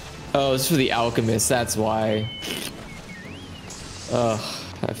 Oh, it's for the alchemist, that's why. Ugh,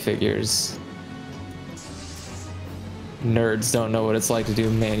 that figures. Nerds don't know what it's like to do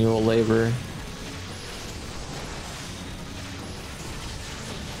manual labor.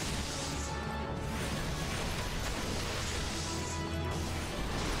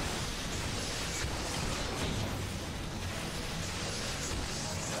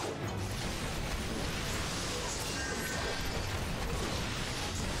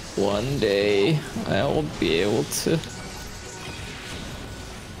 One day, I will be able to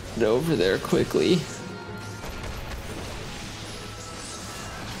get over there quickly.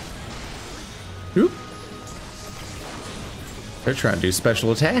 Oop. They're trying to do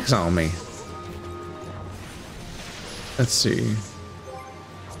special attacks on me. Let's see.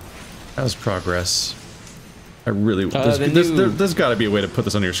 How's progress? I really... There's got to be a way to put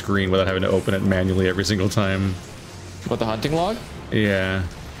this on your screen without having to open it manually every single time. What, the hunting log? Yeah.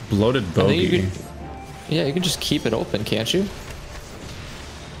 Bloated bogey. Yeah, you can just keep it open, can't you?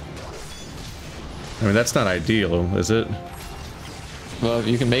 I mean, that's not ideal, is it? Well,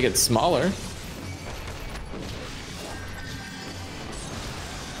 you can make it smaller.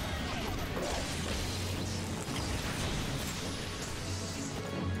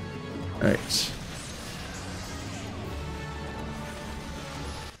 Right.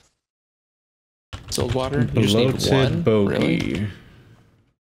 Distilled water. You just need one. Bogey. Really?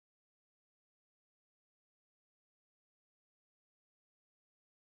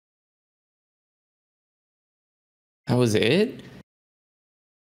 That was it?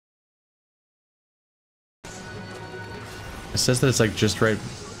 It says that it's like just right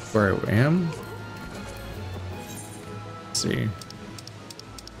where I am. Let's see.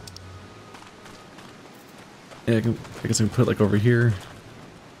 Yeah, I guess I can put it like over here.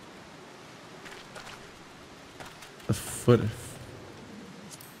 The foot.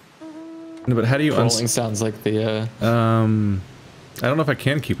 No, but how do you Rolling sounds like the I don't know if I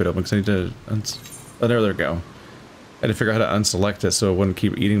can keep it open because I need to oh, there we go. I had to figure out how to unselect it so it wouldn't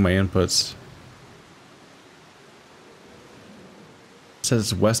keep eating my inputs. It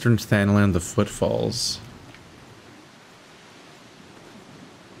says Western Thanalan, the Footfalls.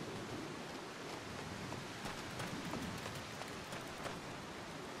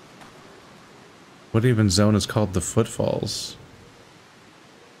 What even zone is called the Footfalls?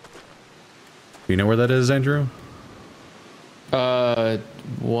 Do you know where that is, Andrew?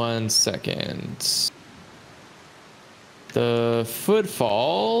 1 second. The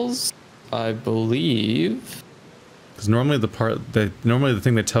Footfalls, I believe. Because normally the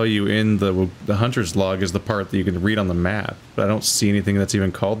thing they tell you in the hunter's log is the part that you can read on the map, but I don't see anything that's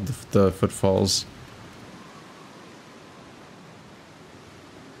even called the Footfalls.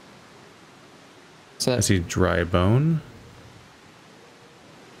 I see Dry Bone,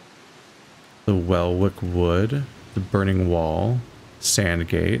 the Welwick Wood, the Burning Wall,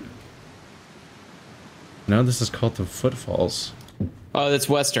 Sandgate. No, this is called the Footfalls. Oh, that's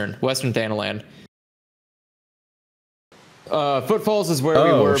Western Thanalan. Footfalls is where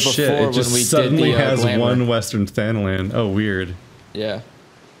we were before it just when we suddenly did the has glamour. one Western Thanalan. Oh, weird. Yeah.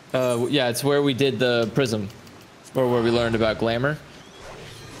 Yeah, it's where we did the Prism, or where we learned about glamour.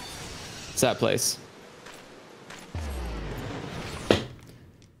 It's that place.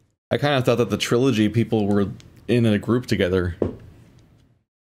 I kind of thought that the trilogy people were in a group together.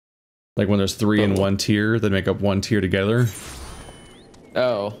 Like when there's three in one tier, they make up one tier together.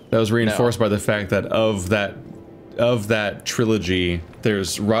 Oh. That was reinforced by the fact that of that trilogy,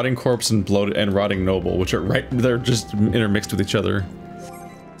 there's Rotting Corpse and Bloated and Rotting Noble, which are they're just intermixed with each other.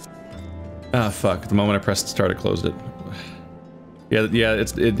 Ah, fuck. The moment I pressed start, it closed it. Yeah,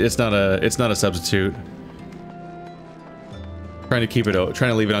 it's not a substitute. Trying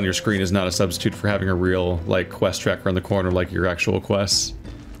to leave it on your screen is not a substitute for having a real like quest tracker in the corner like your actual quests.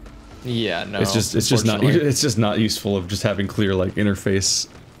 Yeah, no. It's just not useful of just having clear like interface.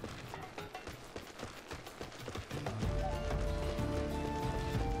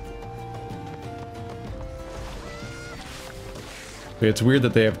 It's weird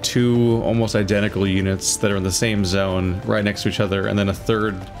that they have two almost identical units that are in the same zone right next to each other, and then a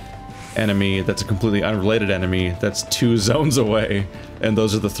third enemy that's a completely unrelated enemy that's 2 zones away, and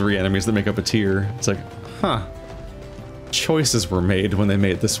those are the 3 enemies that make up a tier. It's like, huh. Choices were made when they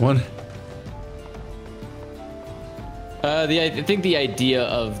made this one. I think the idea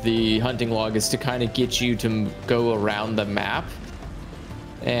of the hunting log is to kind of get you to go around the map.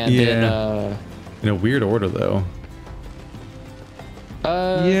 And then, in a weird order, though.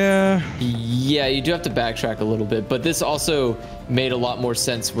 Yeah, you do have to backtrack a little bit, but this also made a lot more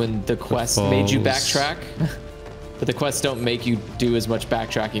sense when the quest made you backtrack. But the quests don't make you do as much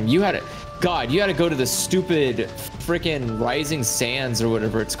backtracking. You had to go to the stupid freaking Rising Sands or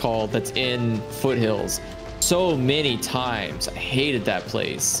whatever it's called that's in Foothills so many times. I hated that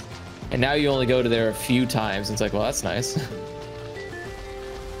place. And now you only go to there a few times. And it's like, well, that's nice.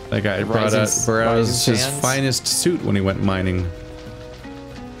 That guy brought out his finest suit when he went mining.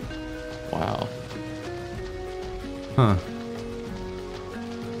 Wow. Huh.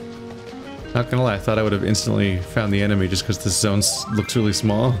 Not gonna lie, I thought I would have instantly found the enemy just because this zone looks really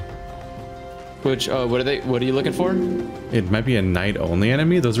small. Which, what are you looking for? It might be a night-only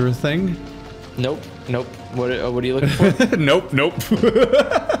enemy? Those are a thing? Nope. What are you looking for? Nope.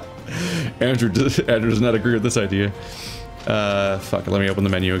 Andrew does not agree with this idea. Fuck, let me open the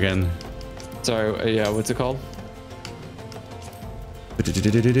menu again. Sorry, yeah, what's it called? All the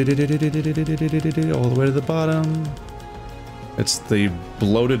way to the bottom. It's the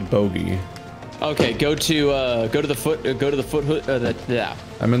Bloated Bogey. Okay, go to the foot. Yeah.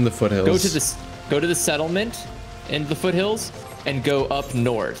 I'm in the foothills. Go to the settlement in the foothills and go up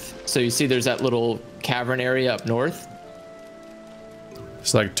north. So you see, there's that little cavern area up north.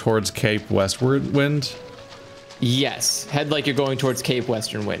 It's like towards Cape Westward Wind. Yes, head like you're going towards Cape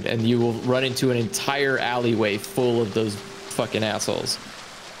Western Wind, and you will run into an entire alleyway full of those fucking assholes.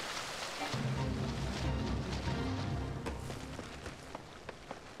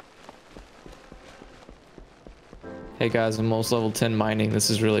 Hey guys, I'm almost level 10 mining. This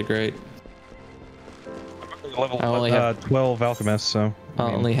is really great. Level I only have 12 alchemists, so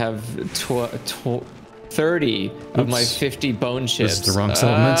I only have 30 of my 50 bone chips. This is the wrong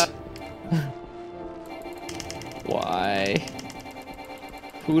settlement. Why?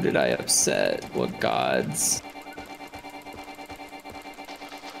 Who did I upset? What gods?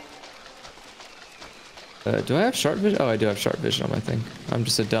 Do I have sharp vision? Oh, I do have sharp vision on my thing. I'm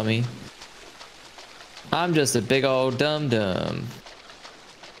just a dummy. I'm just a big old dum-dum.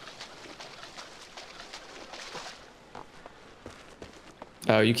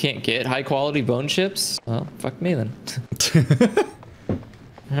 Oh, you can't get high quality bone chips? Well, fuck me then.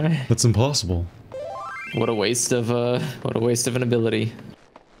 Alright. That's impossible. What a waste of an ability.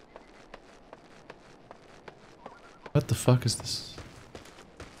 What the fuck is this?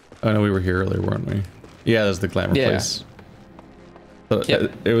 Oh no, we were here earlier, weren't we? Yeah, that's the glamour place. But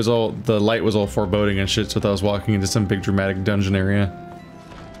Yep. it was all, the light was all foreboding and shit, so I was walking into some big dramatic dungeon area.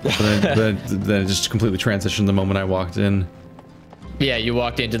 But then it just completely transitioned the moment I walked in. Yeah, you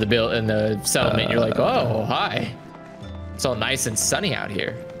walked into the settlement, you're like, oh, hi. It's all nice and sunny out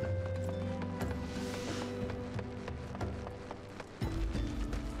here.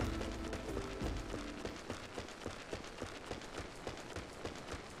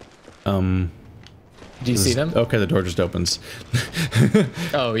 Do you see them? Okay, the door just opens.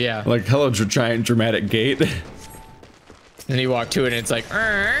 Oh, yeah. Like, hello, giant dramatic gate. And you walk to it and it's like,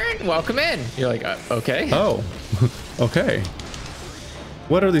 welcome in. You're like, okay. Oh, okay.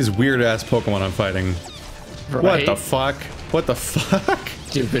 What are these weird ass Pokemon I'm fighting? Right? What the fuck? What the fuck?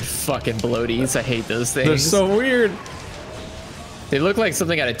 Stupid fucking bloaties. I hate those things. They're so weird. They look like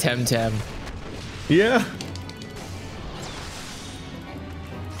something out of Temtem. Yeah.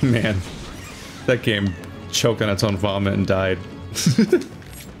 Man, that game choked on its own vomit and died.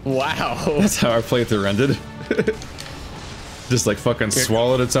 Wow. That's how our playthrough ended. Just like fucking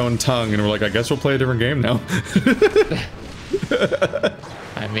swallowed its own tongue and we're like, I guess we'll play a different game now.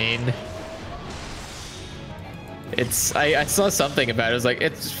 I mean, I saw something about it. It was like,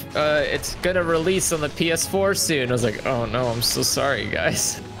 it's gonna release on the PS4 soon. I was like, oh no, I'm so sorry,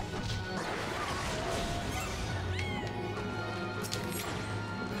 guys.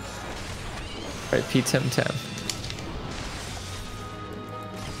 Right, Temtem.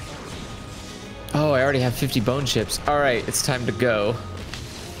 Oh, I already have 50 bone chips. All right, it's time to go.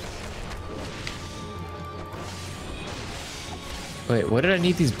 Wait, what did I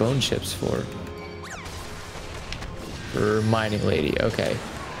need these bone chips for? For mining lady, okay.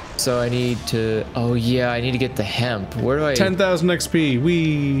 So I need to, oh yeah, I need to get the hemp. Where do I? 10,000 XP,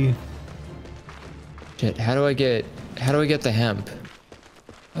 wee. Shit, how do I get the hemp?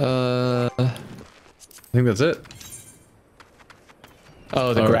 I think that's it.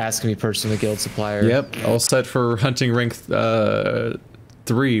 Oh, the grass can be purchased from the guild supplier. Yep, all set for hunting rank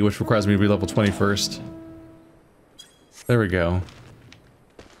 3, which requires me to be level 20 first. There we go.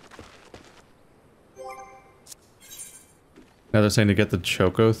 Now they're saying to get the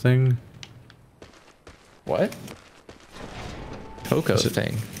Choco thing. What? Choco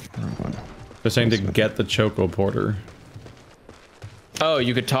thing? They're saying to get the Choco Porter. Oh,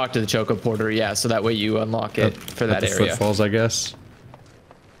 you could talk to the Choco Porter, yeah, so that way you unlock it for that area. Footfalls, I guess.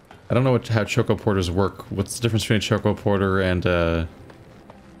 I don't know how Choco Porters work. What's the difference between a Choco Porter and a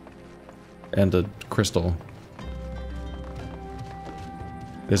crystal?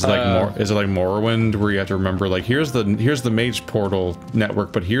 Is it like Morrowind, where you have to remember, like, here's the Mage Portal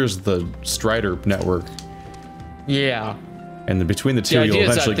network, but here's the Strider network. Yeah. And then between the two, you'll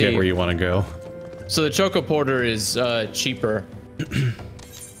eventually get where you want to go. So the Choco Porter is cheaper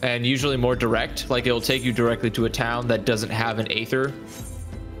and usually more direct. Like, it'll take you directly to a town that doesn't have an Aether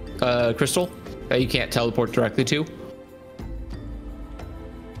crystal that you can't teleport directly to.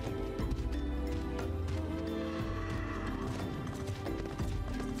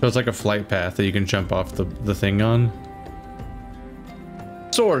 So it's like a flight path that you can jump off the thing on?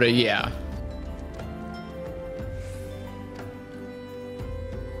 Sorta, yeah.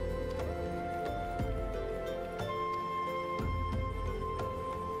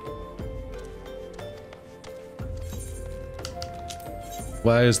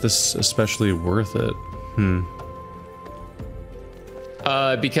 Why is this especially worth it?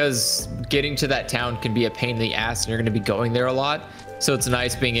 Because getting to that town can be a pain in the ass and you're going to be going there a lot. So it's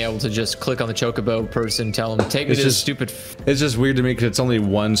nice being able to just click on the Chocobo person, tell them, take me to this stupid... It's just weird to me because it's only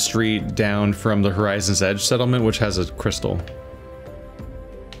one street down from the Horizon's Edge settlement, which has a crystal.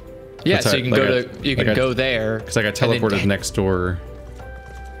 Yeah, so you can go there. Because I got teleported next door.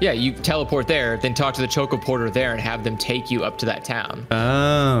 Yeah, you teleport there, then talk to the Choco Porter there and have them take you up to that town.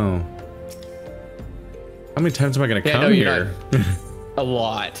 Oh. How many times am I gonna Yeah, come no, here? A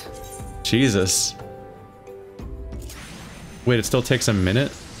lot. Jesus. Wait, it still takes a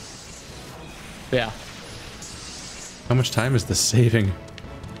minute? Yeah. How much time is this saving?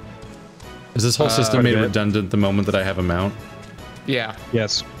 Is this whole system made redundant the moment that I have a mount? Yeah.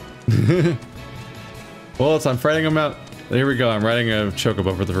 Yes. Well, I'm fighting a mount. Here we go. I'm riding a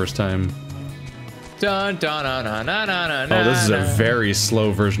chocobo for the first time. Dun, dun, dun, dun, dun, dun, Oh, this is a dun. very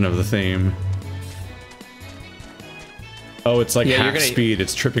slow version of the theme. Oh, it's like Yeah, you're half gonna- speed.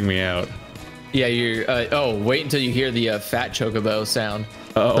 It's tripping me out. Yeah, you're. Oh, wait until you hear the fat chocobo sound.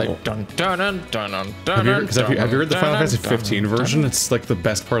 Oh. Like, dun, dun, dun, dun, dun, Have you, dun, have you heard the dun, Final dun, Fantasy dun, 15 dun, version? dun. It's like the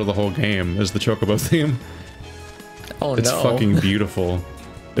best part of the whole game is the chocobo theme. Oh It's no. fucking beautiful.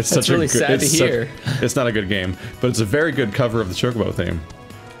 It's That's such really a good. sad to hear. It's not a good game, but it's a very good cover of the chocobo theme.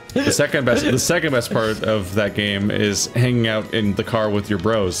 The second best part of that game is hanging out in the car with your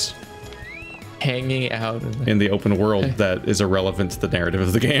bros Hanging out in the open world that is irrelevant to the narrative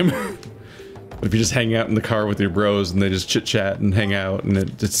of the game. But if you just hang out in the car with your bros and they just chit chat and hang out, and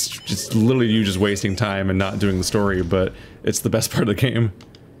it's just literally you just wasting time and not doing the story, but it's the best part of the game.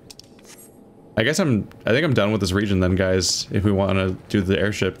 I think I'm done with this region then, guys, if we want to do the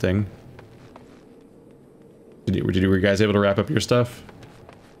airship thing. Were you guys able to wrap up your stuff?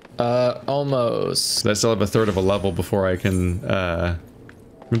 Almost. I still have a third of a level before I can,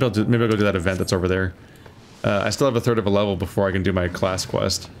 maybe I'll go do that event that's over there. I still have a third of a level before I can do my class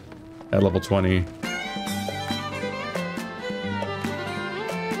quest at level 20.